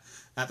right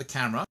at the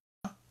camera.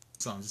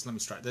 So just let me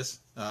start this.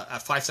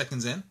 At 5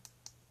 seconds in.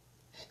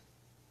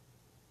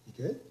 You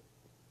good?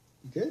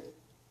 You good?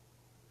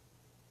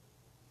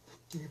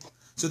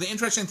 So the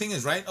interesting thing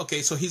is, right,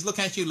 okay, so he's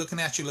looking at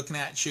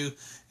you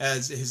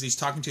as he's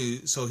talking to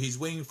you. So he's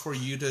waiting for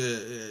you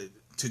to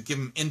give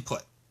him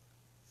input,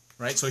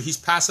 right? So he's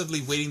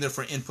passively waiting there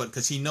for input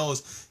because he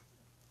knows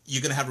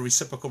you're going to have a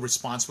reciprocal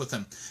response with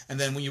him. And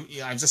then when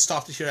I just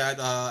stopped it here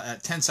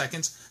at 10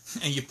 seconds,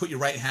 and you put your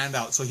right hand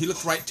out. So he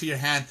looked right to your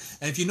hand.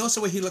 And if you notice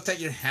the way he looked at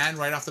your hand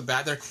right off the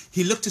bat there,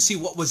 he looked to see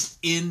what was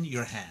in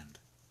your hand.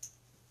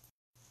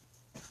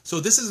 So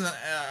this is,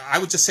 I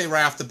would just say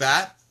right off the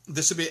bat,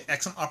 this would be an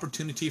excellent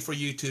opportunity for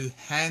you to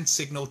hand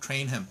signal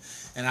train him.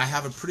 And I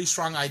have a pretty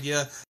strong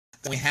idea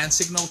that we hand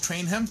signal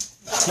train him.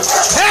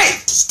 Hey!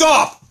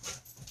 Stop!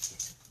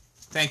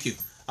 Thank you.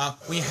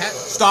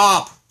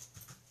 Stop!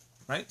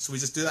 Right? So we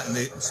just do that.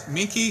 And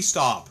Minky,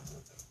 stop.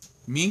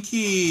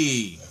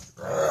 Minky.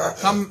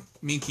 Come,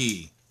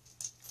 Minky.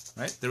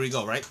 Right? There we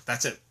go, right?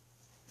 That's it.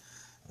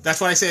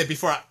 That's what I said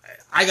before.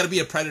 I got to be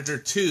a predator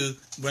too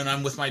when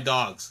I'm with my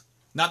dogs.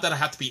 Not that I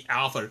have to be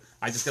alpha.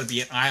 I just got to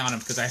be an eye on him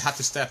because I have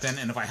to step in.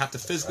 And if I have to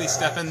physically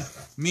step in,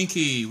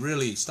 Minky,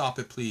 really, stop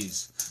it,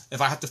 please. If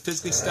I have to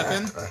physically step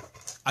in,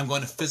 I'm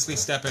going to physically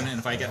step in. And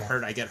if I get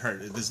hurt, I get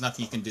hurt. There's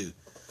nothing you can do.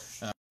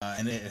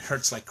 And it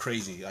hurts like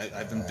crazy.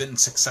 I've been bitten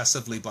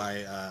successively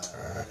by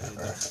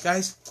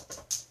guys.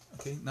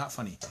 Okay, not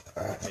funny.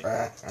 Okay.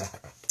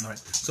 All right.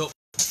 So,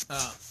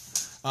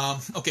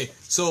 okay.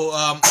 So,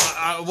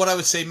 what I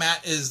would say,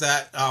 Matt, is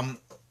that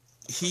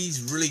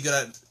he's really good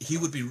at. He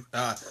would be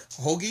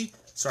Hoagie.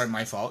 Sorry,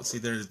 my fault. See,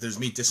 there's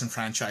me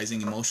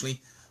disenfranchising emotionally.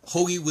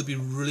 Hoagie would be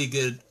really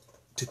good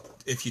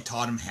if you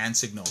taught him hand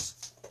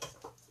signals.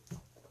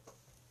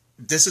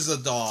 This is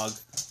a dog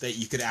that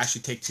you could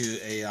actually take to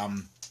a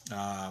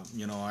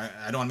you know, I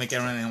don't want to make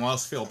anyone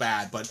else feel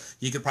bad, but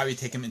you could probably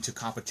take him into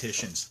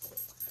competitions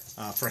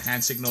for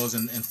hand signals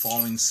and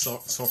following so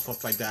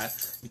forth like that,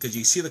 because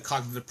you see the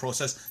cognitive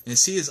process and you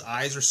see his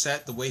eyes are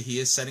set the way he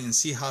is setting, and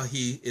see how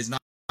he is not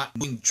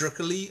moving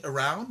jerkily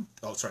around.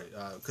 Oh, sorry,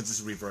 because this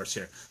is reverse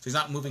here. So he's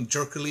not moving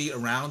jerkily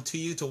around to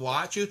you to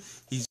watch you.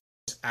 He's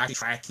actually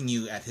tracking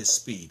you at his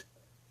speed.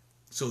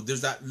 So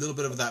there's that little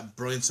bit of that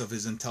brilliance of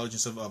his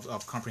intelligence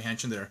of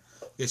comprehension there.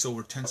 Okay, so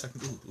we're 10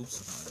 seconds. Ooh,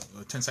 oops,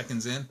 10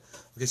 seconds in.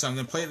 Okay, so I'm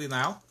going to play it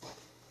now.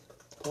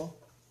 Cool.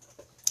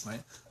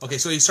 Right. Okay,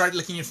 so he started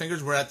licking your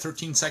fingers. We're at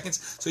 13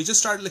 seconds. So he just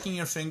started licking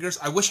your fingers.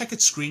 I wish I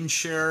could screen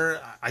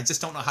share. I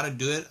just don't know how to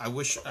do it. I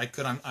wish I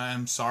could.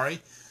 I'm sorry.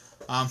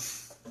 I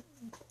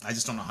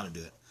just don't know how to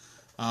do it.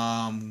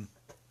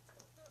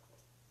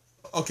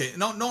 Okay,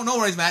 no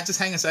worries, Matt. Just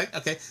hang a sec.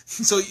 Okay,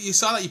 so you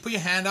saw that you put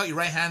your hand out, your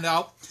right hand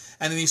out,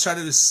 and then you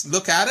started to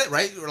look at it,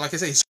 right? Or like I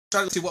say, you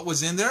started to see what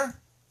was in there.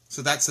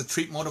 So that's the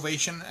treat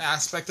motivation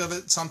aspect of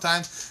it.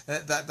 Sometimes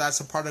that's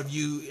a part of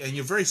you, and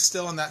you're very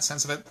still in that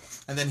sense of it.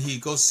 And then he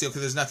goes to see,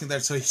 okay, there's nothing there,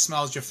 so he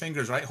smells your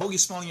fingers, right?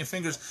 Hoagie's smelling your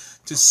fingers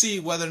to see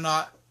whether or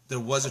not there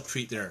was a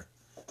treat there.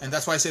 And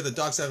that's why I say the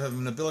dogs that have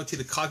an ability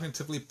to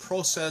cognitively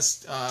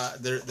process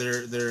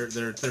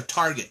their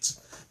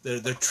targets,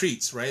 their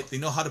treats, right? They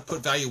know how to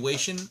put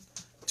valuation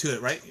to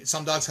it, right?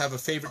 Some dogs have a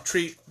favorite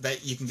treat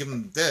that you can give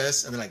them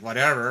this, and they're like,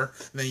 whatever.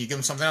 And then you give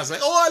them something else,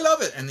 like, oh, I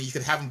love it. And then you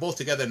could have them both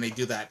together, and they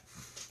do that.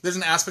 There's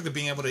an aspect of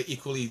being able to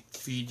equally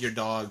feed your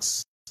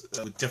dogs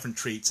with different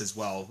treats as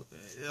well.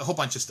 A whole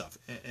bunch of stuff.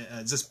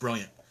 It's just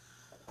brilliant.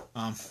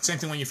 Same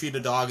thing when you feed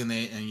a dog and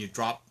you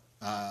drop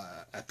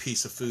a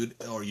piece of food,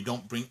 or you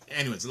don't bring.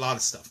 Anyways, a lot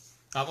of stuff.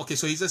 Okay,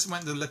 so he just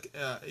went to look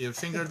your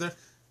finger there.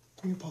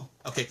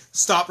 Okay,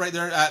 stop right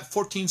there at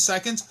 14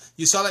 seconds.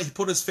 You saw that he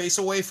put his face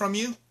away from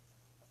you.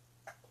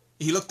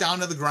 He looked down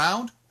to the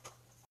ground,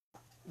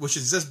 which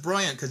is just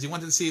brilliant because he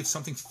wanted to see if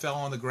something fell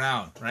on the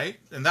ground, right?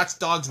 And that's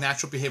dogs'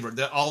 natural behavior.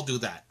 They all do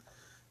that.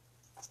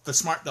 The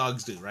smart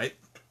dogs do, right?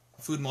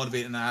 Food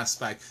motivated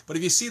aspect. But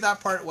if you see that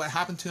part, what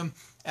happened to him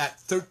at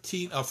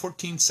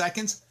 14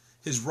 seconds,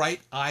 his right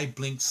eye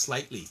blinked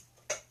slightly,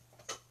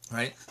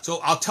 right? So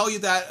I'll tell you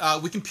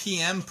that we can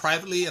PM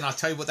privately, and I'll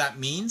tell you what that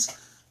means.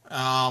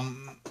 But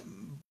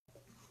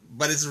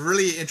it's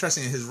really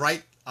interesting. His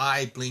right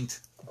eye blinked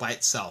by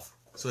itself.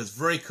 So it's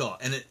very cool.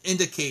 And it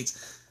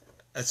indicates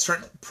a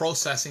certain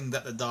processing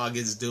that the dog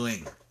is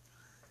doing.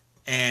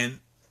 And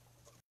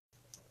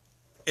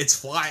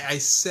it's why I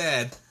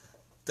said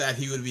that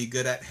he would be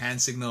good at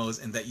hand signals,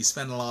 and that you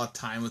spend a lot of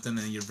time with him,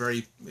 and you're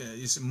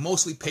you're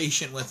mostly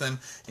patient with him,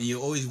 and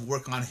you always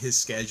work on his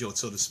schedule,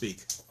 so to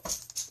speak.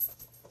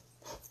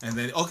 And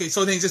then, okay,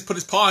 so then he just put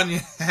his paw in your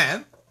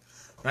hand,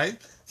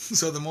 right?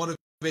 So the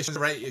motivation is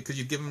right, because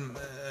you give him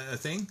a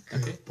thing.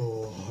 Okay. Good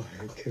boy,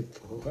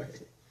 good boy.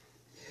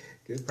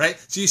 Good. Right?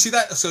 So you see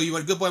that? So you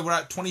went good boy, we're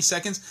at 20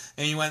 seconds,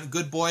 and you went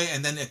good boy,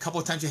 and then a couple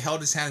of times you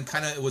held his hand,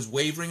 kind of, it was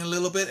wavering a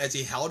little bit. As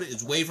he held it, it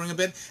was wavering a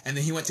bit, and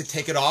then he went to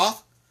take it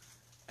off,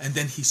 and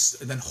then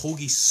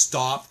Hoagie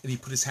stopped, and he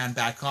put his hand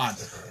back on.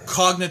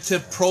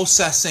 Cognitive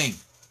processing.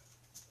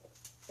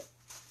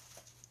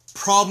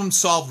 Problem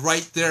solved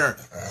right there.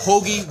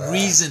 Hoagie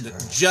reasoned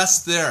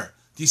just there.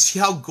 Do you see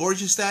how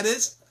gorgeous that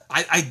is?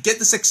 I get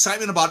this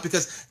excitement about it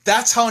because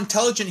that's how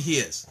intelligent he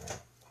is.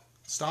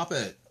 Stop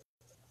it.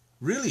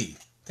 Really?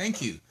 Thank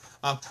you.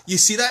 You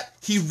see that?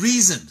 He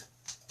reasoned.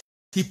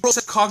 He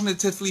processed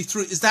cognitively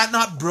through. Is that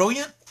not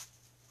brilliant?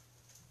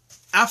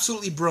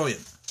 Absolutely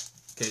brilliant.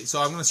 Okay,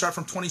 so I'm going to start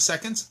from 20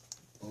 seconds.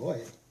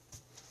 Boy.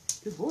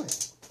 Good boy.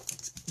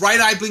 Right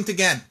eye blinked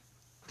again.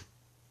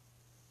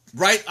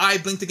 Right eye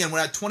blinked again. We're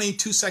at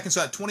 22 seconds,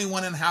 so at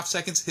 21 and a half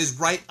seconds, his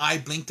right eye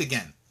blinked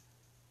again.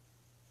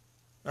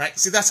 All right,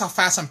 see, that's how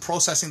fast I'm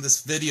processing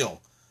this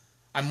video.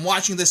 I'm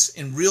watching this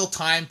in real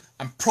time.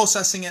 I'm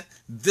processing it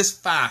this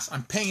fast.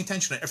 I'm paying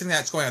attention to everything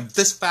that's going on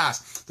this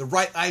fast. The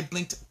right eye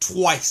blinked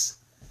twice.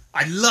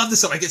 I love this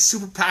stuff. I get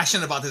super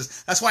passionate about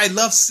this. That's why I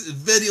love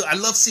video. I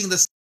love seeing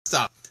this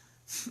stuff.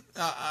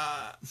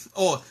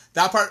 Oh,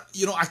 that part,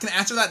 you know, I can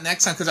answer that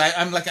next time because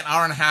I'm like an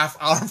hour and a half,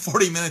 hour and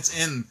 40 minutes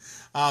in,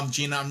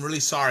 Gina. I'm really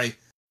sorry.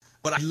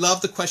 But I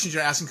love the questions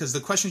you're asking because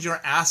the questions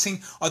you're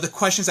asking are the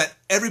questions that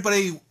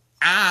everybody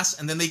asks,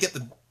 and then they get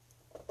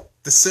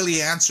the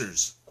silly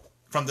answers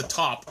from the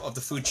top of the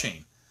food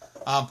chain.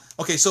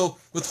 Okay, so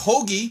with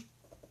Hoagie,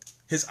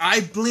 his eye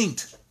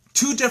blinked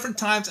 2 different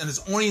times, and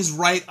it's only his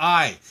right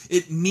eye.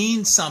 It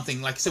means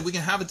something. Like I said, we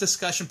can have a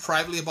discussion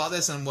privately about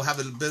this, and we'll have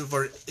a bit of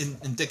an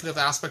indicative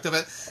aspect of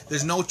it.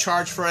 There's no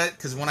charge for it,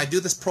 because when I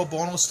do this pro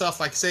bono stuff,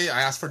 like I say,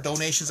 I ask for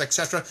donations,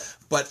 etc.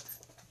 But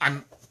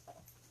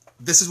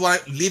this is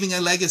what I'm leaving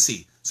a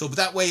legacy. So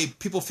that way,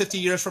 people 50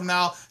 years from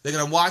now, they're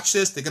going to watch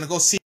this, they're going to go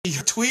see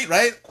your tweet,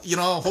 right? You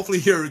know, hopefully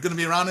you're going to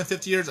be around in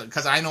 50 years,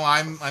 because I know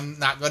I'm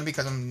not going to be,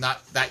 because I'm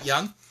not that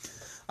young.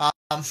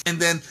 And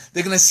then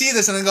they're going to see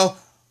this and they go,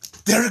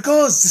 there it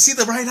goes, to see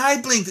the right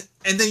eye blinked.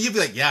 And then you'll be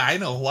like, yeah, I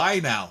know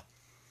why now.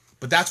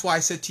 But that's why I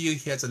said to you,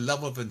 he has a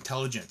level of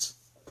intelligence.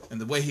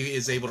 And the way he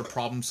is able to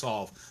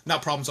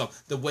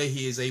the way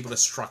he is able to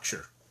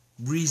structure,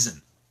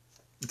 reason.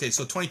 Okay,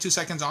 so 22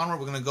 seconds onward,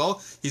 we're going to go.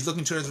 He's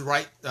looking to his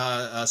right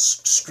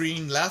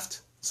screen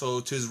left, so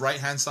to his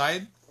right-hand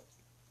side.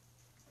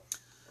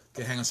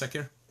 Okay, hang on a sec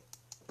here.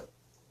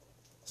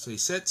 So he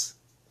sits.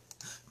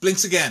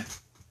 Blinks again.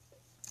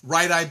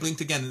 Right eye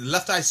blinked again. The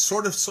left eye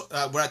sort of,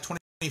 we're at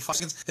 25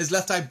 seconds. His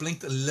left eye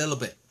blinked a little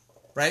bit,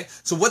 right?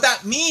 So what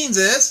that means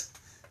is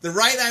the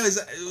right eye is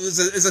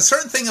a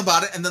certain thing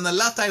about it, and then the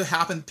left eye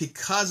happened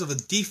because of a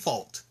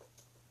default.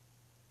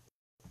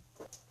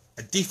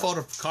 A default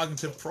of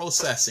cognitive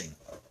processing.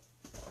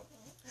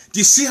 Do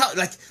you see how,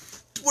 like,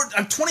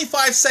 I'm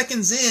 25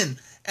 seconds in,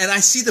 and I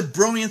see the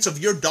brilliance of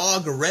your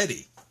dog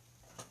already.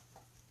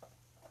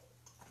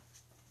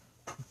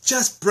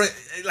 Just,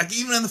 like,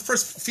 even in the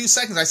first few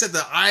seconds, I said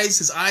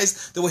his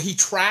eyes, the way he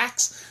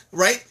tracks,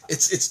 right?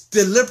 It's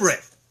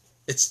deliberate.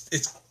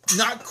 It's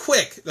not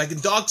quick. Like in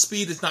dog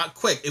speed, it's not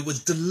quick. It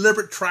was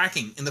deliberate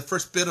tracking in the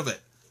first bit of it.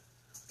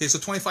 Okay, so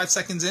 25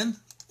 seconds in.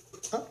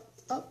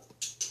 Up.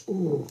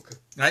 Ooh.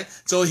 Right?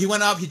 So he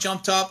went up, he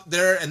jumped up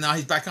there, and now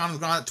he's back on the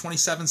ground at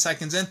 27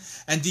 seconds in.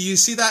 And do you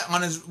see that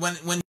on his,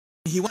 when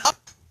he went up,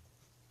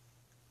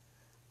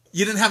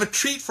 you didn't have a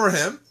treat for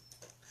him.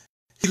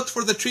 He looked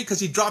for the treat because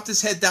he dropped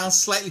his head down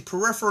slightly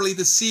peripherally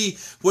to see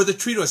where the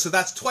treat was. So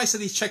that's twice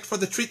that he checked for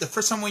the treat. The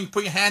first time when you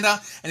put your hand out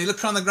and he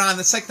looked on the ground,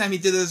 the second time he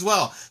did it as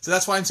well. So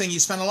that's why I'm saying you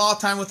spend a lot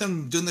of time with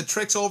him doing the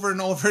tricks over and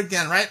over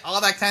again, right?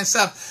 All that kind of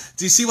stuff.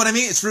 Do you see what I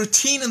mean? It's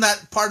routine in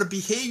that part of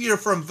behavior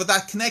but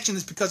that connection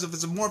is because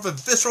it's more of a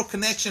visceral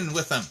connection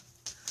with him.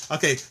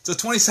 Okay, so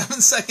 27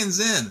 seconds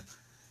in.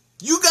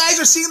 You guys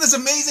are seeing this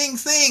amazing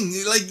thing.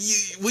 Like,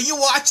 when you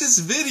watch this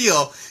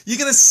video, you're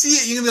going to see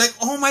it. You're going to be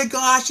like, oh my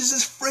gosh, this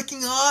is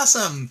freaking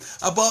awesome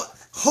about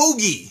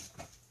Hoagie.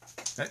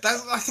 Like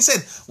I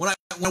said, when I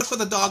look for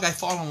the dog, I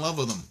fall in love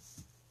with him.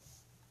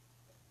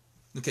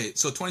 Okay,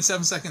 so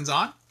 27 seconds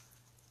on.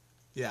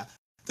 Yeah.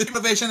 The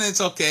motivation,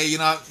 it's okay. You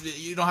know,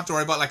 you don't have to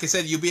worry about it. Like I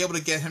said, you'll be able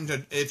to get him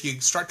to, if you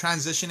start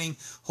transitioning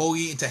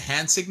Hoagie into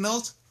hand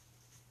signals,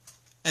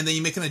 and then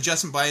you make an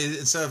adjustment by,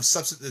 instead of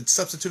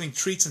substituting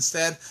treats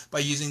instead, by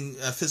using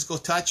physical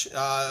touch.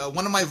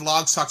 One of my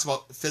vlogs talks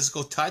about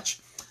physical touch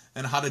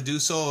and how to do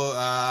so.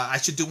 I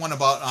should do one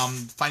about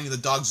finding the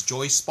dog's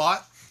joy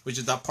spot. which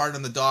is that part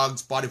on the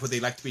dog's body where they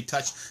like to be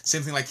touched.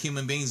 Same thing like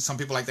human beings. Some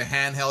people like the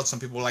handheld, some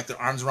people like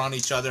their arms around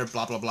each other,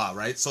 blah, blah, blah,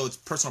 right? So it's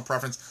personal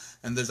preference,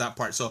 and there's that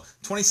part. So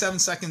 27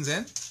 seconds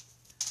in.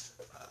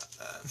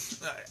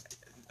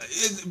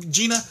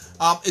 Gina,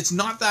 it's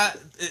not that,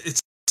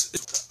 it's,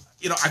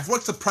 you know, I've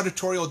worked with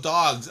predatorial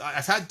dogs.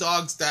 I've had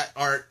dogs that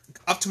are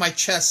up to my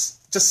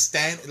chest, just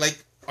stand,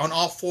 like, on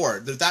all four.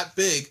 They're that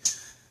big,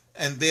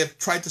 and they have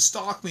tried to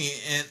stalk me,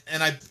 and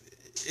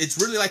it's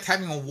really like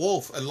having a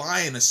wolf, a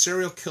lion, a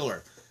serial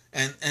killer,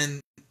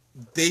 and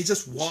they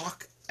just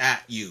walk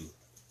at you.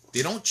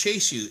 They don't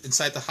chase you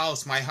inside the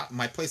house,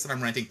 my place that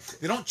I'm renting.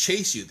 They don't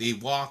chase you. They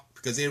walk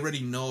because they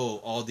already know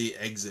all the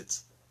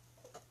exits.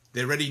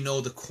 They already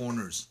know the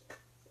corners.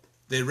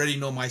 They already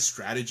know my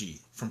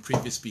strategy from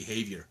previous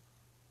behavior.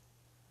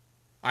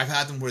 I've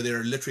had them where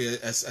they're literally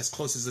as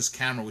close as this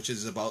camera, which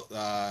is about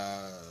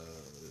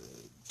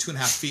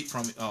 2.5 feet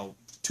from me,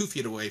 2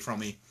 feet away from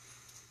me,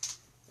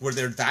 where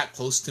they're that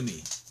close to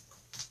me,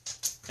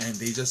 and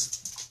they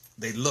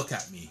look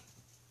at me,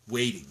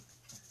 waiting,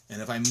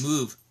 and if I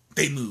move,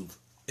 they move.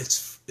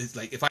 It's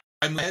like if I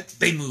move,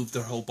 they move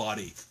their whole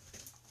body.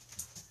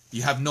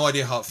 You have no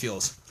idea how it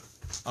feels,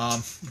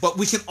 but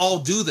we can all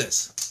do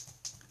this.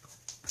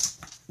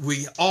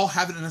 We all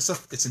have it in us.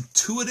 It's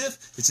intuitive,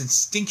 it's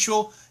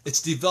instinctual,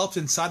 it's developed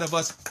inside of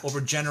us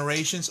over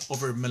generations,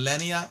 over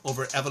millennia,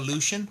 over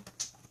evolution.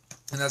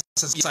 And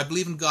yes, I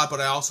believe in God, but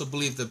I also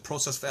believe the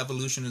process of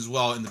evolution as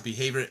well, in the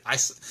behavior,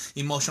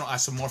 emotional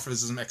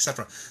isomorphism,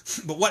 etc.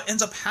 But what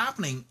ends up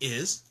happening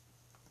is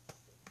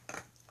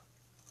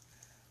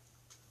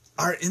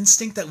our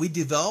instinct that we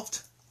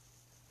developed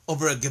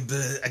over a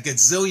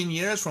gazillion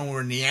years, when we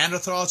were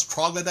Neanderthals,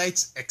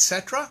 troglodytes,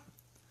 etc.,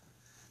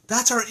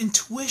 that's our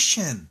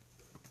intuition.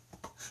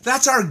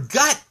 That's our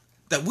gut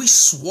that we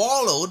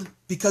swallowed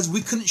because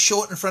we couldn't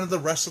show it in front of the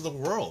rest of the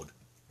world.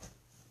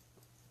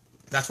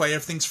 That's why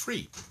everything's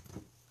free.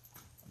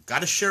 Got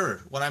to share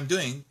what I'm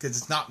doing because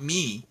it's not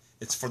me,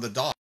 it's for the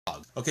dog.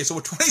 Okay, so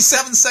we're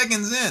 27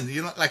 seconds in.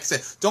 You know, like I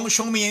said, don't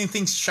show me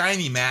anything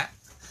shiny, Matt.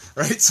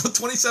 Right? So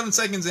 27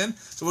 seconds in.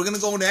 So we're going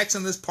to go next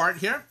in this part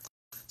here.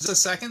 Just a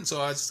second.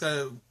 So I just got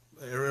to,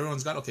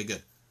 everyone's got, okay,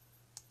 good.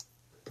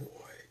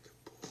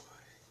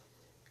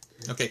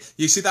 Okay,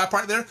 you see that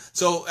part there?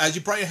 So as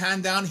you brought your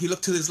hand down, he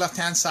looked to his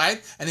left-hand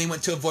side, and then he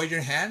went to avoid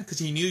your hand because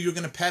he knew you were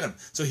going to pet him.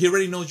 So he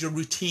already knows your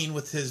routine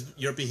with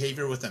your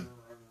behavior with him.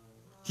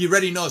 He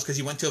already knows because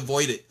he went to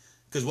avoid it.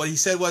 Because what he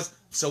said was,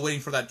 still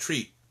waiting for that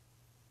treat.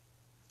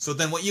 So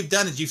then what you've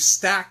done is you've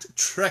stacked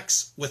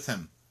tricks with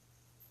him.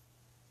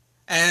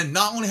 And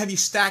not only have you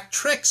stacked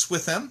tricks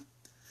with him,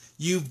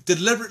 you've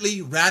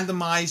deliberately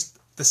randomized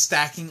the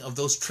stacking of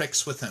those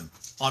tricks with him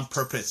on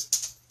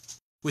purpose,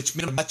 which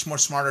made him a much more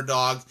smarter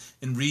dog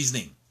in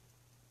reasoning.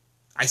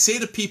 I say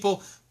to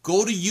people,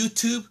 go to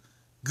YouTube,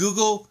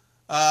 Google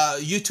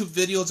YouTube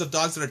videos of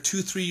dogs that are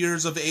 2-3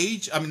 years of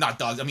age. I mean, not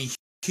dogs, I mean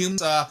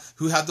humans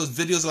who have those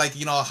videos like,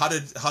 you know, how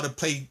to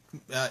play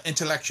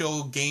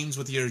intellectual games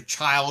with your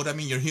child. I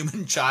mean, your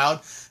human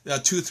child,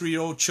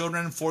 2-3-year-old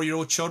children,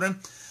 4-year-old children.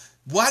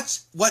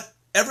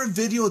 Whatever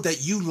video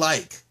that you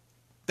like,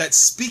 that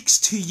speaks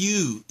to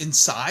you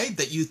inside,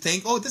 that you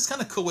think, oh, this is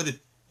kind of cool way to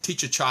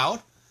teach a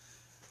child,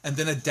 and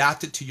then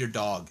adapt it to your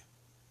dog.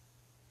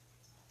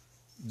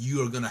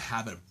 You are going to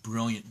have a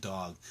brilliant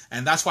dog.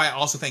 And that's why I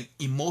also think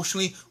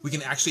emotionally we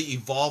can actually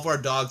evolve our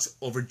dogs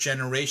over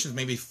generations,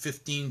 maybe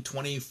 15,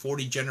 20,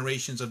 40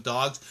 generations of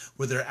dogs,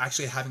 where they're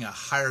actually having a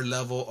higher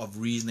level of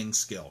reasoning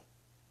skill.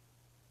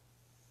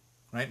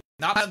 Right?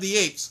 Not Planet of the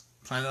Apes,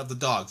 Planet of the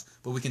Dogs,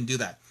 but we can do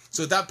that.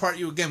 So that part,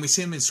 we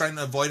see him starting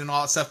to avoid and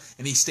all that stuff,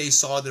 and he stays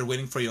solid there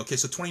waiting for you. Okay,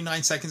 so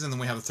 29 seconds, and then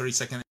we have a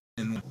 30-second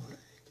in.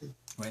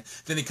 Right?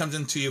 Then he comes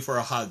into you for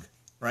a hug,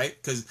 right?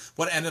 Because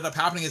what ended up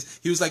happening is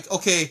he was like,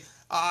 okay,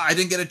 I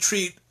didn't get a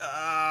treat.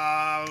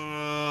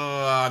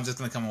 I'm just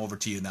going to come over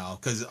to you now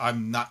because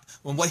I'm not.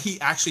 When what he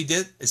actually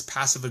did is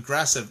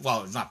passive-aggressive.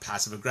 Well, it's not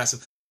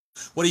passive-aggressive.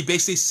 What he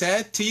basically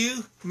said to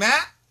you,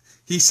 Matt,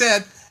 he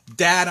said,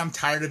 Dad, I'm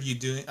tired of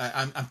you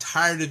I'm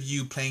tired of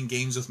you playing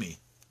games with me.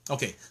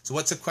 Okay, so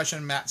what's the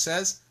question Matt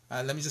says?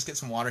 Let me just get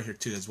some water here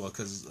too as well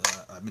because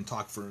I've been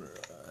talking for...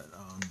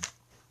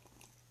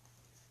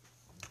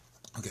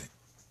 Okay.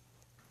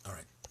 All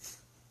right.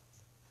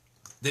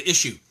 The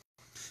issue.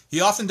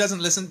 He often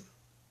doesn't listen.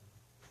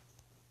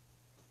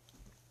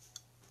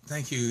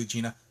 Thank you,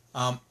 Gina.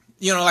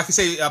 You know, like I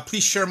say,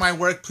 please share my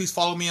work. Please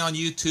follow me on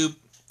YouTube.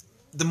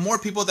 The more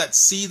people that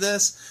see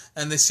this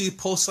and they see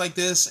posts like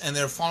this and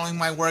they're following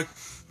my work,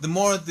 the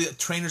more the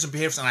trainers and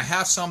behaviors, and I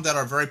have some that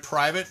are very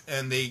private,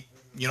 and they,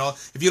 you know,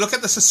 if you look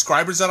at the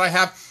subscribers that I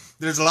have,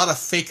 there's a lot of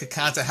fake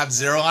accounts that have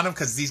 0 on them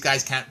because these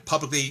guys can't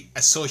publicly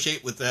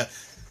associate with the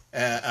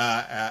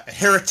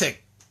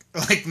heretic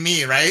like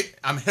me, right?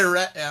 I'm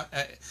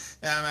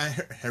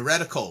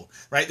heretical,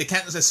 right? They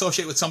can't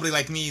associate with somebody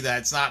like me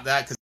that's not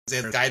that because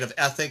they're a guide of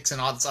ethics and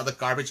all this other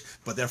garbage,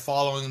 but they're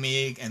following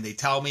me and they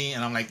tell me,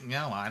 and I'm like,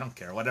 no, I don't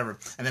care, whatever.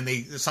 And then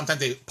sometimes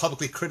they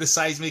publicly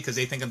criticize me because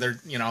they think they're,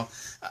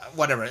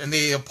 whatever. And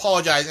they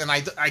apologize, and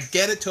I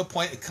get it to a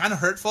point. It's kind of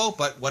hurtful,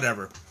 but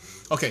whatever.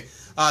 Okay,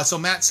 so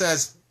Matt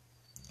says,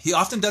 he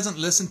often doesn't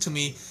listen to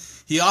me.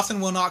 He often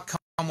will not come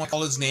when I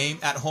call his name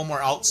at home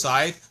or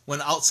outside.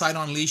 When outside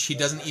on leash, he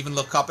doesn't even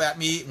look up at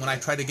me when I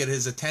try to get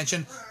his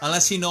attention,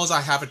 unless he knows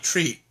I have a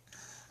treat.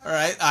 All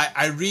right,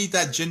 I read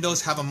that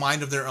Jindos have a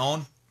mind of their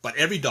own, but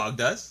every dog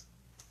does.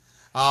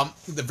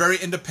 They're very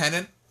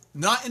independent.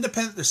 Not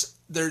independent,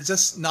 they're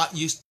just not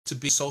used to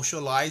being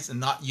socialized and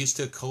not used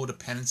to a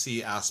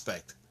codependency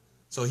aspect.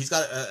 So he's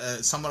got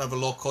somewhat of a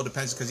low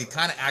codependency because he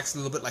kind of acts a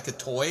little bit like a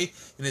toy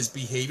in his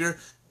behavior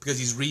because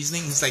he's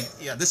reasoning. He's like,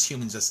 yeah, this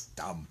human's just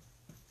dumb.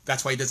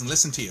 That's why he doesn't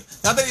listen to you.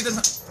 Not that he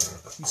doesn't...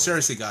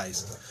 Seriously,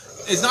 guys.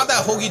 It's not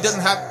that Hoagie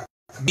doesn't have...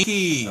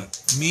 Minky.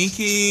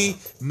 Okay,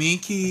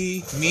 Minky.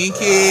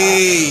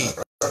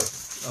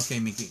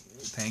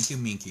 Thank you,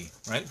 Minky.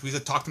 Right? We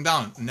just talked him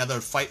down. Another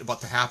fight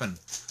about to happen.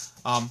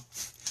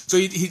 So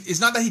it's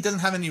not that he doesn't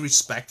have any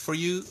respect for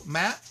you,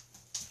 Matt.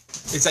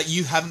 It's that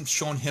you haven't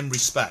shown him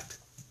respect.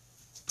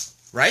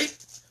 Right?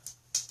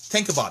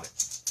 Think about it.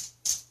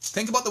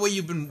 Think about the way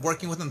you've been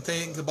working with him.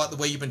 Think about the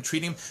way you've been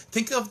treating him.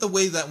 Think of the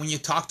way that when you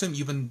talk to him,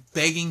 you've been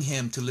begging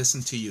him to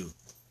listen to you.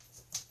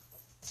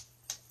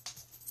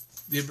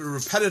 The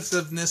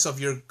repetitiveness of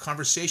your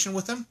conversation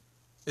with him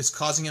is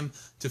causing him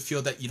to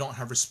feel that you don't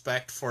have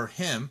respect for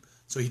him,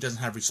 so he doesn't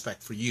have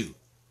respect for you.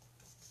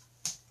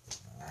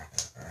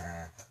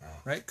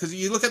 Right? Because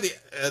you look at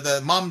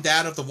the mom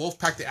dad of the wolf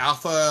pack, the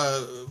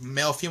alpha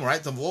male female,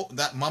 right?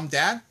 That mom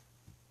dad.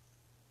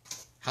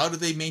 How do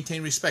they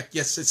maintain respect?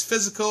 Yes, it's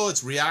physical,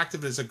 it's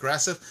reactive, it's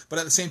aggressive, but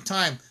at the same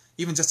time,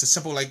 even just a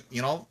simple, like,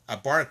 a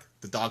bark,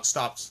 the dog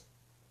stops.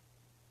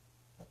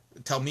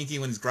 Tell Minky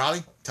when he's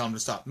growling, tell him to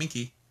stop.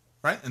 Minky,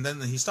 right? And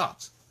then he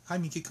stops. Hi,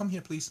 Minky, come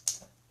here,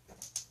 please.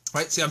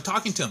 Right? See, I'm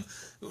talking to him.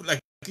 Like,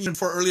 even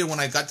for earlier when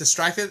I got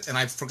distracted and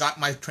I forgot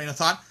my train of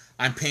thought,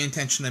 I'm paying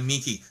attention to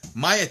Minky.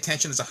 My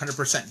attention is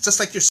 100%. Just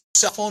like your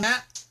cell phone,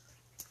 Matt,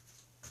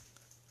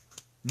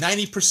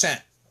 90%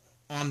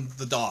 on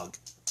the dog.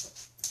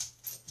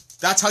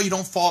 That's how you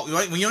don't fall.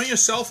 Right? When you're on your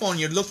cell phone,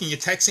 you're looking, you're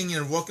texting,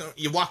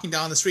 you're walking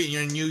down the street, and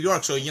you're in New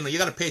York, so you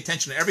got to pay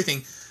attention to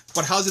everything.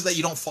 But how is it that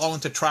you don't fall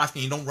into traffic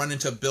and you don't run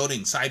into a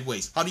building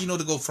sideways? How do you know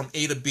to go from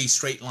A to B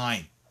straight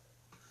line?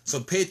 So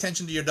pay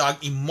attention to your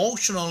dog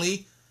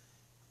emotionally,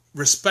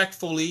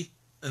 respectfully,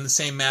 in the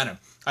same manner.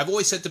 I've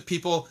always said to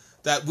people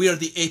that we are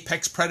the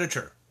apex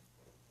predator.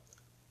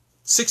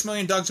 6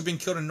 million dogs are being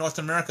killed in North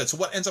America. So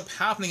what ends up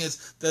happening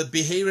is the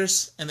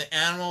behaviorists and the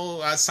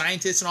animal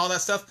scientists and all that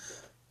stuff.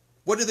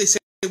 What do they say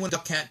when a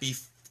dog can't be,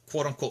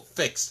 quote-unquote,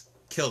 fixed?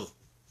 Kill.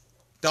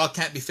 Dog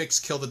can't be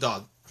fixed, kill the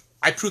dog.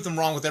 I prove them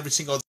wrong with every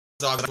single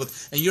dog.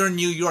 And you're in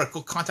New York,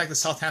 go contact the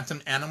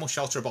Southampton Animal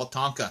Shelter about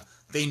Tonka.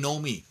 They know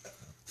me.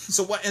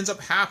 So what ends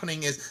up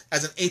happening is,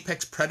 as an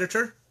apex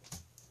predator,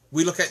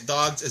 we look at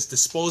dogs as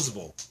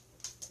disposable.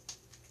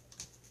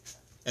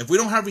 If we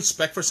don't have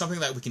respect for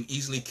something that we can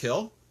easily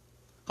kill,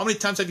 how many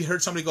times have you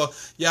heard somebody go,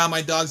 yeah,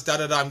 my dog's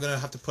da-da-da, I'm going to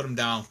have to put him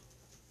down?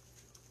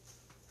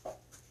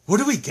 Where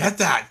do we get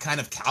that kind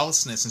of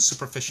callousness and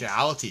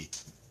superficiality?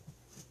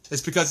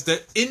 It's because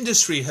the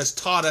industry has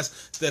taught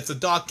us that if the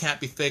dog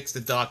can't be fixed, the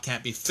dog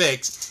can't be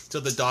fixed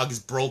till the dog is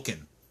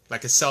broken.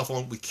 Like a cell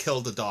phone, we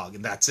kill the dog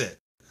and that's it.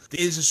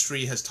 The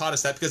industry has taught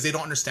us that because they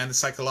don't understand the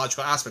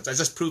psychological aspects. I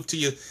just proved to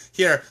you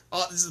here,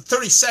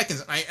 30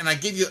 seconds, and I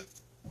give you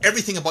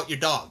everything about your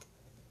dog.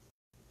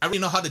 I really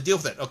know how to deal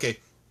with it. Okay,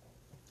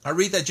 I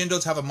read that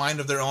Jindos have a mind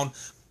of their own.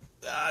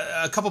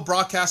 A couple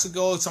broadcasts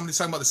ago, somebody's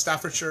talking about the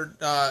Staffordshire,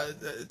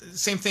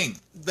 same thing.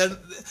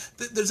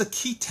 There's a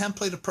key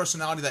template of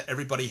personality that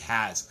everybody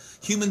has.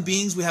 Human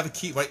beings, we have a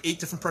key, right? 8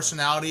 different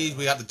personalities.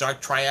 We got the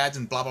dark triads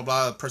and blah, blah,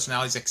 blah,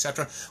 personalities,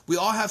 etc. We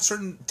all have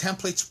certain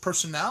templates of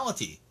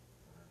personality.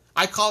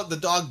 I call it the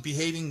dog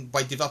behaving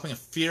by developing a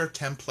fear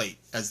template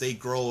as they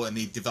grow and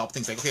they develop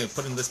things like, okay,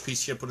 put in this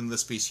piece here, put in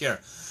this piece here.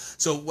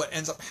 So what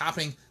ends up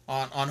happening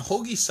on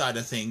Hoagie's side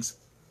of things,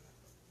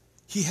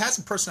 he has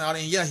a personality,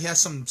 and yeah, he has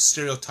some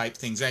stereotype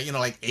things, right?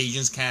 Like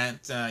Asians can't,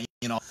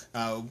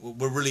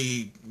 we're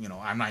really,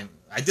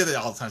 I did it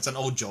all the time. It's an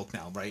old joke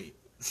now, right?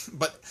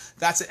 But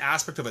that's an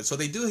aspect of it. So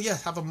they do,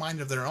 have a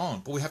mind of their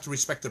own, but we have to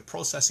respect their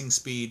processing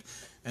speed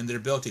and their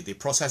ability. They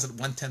process it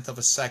 1/10 of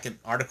a second.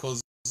 Articles,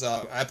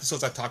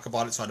 episodes I talk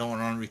about it, so I don't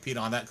want to repeat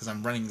on that because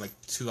I'm running like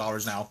 2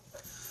 hours now.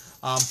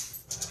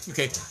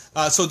 Okay,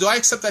 so do I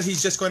accept that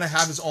he's just going to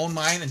have his own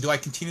mind, and do I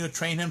continue to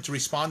train him to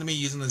respond to me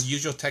using the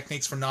usual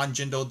techniques for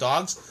non-Jindo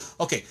dogs?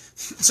 Okay,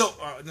 so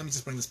let me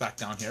just bring this back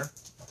down here.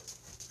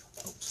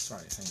 Oh,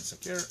 sorry, hang on a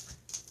sec here.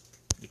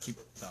 You keep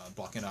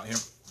blocking it out here.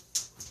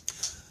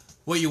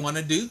 What you want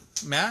to do,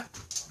 Matt,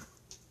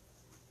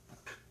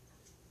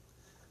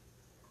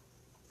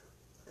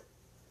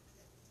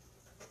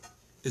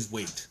 is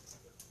wait.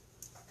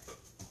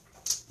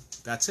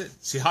 That's it.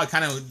 See how I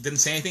kind of didn't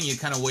say anything? You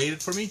kind of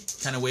waited for me?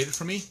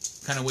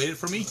 kind of waited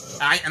for me.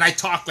 And I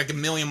talk like a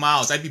million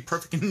miles. I'd be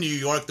perfect in New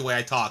York the way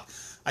I talk.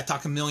 I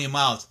talk a million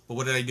miles. But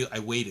what did I do? I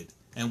waited.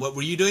 And what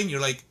were you doing?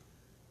 You're like,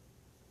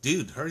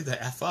 dude, hurry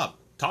the F up.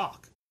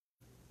 Talk.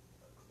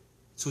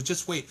 So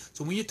just wait.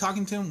 So when you're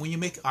talking to him, when you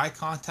make eye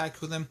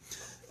contact with him,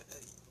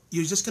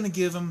 you're just going to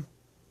give him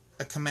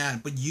a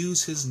command, but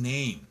use his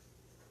name.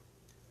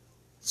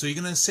 So you're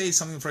going to say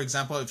something, for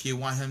example, if you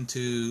want him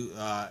to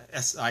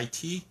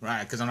SIT,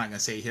 right, because I'm not going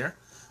to say it here.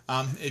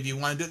 If you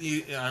want to do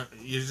it,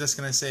 you're just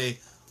going to say,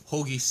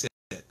 Hoagie, sit.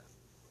 And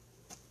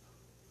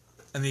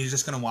then you're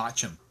just going to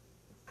watch him.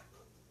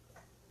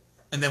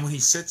 And then when he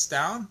sits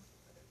down,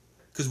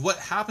 because what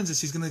happens is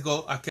he's going to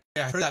go, okay,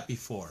 I heard that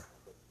before.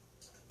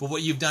 But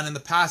what you've done in the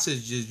past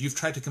is you've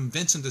tried to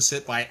convince him to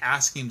sit by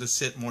asking him to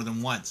sit more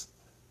than once.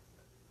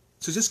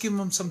 So just give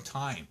him some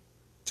time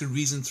to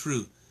reason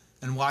through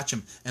and watch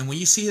him. And when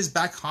you see his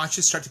back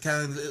haunches start to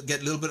kind of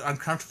get a little bit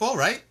uncomfortable,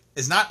 right?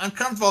 It's not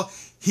uncomfortable.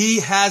 He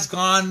has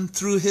gone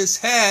through his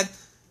head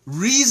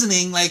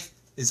reasoning like,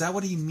 is that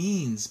what he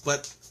means?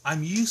 But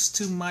I'm used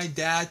to my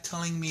dad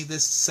telling me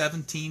this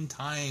 17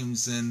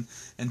 times and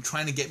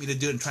trying to get me to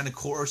do it and trying to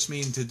coerce me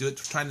into do it,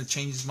 trying to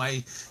change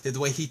the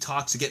way he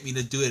talks to get me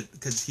to do it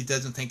because he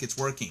doesn't think it's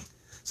working.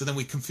 So then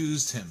we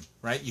confused him,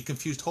 right? You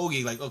confused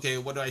Hoagie, like, okay,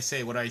 what do I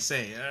say? What do I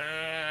say?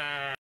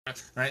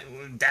 Right?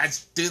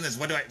 Dad's doing this.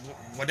 What do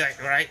I,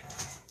 right?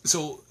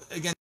 So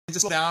again,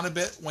 just slow down a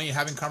bit when you're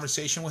having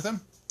conversation with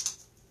him.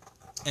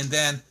 And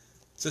then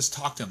just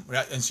talk to him.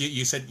 Right? And so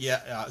you said,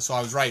 yeah, so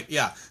I was right.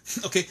 Yeah.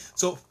 Okay,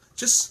 so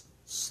just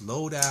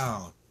slow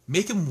down.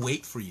 Make him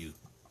wait for you.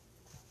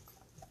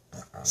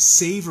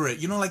 Savor it.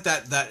 You know, like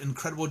that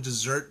incredible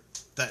dessert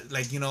that,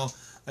 like, you know,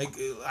 like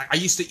I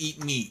used to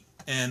eat meat.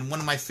 And one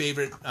of my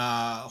favorite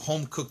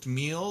home-cooked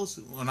meals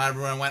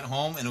whenever I went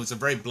home, and it was a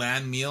very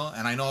bland meal,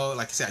 and I know,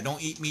 like I said, I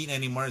don't eat meat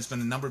anymore. It's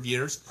been a number of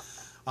years.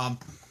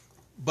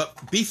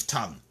 But beef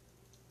tongue,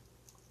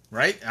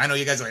 right? I know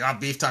you guys are like, oh,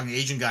 beef tongue,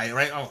 Asian guy,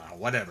 right? Oh,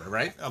 whatever,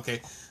 right?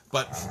 Okay.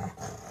 But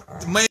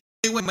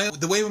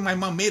the way my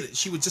mom made it,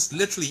 she would just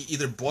literally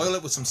either boil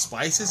it with some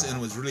spices, and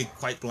it was really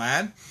quite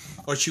bland,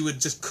 or she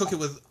would just cook it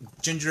with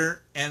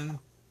ginger and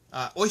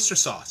oyster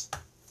sauce.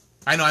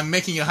 I know I'm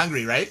making you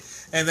hungry, right?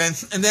 And then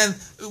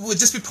it would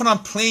just be put on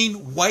plain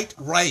white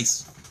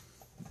rice,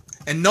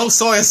 and no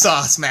soy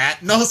sauce,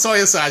 Matt. No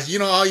soy sauce. You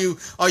know, all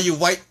you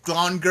white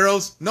blonde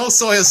girls, no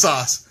soy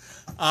sauce.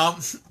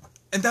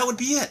 And that would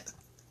be it.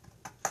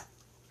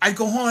 I'd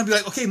go home and be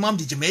like, okay, Mom,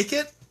 did you make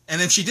it?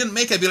 And if she didn't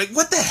make it, I'd be like,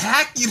 what the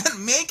heck? You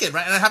didn't make it,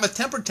 right? And I'd have a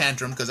temper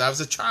tantrum because I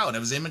was a child. I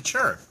was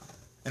immature,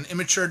 an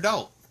immature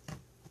adult.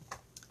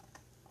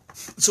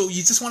 So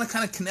you just want to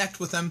kind of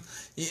connect with them.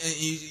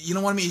 You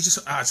know what I mean? You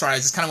just sorry, I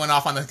just kind of went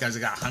off on that because I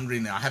got hungry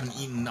now. I haven't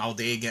eaten all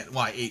day again.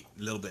 Well, I ate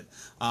a little bit.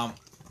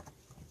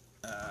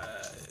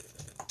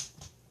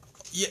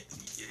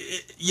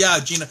 Yeah,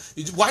 Gina.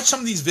 Watch some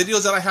of these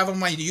videos that I have on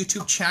my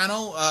YouTube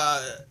channel.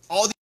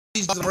 All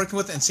these dogs I'm working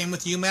with, and same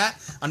with you, Matt,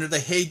 under the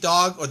Hey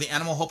Dog or the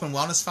Animal Hope and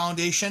Wellness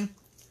Foundation.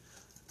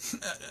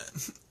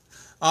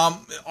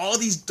 All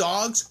these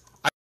dogs,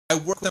 I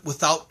work with them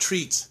without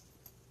treats.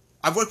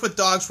 I've worked with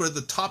dogs where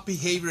the top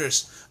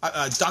behaviors,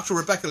 Dr.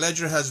 Rebecca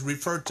Ledger has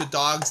referred to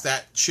dogs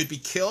that should be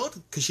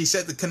killed because she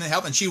said they couldn't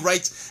help, and she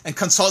writes and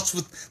consults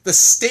with the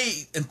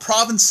state and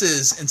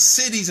provinces and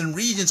cities and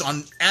regions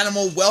on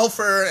animal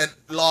welfare and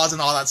laws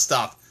and all that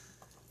stuff.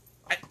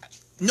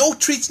 No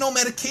treats, no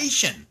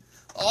medication,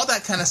 all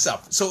that kind of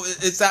stuff. So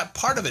it's that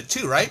part of it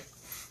too, right?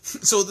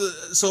 So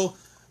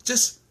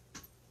just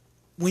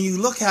when you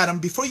look at him,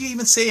 before you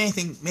even say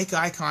anything, make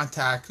eye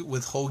contact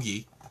with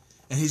Hoagie,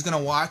 and he's going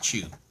to watch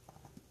you.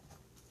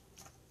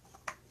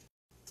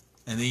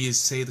 And then you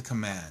say the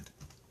command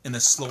in a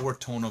slower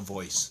tone of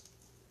voice.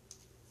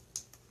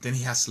 Then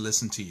he has to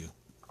listen to you.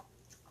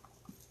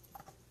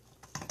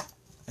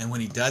 And when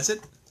he does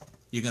it,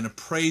 you're going to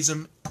praise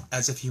him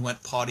as if he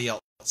went potty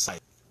outside.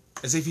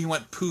 As if he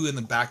went poo in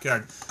the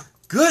backyard.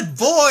 Good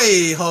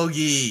boy,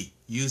 Hoagie!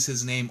 Use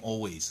his name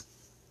always.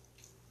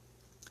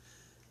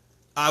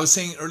 I was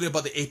saying earlier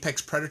about the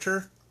apex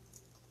predator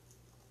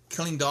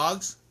killing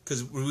dogs.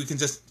 Because we can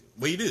just,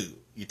 what do?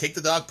 You take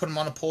the dog, put him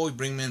on a pole, you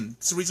bring him in.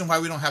 It's the reason why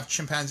we don't have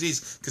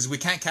chimpanzees, because we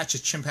can't catch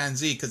a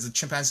chimpanzee, because the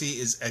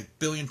chimpanzee is a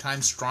billion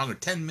times stronger,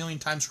 10 million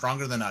times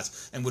stronger than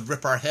us, and would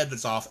rip our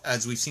heads off,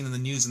 as we've seen in the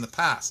news in the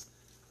past.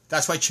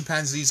 That's why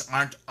chimpanzees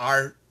aren't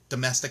our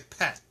domestic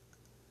pet.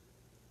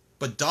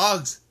 But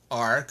dogs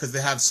are, because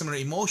they have similar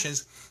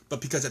emotions, but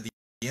because at the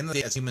end of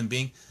the day, as a human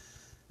being,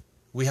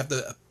 we have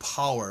the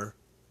power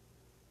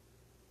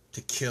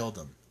to kill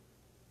them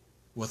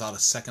without a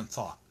second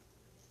thought.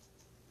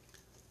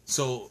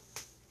 So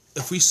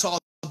if we saw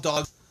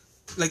dogs,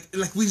 like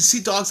we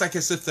see dogs like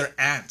as if they're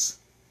ants.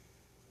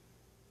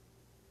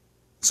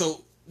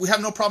 So we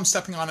have no problem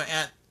stepping on an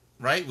ant,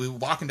 right? We're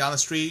walking down the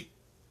street,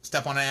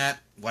 step on an ant,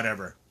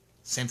 whatever.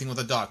 Same thing with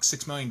a dog.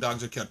 6 million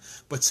dogs are killed.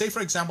 But say,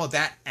 for example,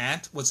 that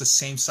ant was the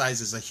same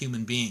size as a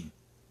human being.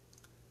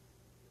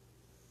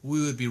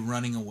 We would be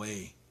running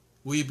away.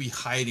 We would be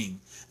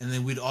hiding. And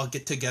then we'd all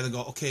get together and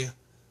go, okay,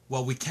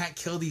 well, we can't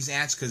kill these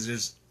ants because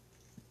there's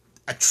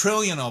a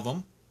trillion of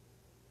them.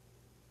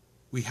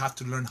 We have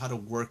to learn how to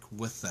work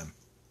with them.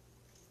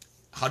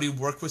 How do you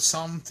work with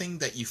something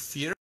that you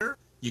fear?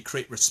 You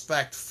create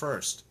respect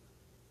first.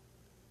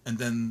 And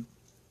then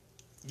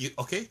you,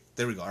 okay,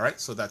 there we go. All right,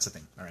 so that's the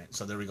thing. All right,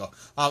 so there we go.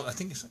 I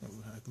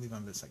believe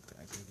I'm just like,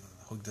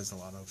 Hook does a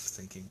lot of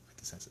thinking. I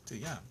can sense it too,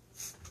 yeah.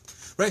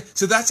 Right,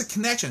 so that's a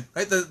connection,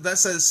 right?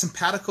 That's a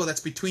simpatico that's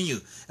between you.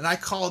 And I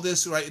call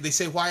this, right, they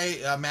say, why,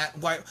 Matt,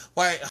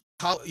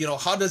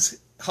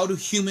 how do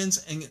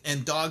humans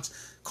and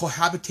dogs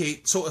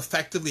cohabitate so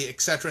effectively,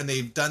 etc., and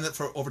they've done it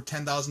for over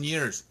 10,000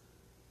 years.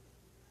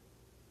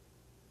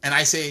 And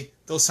I say,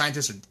 those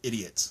scientists are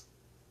idiots.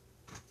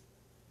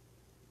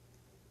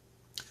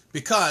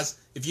 Because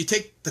if you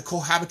take the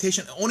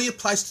cohabitation, it only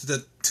applies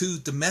to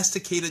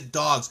domesticated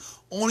dogs,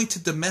 only to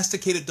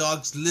domesticated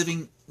dogs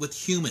living with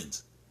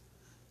humans.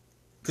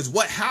 Because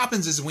what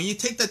happens is when you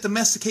take that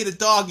domesticated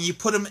dog and you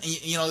put them,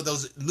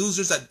 those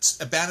losers that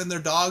abandon their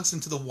dogs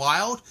into the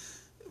wild,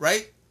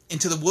 right,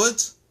 into the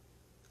woods,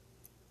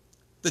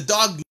 the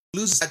dog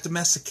loses that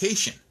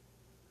domestication.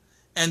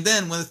 And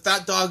then when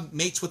that dog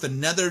mates with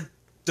another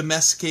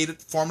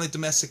formerly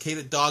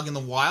domesticated dog in the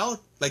wild,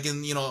 like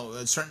in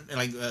certain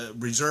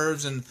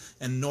reserves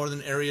and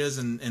northern areas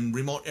and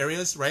remote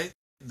areas, right?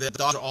 The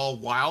dogs are all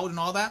wild and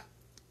all that.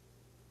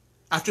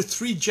 After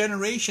 3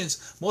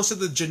 generations, most of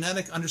the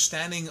genetic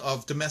understanding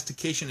of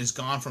domestication is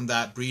gone from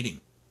that breeding.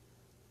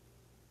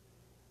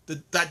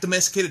 That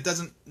domesticated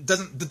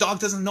the dog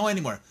doesn't know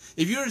anymore.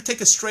 If you were to take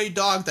a stray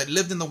dog that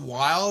lived in the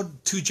wild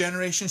 2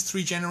 generations,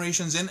 3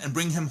 generations in and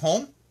bring him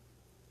home,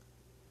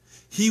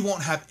 he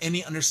won't have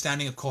any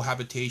understanding of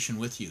cohabitation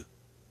with you.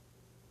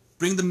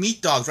 Bring the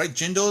meat dogs, right?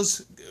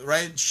 Jindos,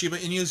 right? Shiba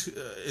Inus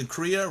in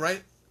Korea,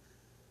 right?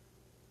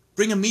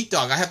 Bring a meat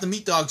dog. I have the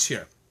meat dogs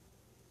here.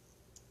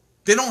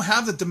 They don't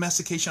have the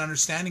domestication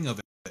understanding of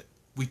it.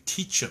 We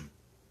teach them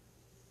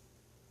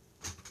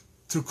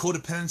through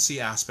codependency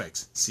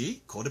aspects.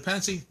 See,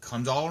 codependency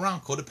comes all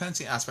around,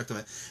 codependency aspect of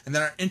it. And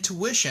then our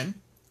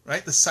intuition,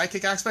 right? The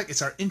psychic aspect,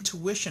 it's our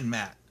intuition,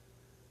 Matt.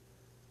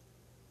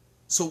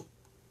 So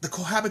the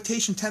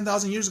cohabitation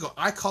 10,000 years ago,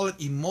 I call it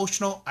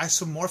emotional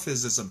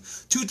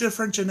isomorphism. 2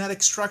 different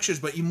genetic structures,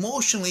 but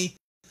emotionally,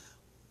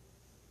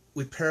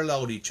 we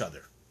paralleled each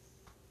other.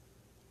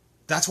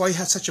 That's why you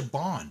have such a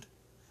bond.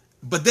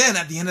 But then,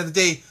 at the end of the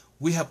day,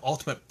 we have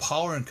ultimate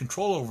power and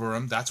control over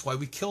them. That's why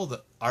we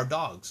kill our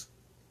dogs.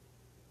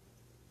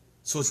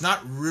 So it's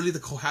not really the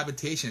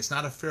cohabitation. It's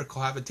not a fair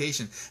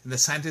cohabitation. And the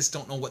scientists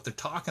don't know what they're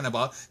talking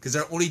about because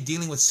they're only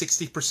dealing with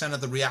 60%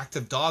 of the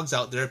reactive dogs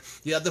out there.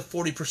 The other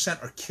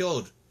 40% are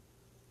killed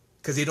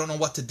because they don't know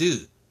what to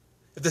do.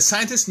 If the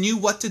scientists knew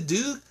what to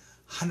do,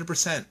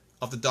 100%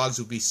 of the dogs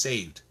would be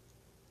saved.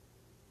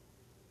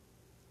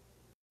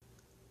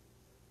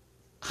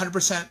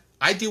 100%.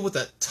 I deal with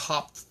the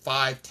top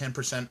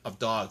 5-10% of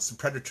dogs, the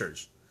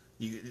predators.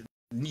 You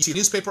see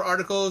newspaper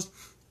articles,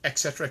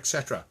 etc.,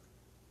 etc.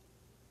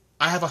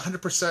 I have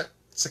 100%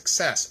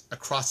 success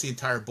across the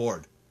entire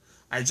board.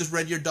 I just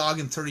read your dog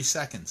in 30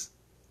 seconds.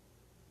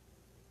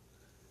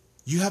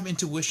 You have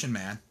intuition,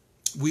 man.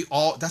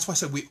 That's why I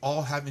said we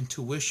all have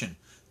intuition.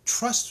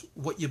 Trust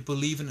what you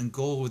believe in and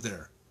go over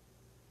there.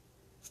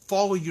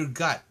 Follow your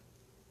gut.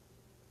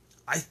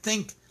 I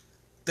think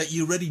that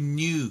you already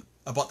knew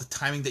about the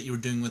timing that you were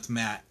doing with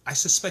Matt. I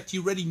suspect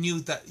you already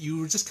knew that you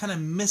were just kind of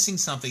missing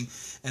something,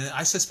 and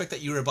I suspect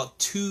that you were about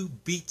 2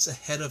 beats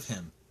ahead of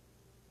him.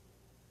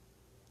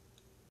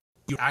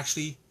 You're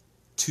actually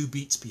 2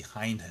 beats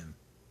behind him.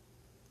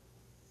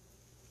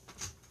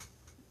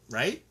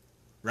 Right?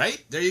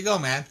 Right? There you go,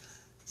 man.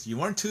 So you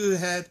weren't 2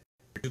 ahead,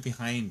 you're 2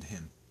 behind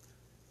him.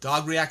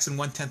 Dog reacts in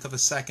 1/10 of a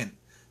second.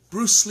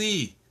 Bruce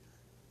Lee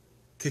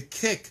could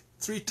kick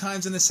 3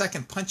 times in a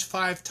second, punch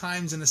 5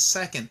 times in a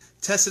second.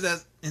 Tested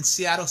it in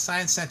Seattle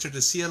Science Center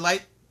to see a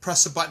light,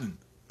 press a button.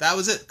 That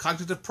was it.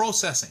 Cognitive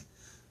processing.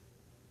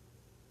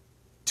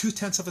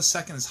 2/10 of a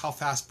second is how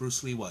fast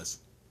Bruce Lee was.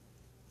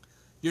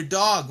 Your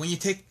dog, when you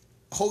take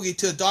Hoagie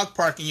to a dog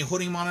park and you're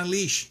holding him on a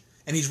leash,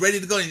 and he's ready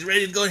to go, and he's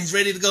ready to go, and he's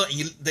ready to go,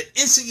 and the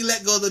instant you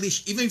let go of the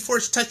leash, even before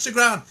it's touched the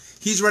ground,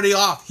 he's already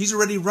off. He's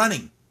already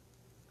running.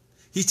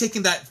 He's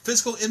taking that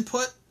physical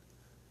input,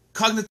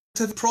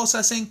 cognitive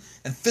processing,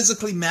 and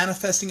physically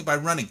manifesting it by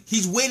running.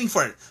 He's waiting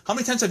for it. How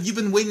many times have you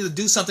been waiting to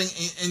do something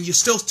and you're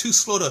still too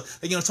slow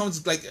to,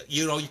 someone's like,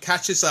 you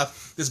catch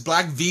this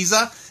black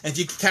Visa, and if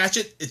you catch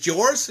it, it's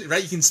yours,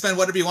 right? You can spend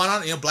whatever you want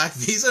on it, black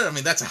Visa. I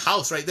mean, that's a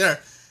house right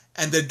there.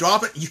 And they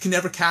drop it, you can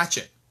never catch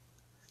it.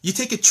 You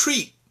take a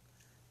treat,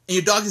 and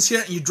your dog is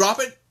here, and you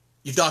drop it,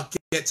 your dog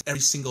gets every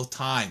single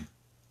time.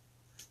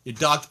 Your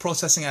dog's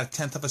processing at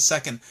 1/10 of a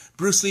second.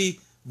 Bruce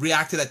Lee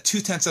reacted at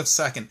 2/10 of a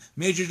second.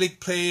 Major league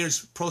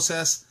players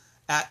process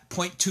at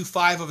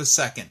 0.25 of a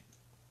second.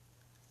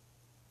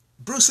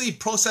 Bruce Lee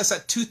processed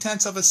at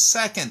 2/10 of a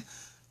second.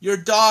 Your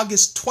dog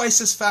is twice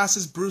as fast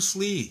as Bruce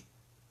Lee.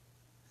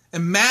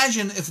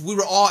 Imagine if we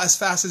were all as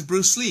fast as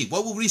Bruce Lee.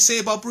 What would we say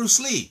about Bruce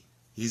Lee?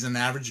 He's an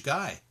average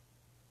guy.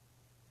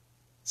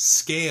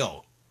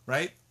 Scale,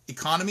 right?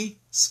 Economy,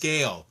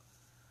 scale.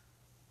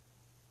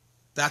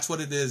 That's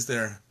what it is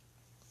there.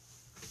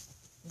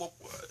 Well,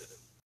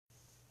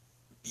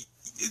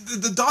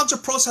 the dogs are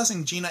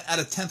processing, Gina, at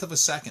 1/10 of a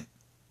second.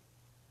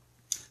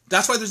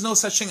 That's why there's no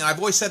such thing. And I've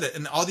always said it.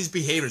 And all these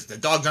behaviors, the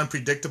dog's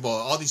unpredictable.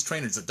 All these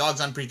trainers, the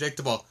dog's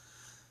unpredictable.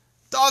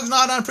 Dog's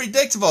not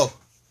unpredictable.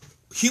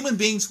 Human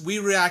beings, we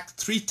react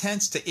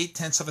 0.3 to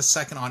 0.8 of a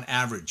second on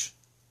average.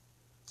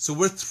 So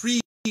we're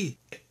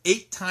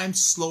 8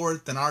 times slower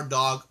than our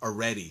dog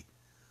already.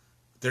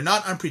 They're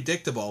not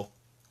unpredictable.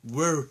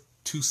 We're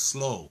too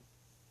slow.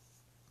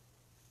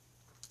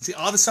 See,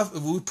 all this stuff,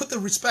 we put the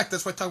respect,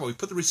 that's what I talk about. We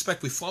put the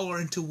respect, we follow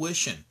our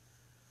intuition.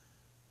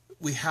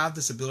 We have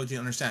this ability to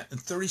understand. In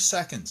 30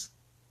 seconds,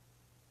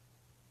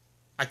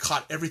 I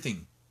caught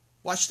everything.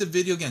 Watch the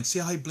video again. See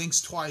how he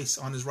blinks twice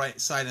on his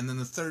right side, and then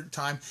the third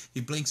time,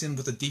 he blinks in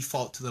with a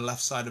default to the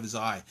left side of his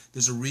eye.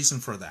 There's a reason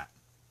for that.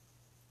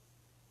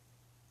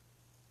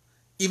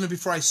 Even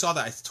before I saw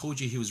that, I told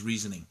you he was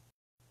reasoning.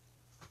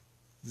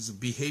 There's a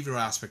behavioral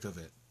aspect of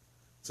it.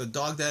 It's a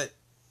dog that,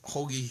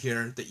 Hoagie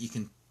here, that you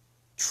can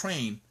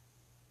train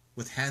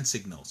with hand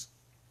signals.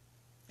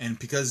 And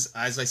because,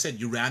 as I said,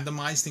 you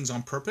randomize things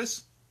on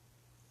purpose,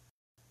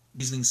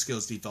 reasoning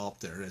skills develop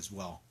there as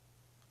well.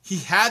 He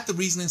had the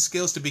reasoning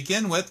skills to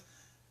begin with.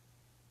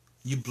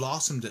 You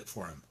blossomed it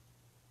for him.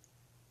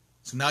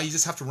 So now you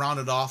just have to round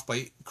it off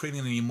by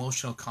creating an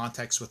emotional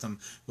context with him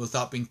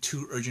without being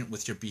too urgent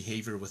with your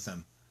behavior with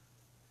him.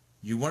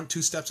 You weren't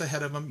 2 steps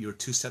ahead of him. You were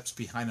 2 steps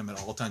behind him at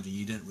all times, and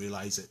you didn't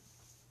realize it.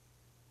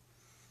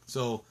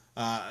 So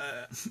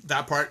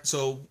that part.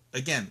 So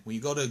again, when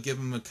you go to give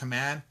him a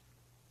command,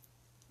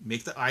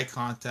 make the eye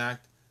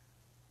contact,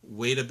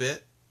 wait a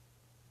bit.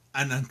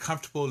 An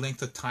uncomfortable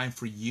length of time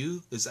for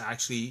you is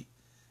actually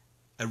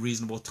a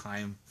reasonable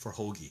time for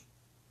Hoagie.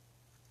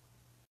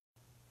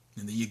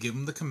 And then you give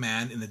him the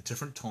command in a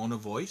different tone of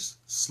voice,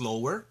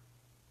 slower,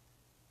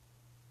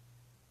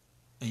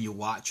 and you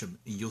watch him,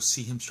 and you'll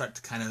see him start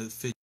to kind of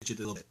fidget a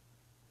little bit.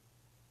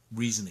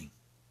 Reasoning.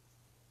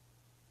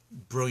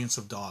 Brilliance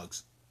of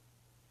dogs.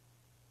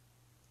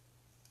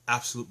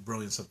 Absolute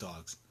brilliance of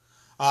dogs.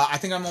 I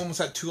think I'm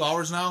almost at 2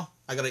 hours now.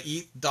 I gotta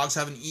eat. Dogs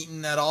haven't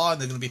eaten at all, and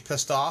they're gonna be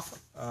pissed off.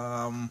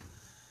 And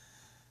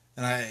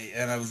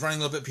I was running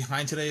a little bit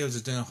behind today. I was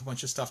just doing a whole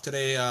bunch of stuff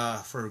today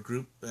for a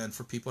group and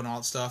for people and all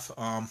that stuff.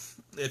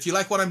 If you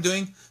like what I'm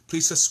doing,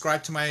 please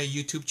subscribe to my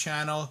YouTube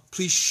channel.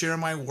 Please share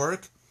my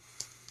work.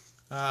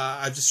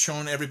 I've just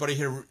shown everybody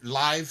here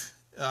live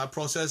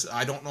process.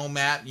 I don't know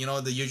Matt. You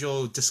know, the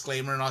usual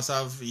disclaimer and all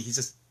stuff. He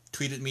just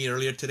tweeted me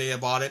earlier today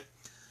about it.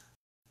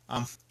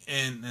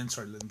 And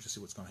sorry, let me just see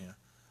what's going on here.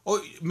 Oh,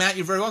 Matt,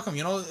 you're very welcome.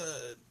 You know,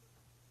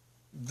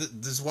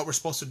 this is what we're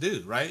supposed to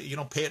do, right? You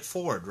know, pay it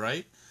forward,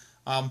 right?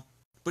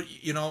 But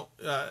you know,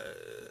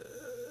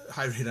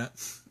 hi Rita.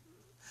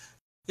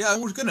 Yeah,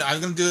 I'm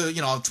gonna do.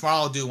 You know, tomorrow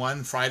I'll do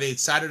one. Friday,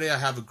 Saturday I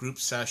have a group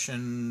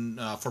session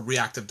for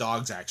reactive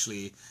dogs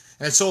actually.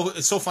 And it's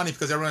so funny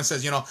because everyone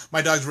says, you know,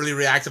 my dog's really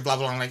reactive, blah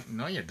blah blah. I'm like,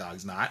 no, your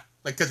dog's not.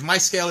 Like, because my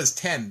scale is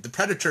 10. The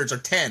Predators are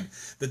 10.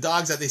 The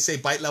dogs that they say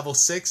bite level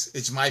 6,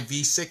 it's my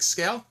V6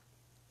 scale.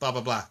 Blah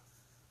blah blah.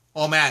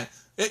 Oh man,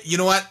 you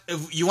know what?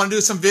 If you want to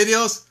do some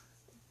videos,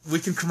 we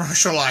can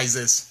commercialize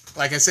this.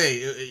 Like I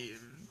say,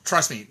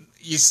 trust me,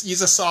 you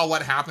just saw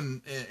what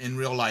happened in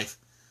real life.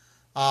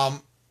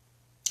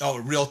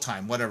 Real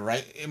time, whatever,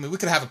 right? I mean, we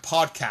could have a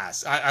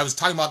podcast. I was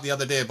talking about the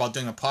other day about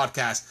doing a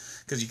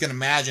podcast because you can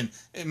imagine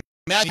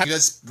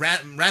just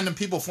random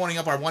people phoning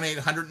up our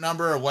 1-800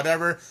 number or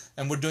whatever,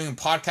 and we're doing a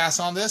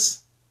podcast on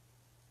this.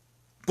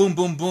 Boom,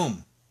 boom,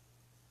 boom.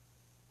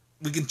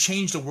 We can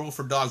change the world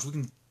for dogs. We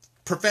can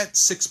prevent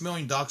 6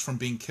 million dogs from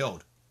being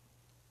killed.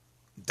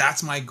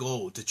 That's my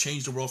goal, to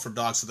change the world for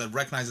dogs so that it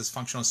recognizes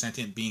functional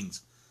sentient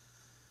beings.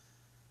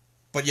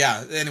 But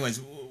yeah,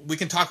 anyways, we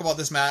can talk about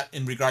this, Matt,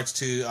 in regards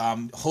to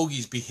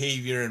Hoagie's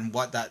behavior and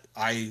what that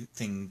eye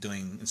thing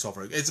doing and so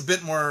forth. It's a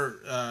bit more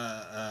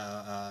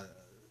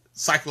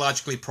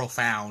psychologically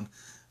profound,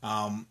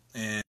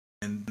 and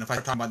if I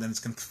start talking about it, then it's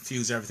going to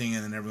confuse everything,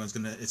 and then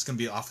it's going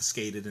to be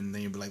obfuscated, and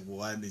then you'll be like,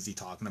 what is he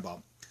talking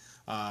about?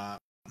 But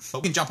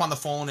we can jump on the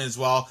phone as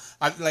well.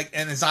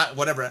 And it's not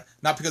whatever,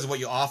 not because of what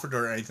you offered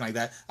or anything like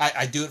that.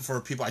 I do it for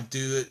people. I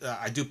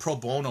do pro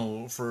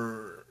bono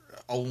for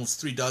almost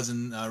 3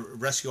 dozen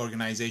rescue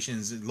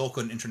organizations,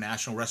 local and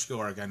international rescue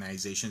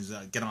organizations.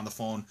 Get on the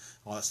phone,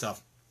 all that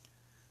stuff.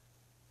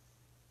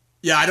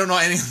 Yeah, I don't know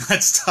any of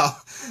that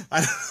stuff.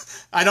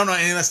 I don't know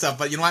any of that stuff.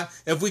 But you know what?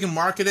 If we can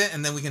market it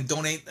and then we can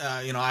donate,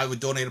 I would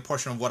donate a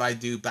portion of what I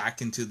do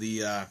back into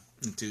the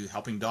into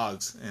helping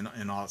dogs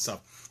and all that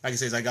stuff. Like I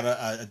say, I got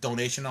a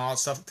donation and all that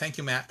stuff. Thank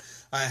you, Matt.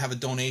 I have a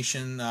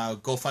donation,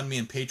 GoFundMe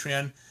and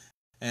Patreon.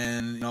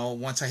 And you know,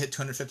 once I hit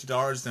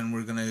 $250, then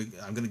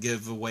I'm gonna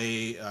give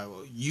away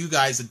you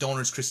guys, the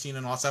donors, Christine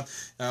and all that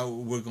stuff.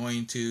 We're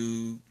going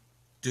to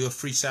do a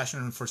free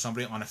session for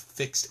somebody on a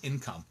fixed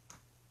income.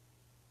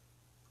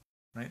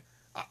 Right?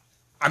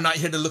 I'm not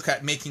here to look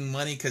at making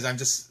money because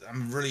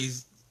I'm really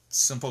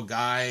simple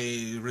guy,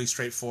 really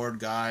straightforward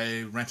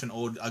guy, rent an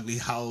old ugly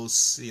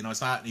house. You know,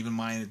 it's not even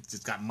mine. It's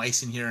got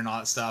mice in here and all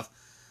that stuff.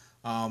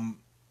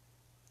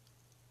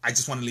 I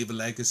just want to leave a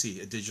legacy,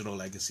 a digital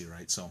legacy,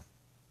 right? So,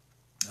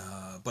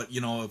 but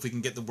you know, if we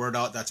can get the word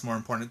out, that's more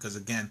important, because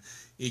again,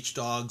 each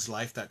dog's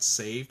life that's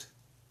saved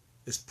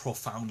is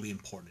profoundly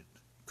important,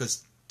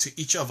 because to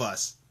each of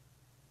us,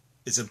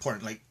 it's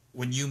important. Like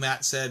when you,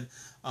 Matt, said,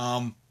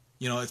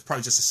 you know, it's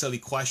probably just a silly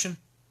question.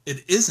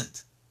 It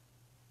isn't.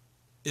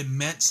 It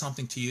meant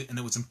something to you, and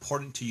it was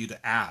important to you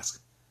to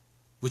ask,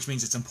 which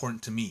means it's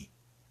important to me.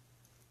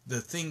 The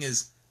thing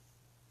is,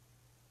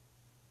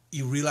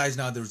 you realize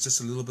now there's just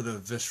a little bit of a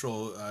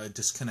visceral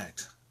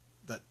disconnect.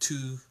 That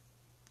two,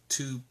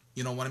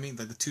 you know what I mean?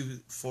 Like the 2,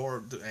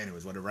 4,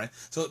 anyways, whatever, right?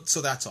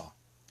 So that's all.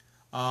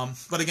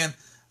 But again,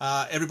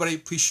 everybody,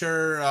 please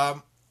share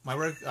my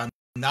work. I'm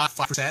not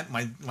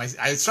 5%.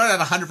 I started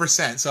at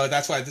 100%, so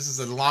that's why this is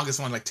the longest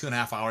one, like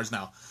 2.5 hours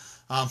now.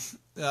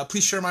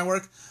 Please share my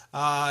work.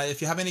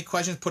 If you have any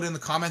questions, put it in the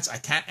comments. I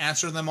can't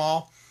answer them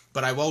all,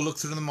 but I will look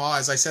through them all,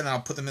 as I said, and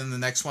I'll put them in the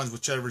next ones,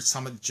 whichever is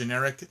somewhat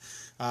generic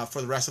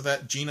for the rest of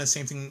it. Gina,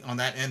 same thing on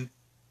that end.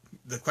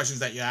 The questions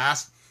that you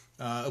ask,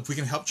 if we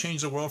can help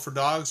change the world for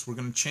dogs, we're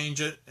going to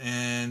change it.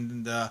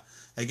 And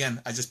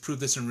again, I just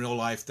proved this in real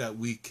life, that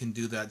we can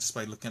do that just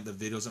by looking at the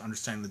videos and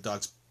understanding the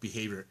dog's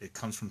behavior. It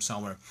comes from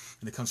somewhere,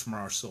 and it comes from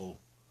our soul,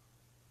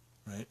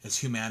 right? It's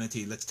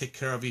humanity. Let's take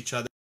care of each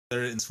other.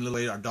 And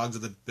our dogs are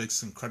the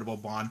biggest incredible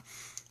bond.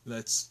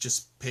 Let's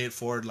just pay it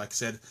forward. Like I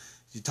said,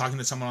 you're talking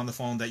to someone on the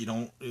phone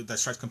that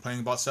starts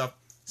complaining about stuff,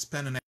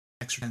 spend an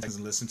extra 10 seconds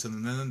and listen to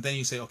them, and then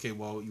you say, okay,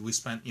 well, we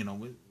spent, you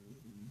know,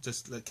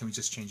 can we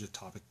just change the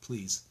topic,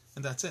 please?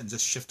 And that's it. And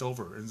just shift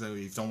over. And so if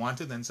you don't want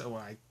to, then say,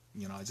 well,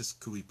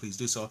 could we please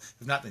do so?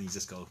 If not, then you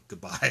just go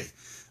goodbye,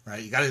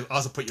 right? You got to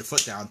also put your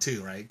foot down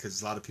too, right?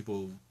 Because a lot of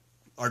people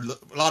are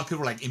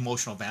like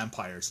emotional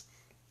vampires.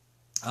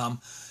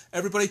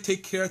 Everybody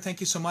take care.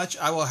 Thank you so much.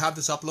 I will have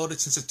this uploaded,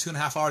 since it's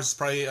 2.5 hours.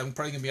 I'm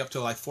probably gonna be up to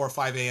like 4 or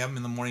 5 a.m.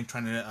 in the morning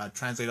trying to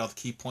translate all the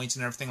key points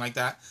and everything like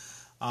that.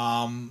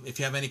 If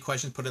you have any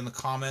questions, put it in the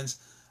comments.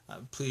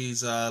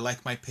 Please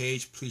like my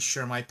page. Please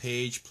share my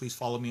page. Please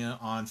follow me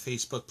on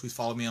Facebook. Please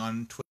follow me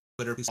on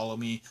Twitter. Please follow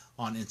me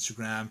on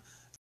Instagram.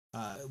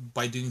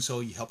 By doing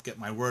so, you help get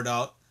my word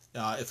out.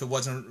 If it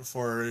wasn't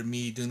for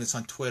me doing this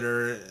on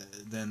Twitter,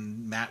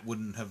 then Matt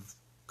wouldn't have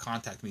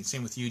contact me.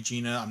 Same with you,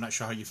 Gina. I'm not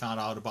sure how you found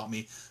out about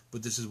me,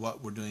 but this is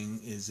what we're doing.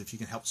 Is if you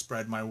can help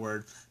spread my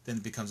word, then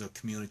it becomes a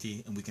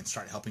community, and we can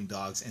start helping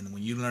dogs. And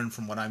when you learn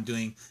from what I'm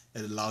doing,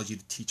 it allows you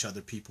to teach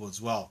other people as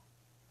well.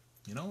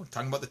 You know,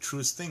 talking about the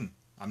truest thing.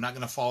 I'm not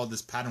going to follow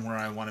this pattern where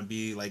I want to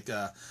be like,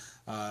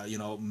 you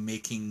know,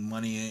 making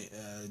money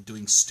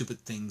doing stupid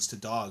things to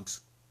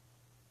dogs.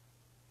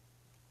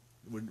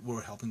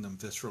 We're helping them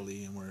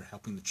viscerally, and we're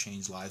helping to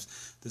change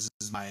lives. This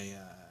is my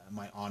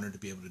honor to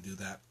be able to do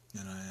that.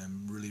 And I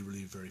am really,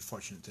 really very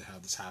fortunate to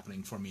have this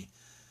happening for me.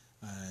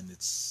 And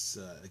it's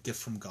a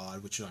gift from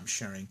God, which I'm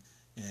sharing.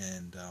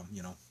 And,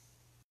 you know,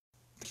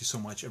 thank you so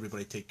much.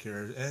 Everybody take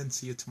care, and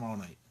see you tomorrow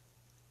night.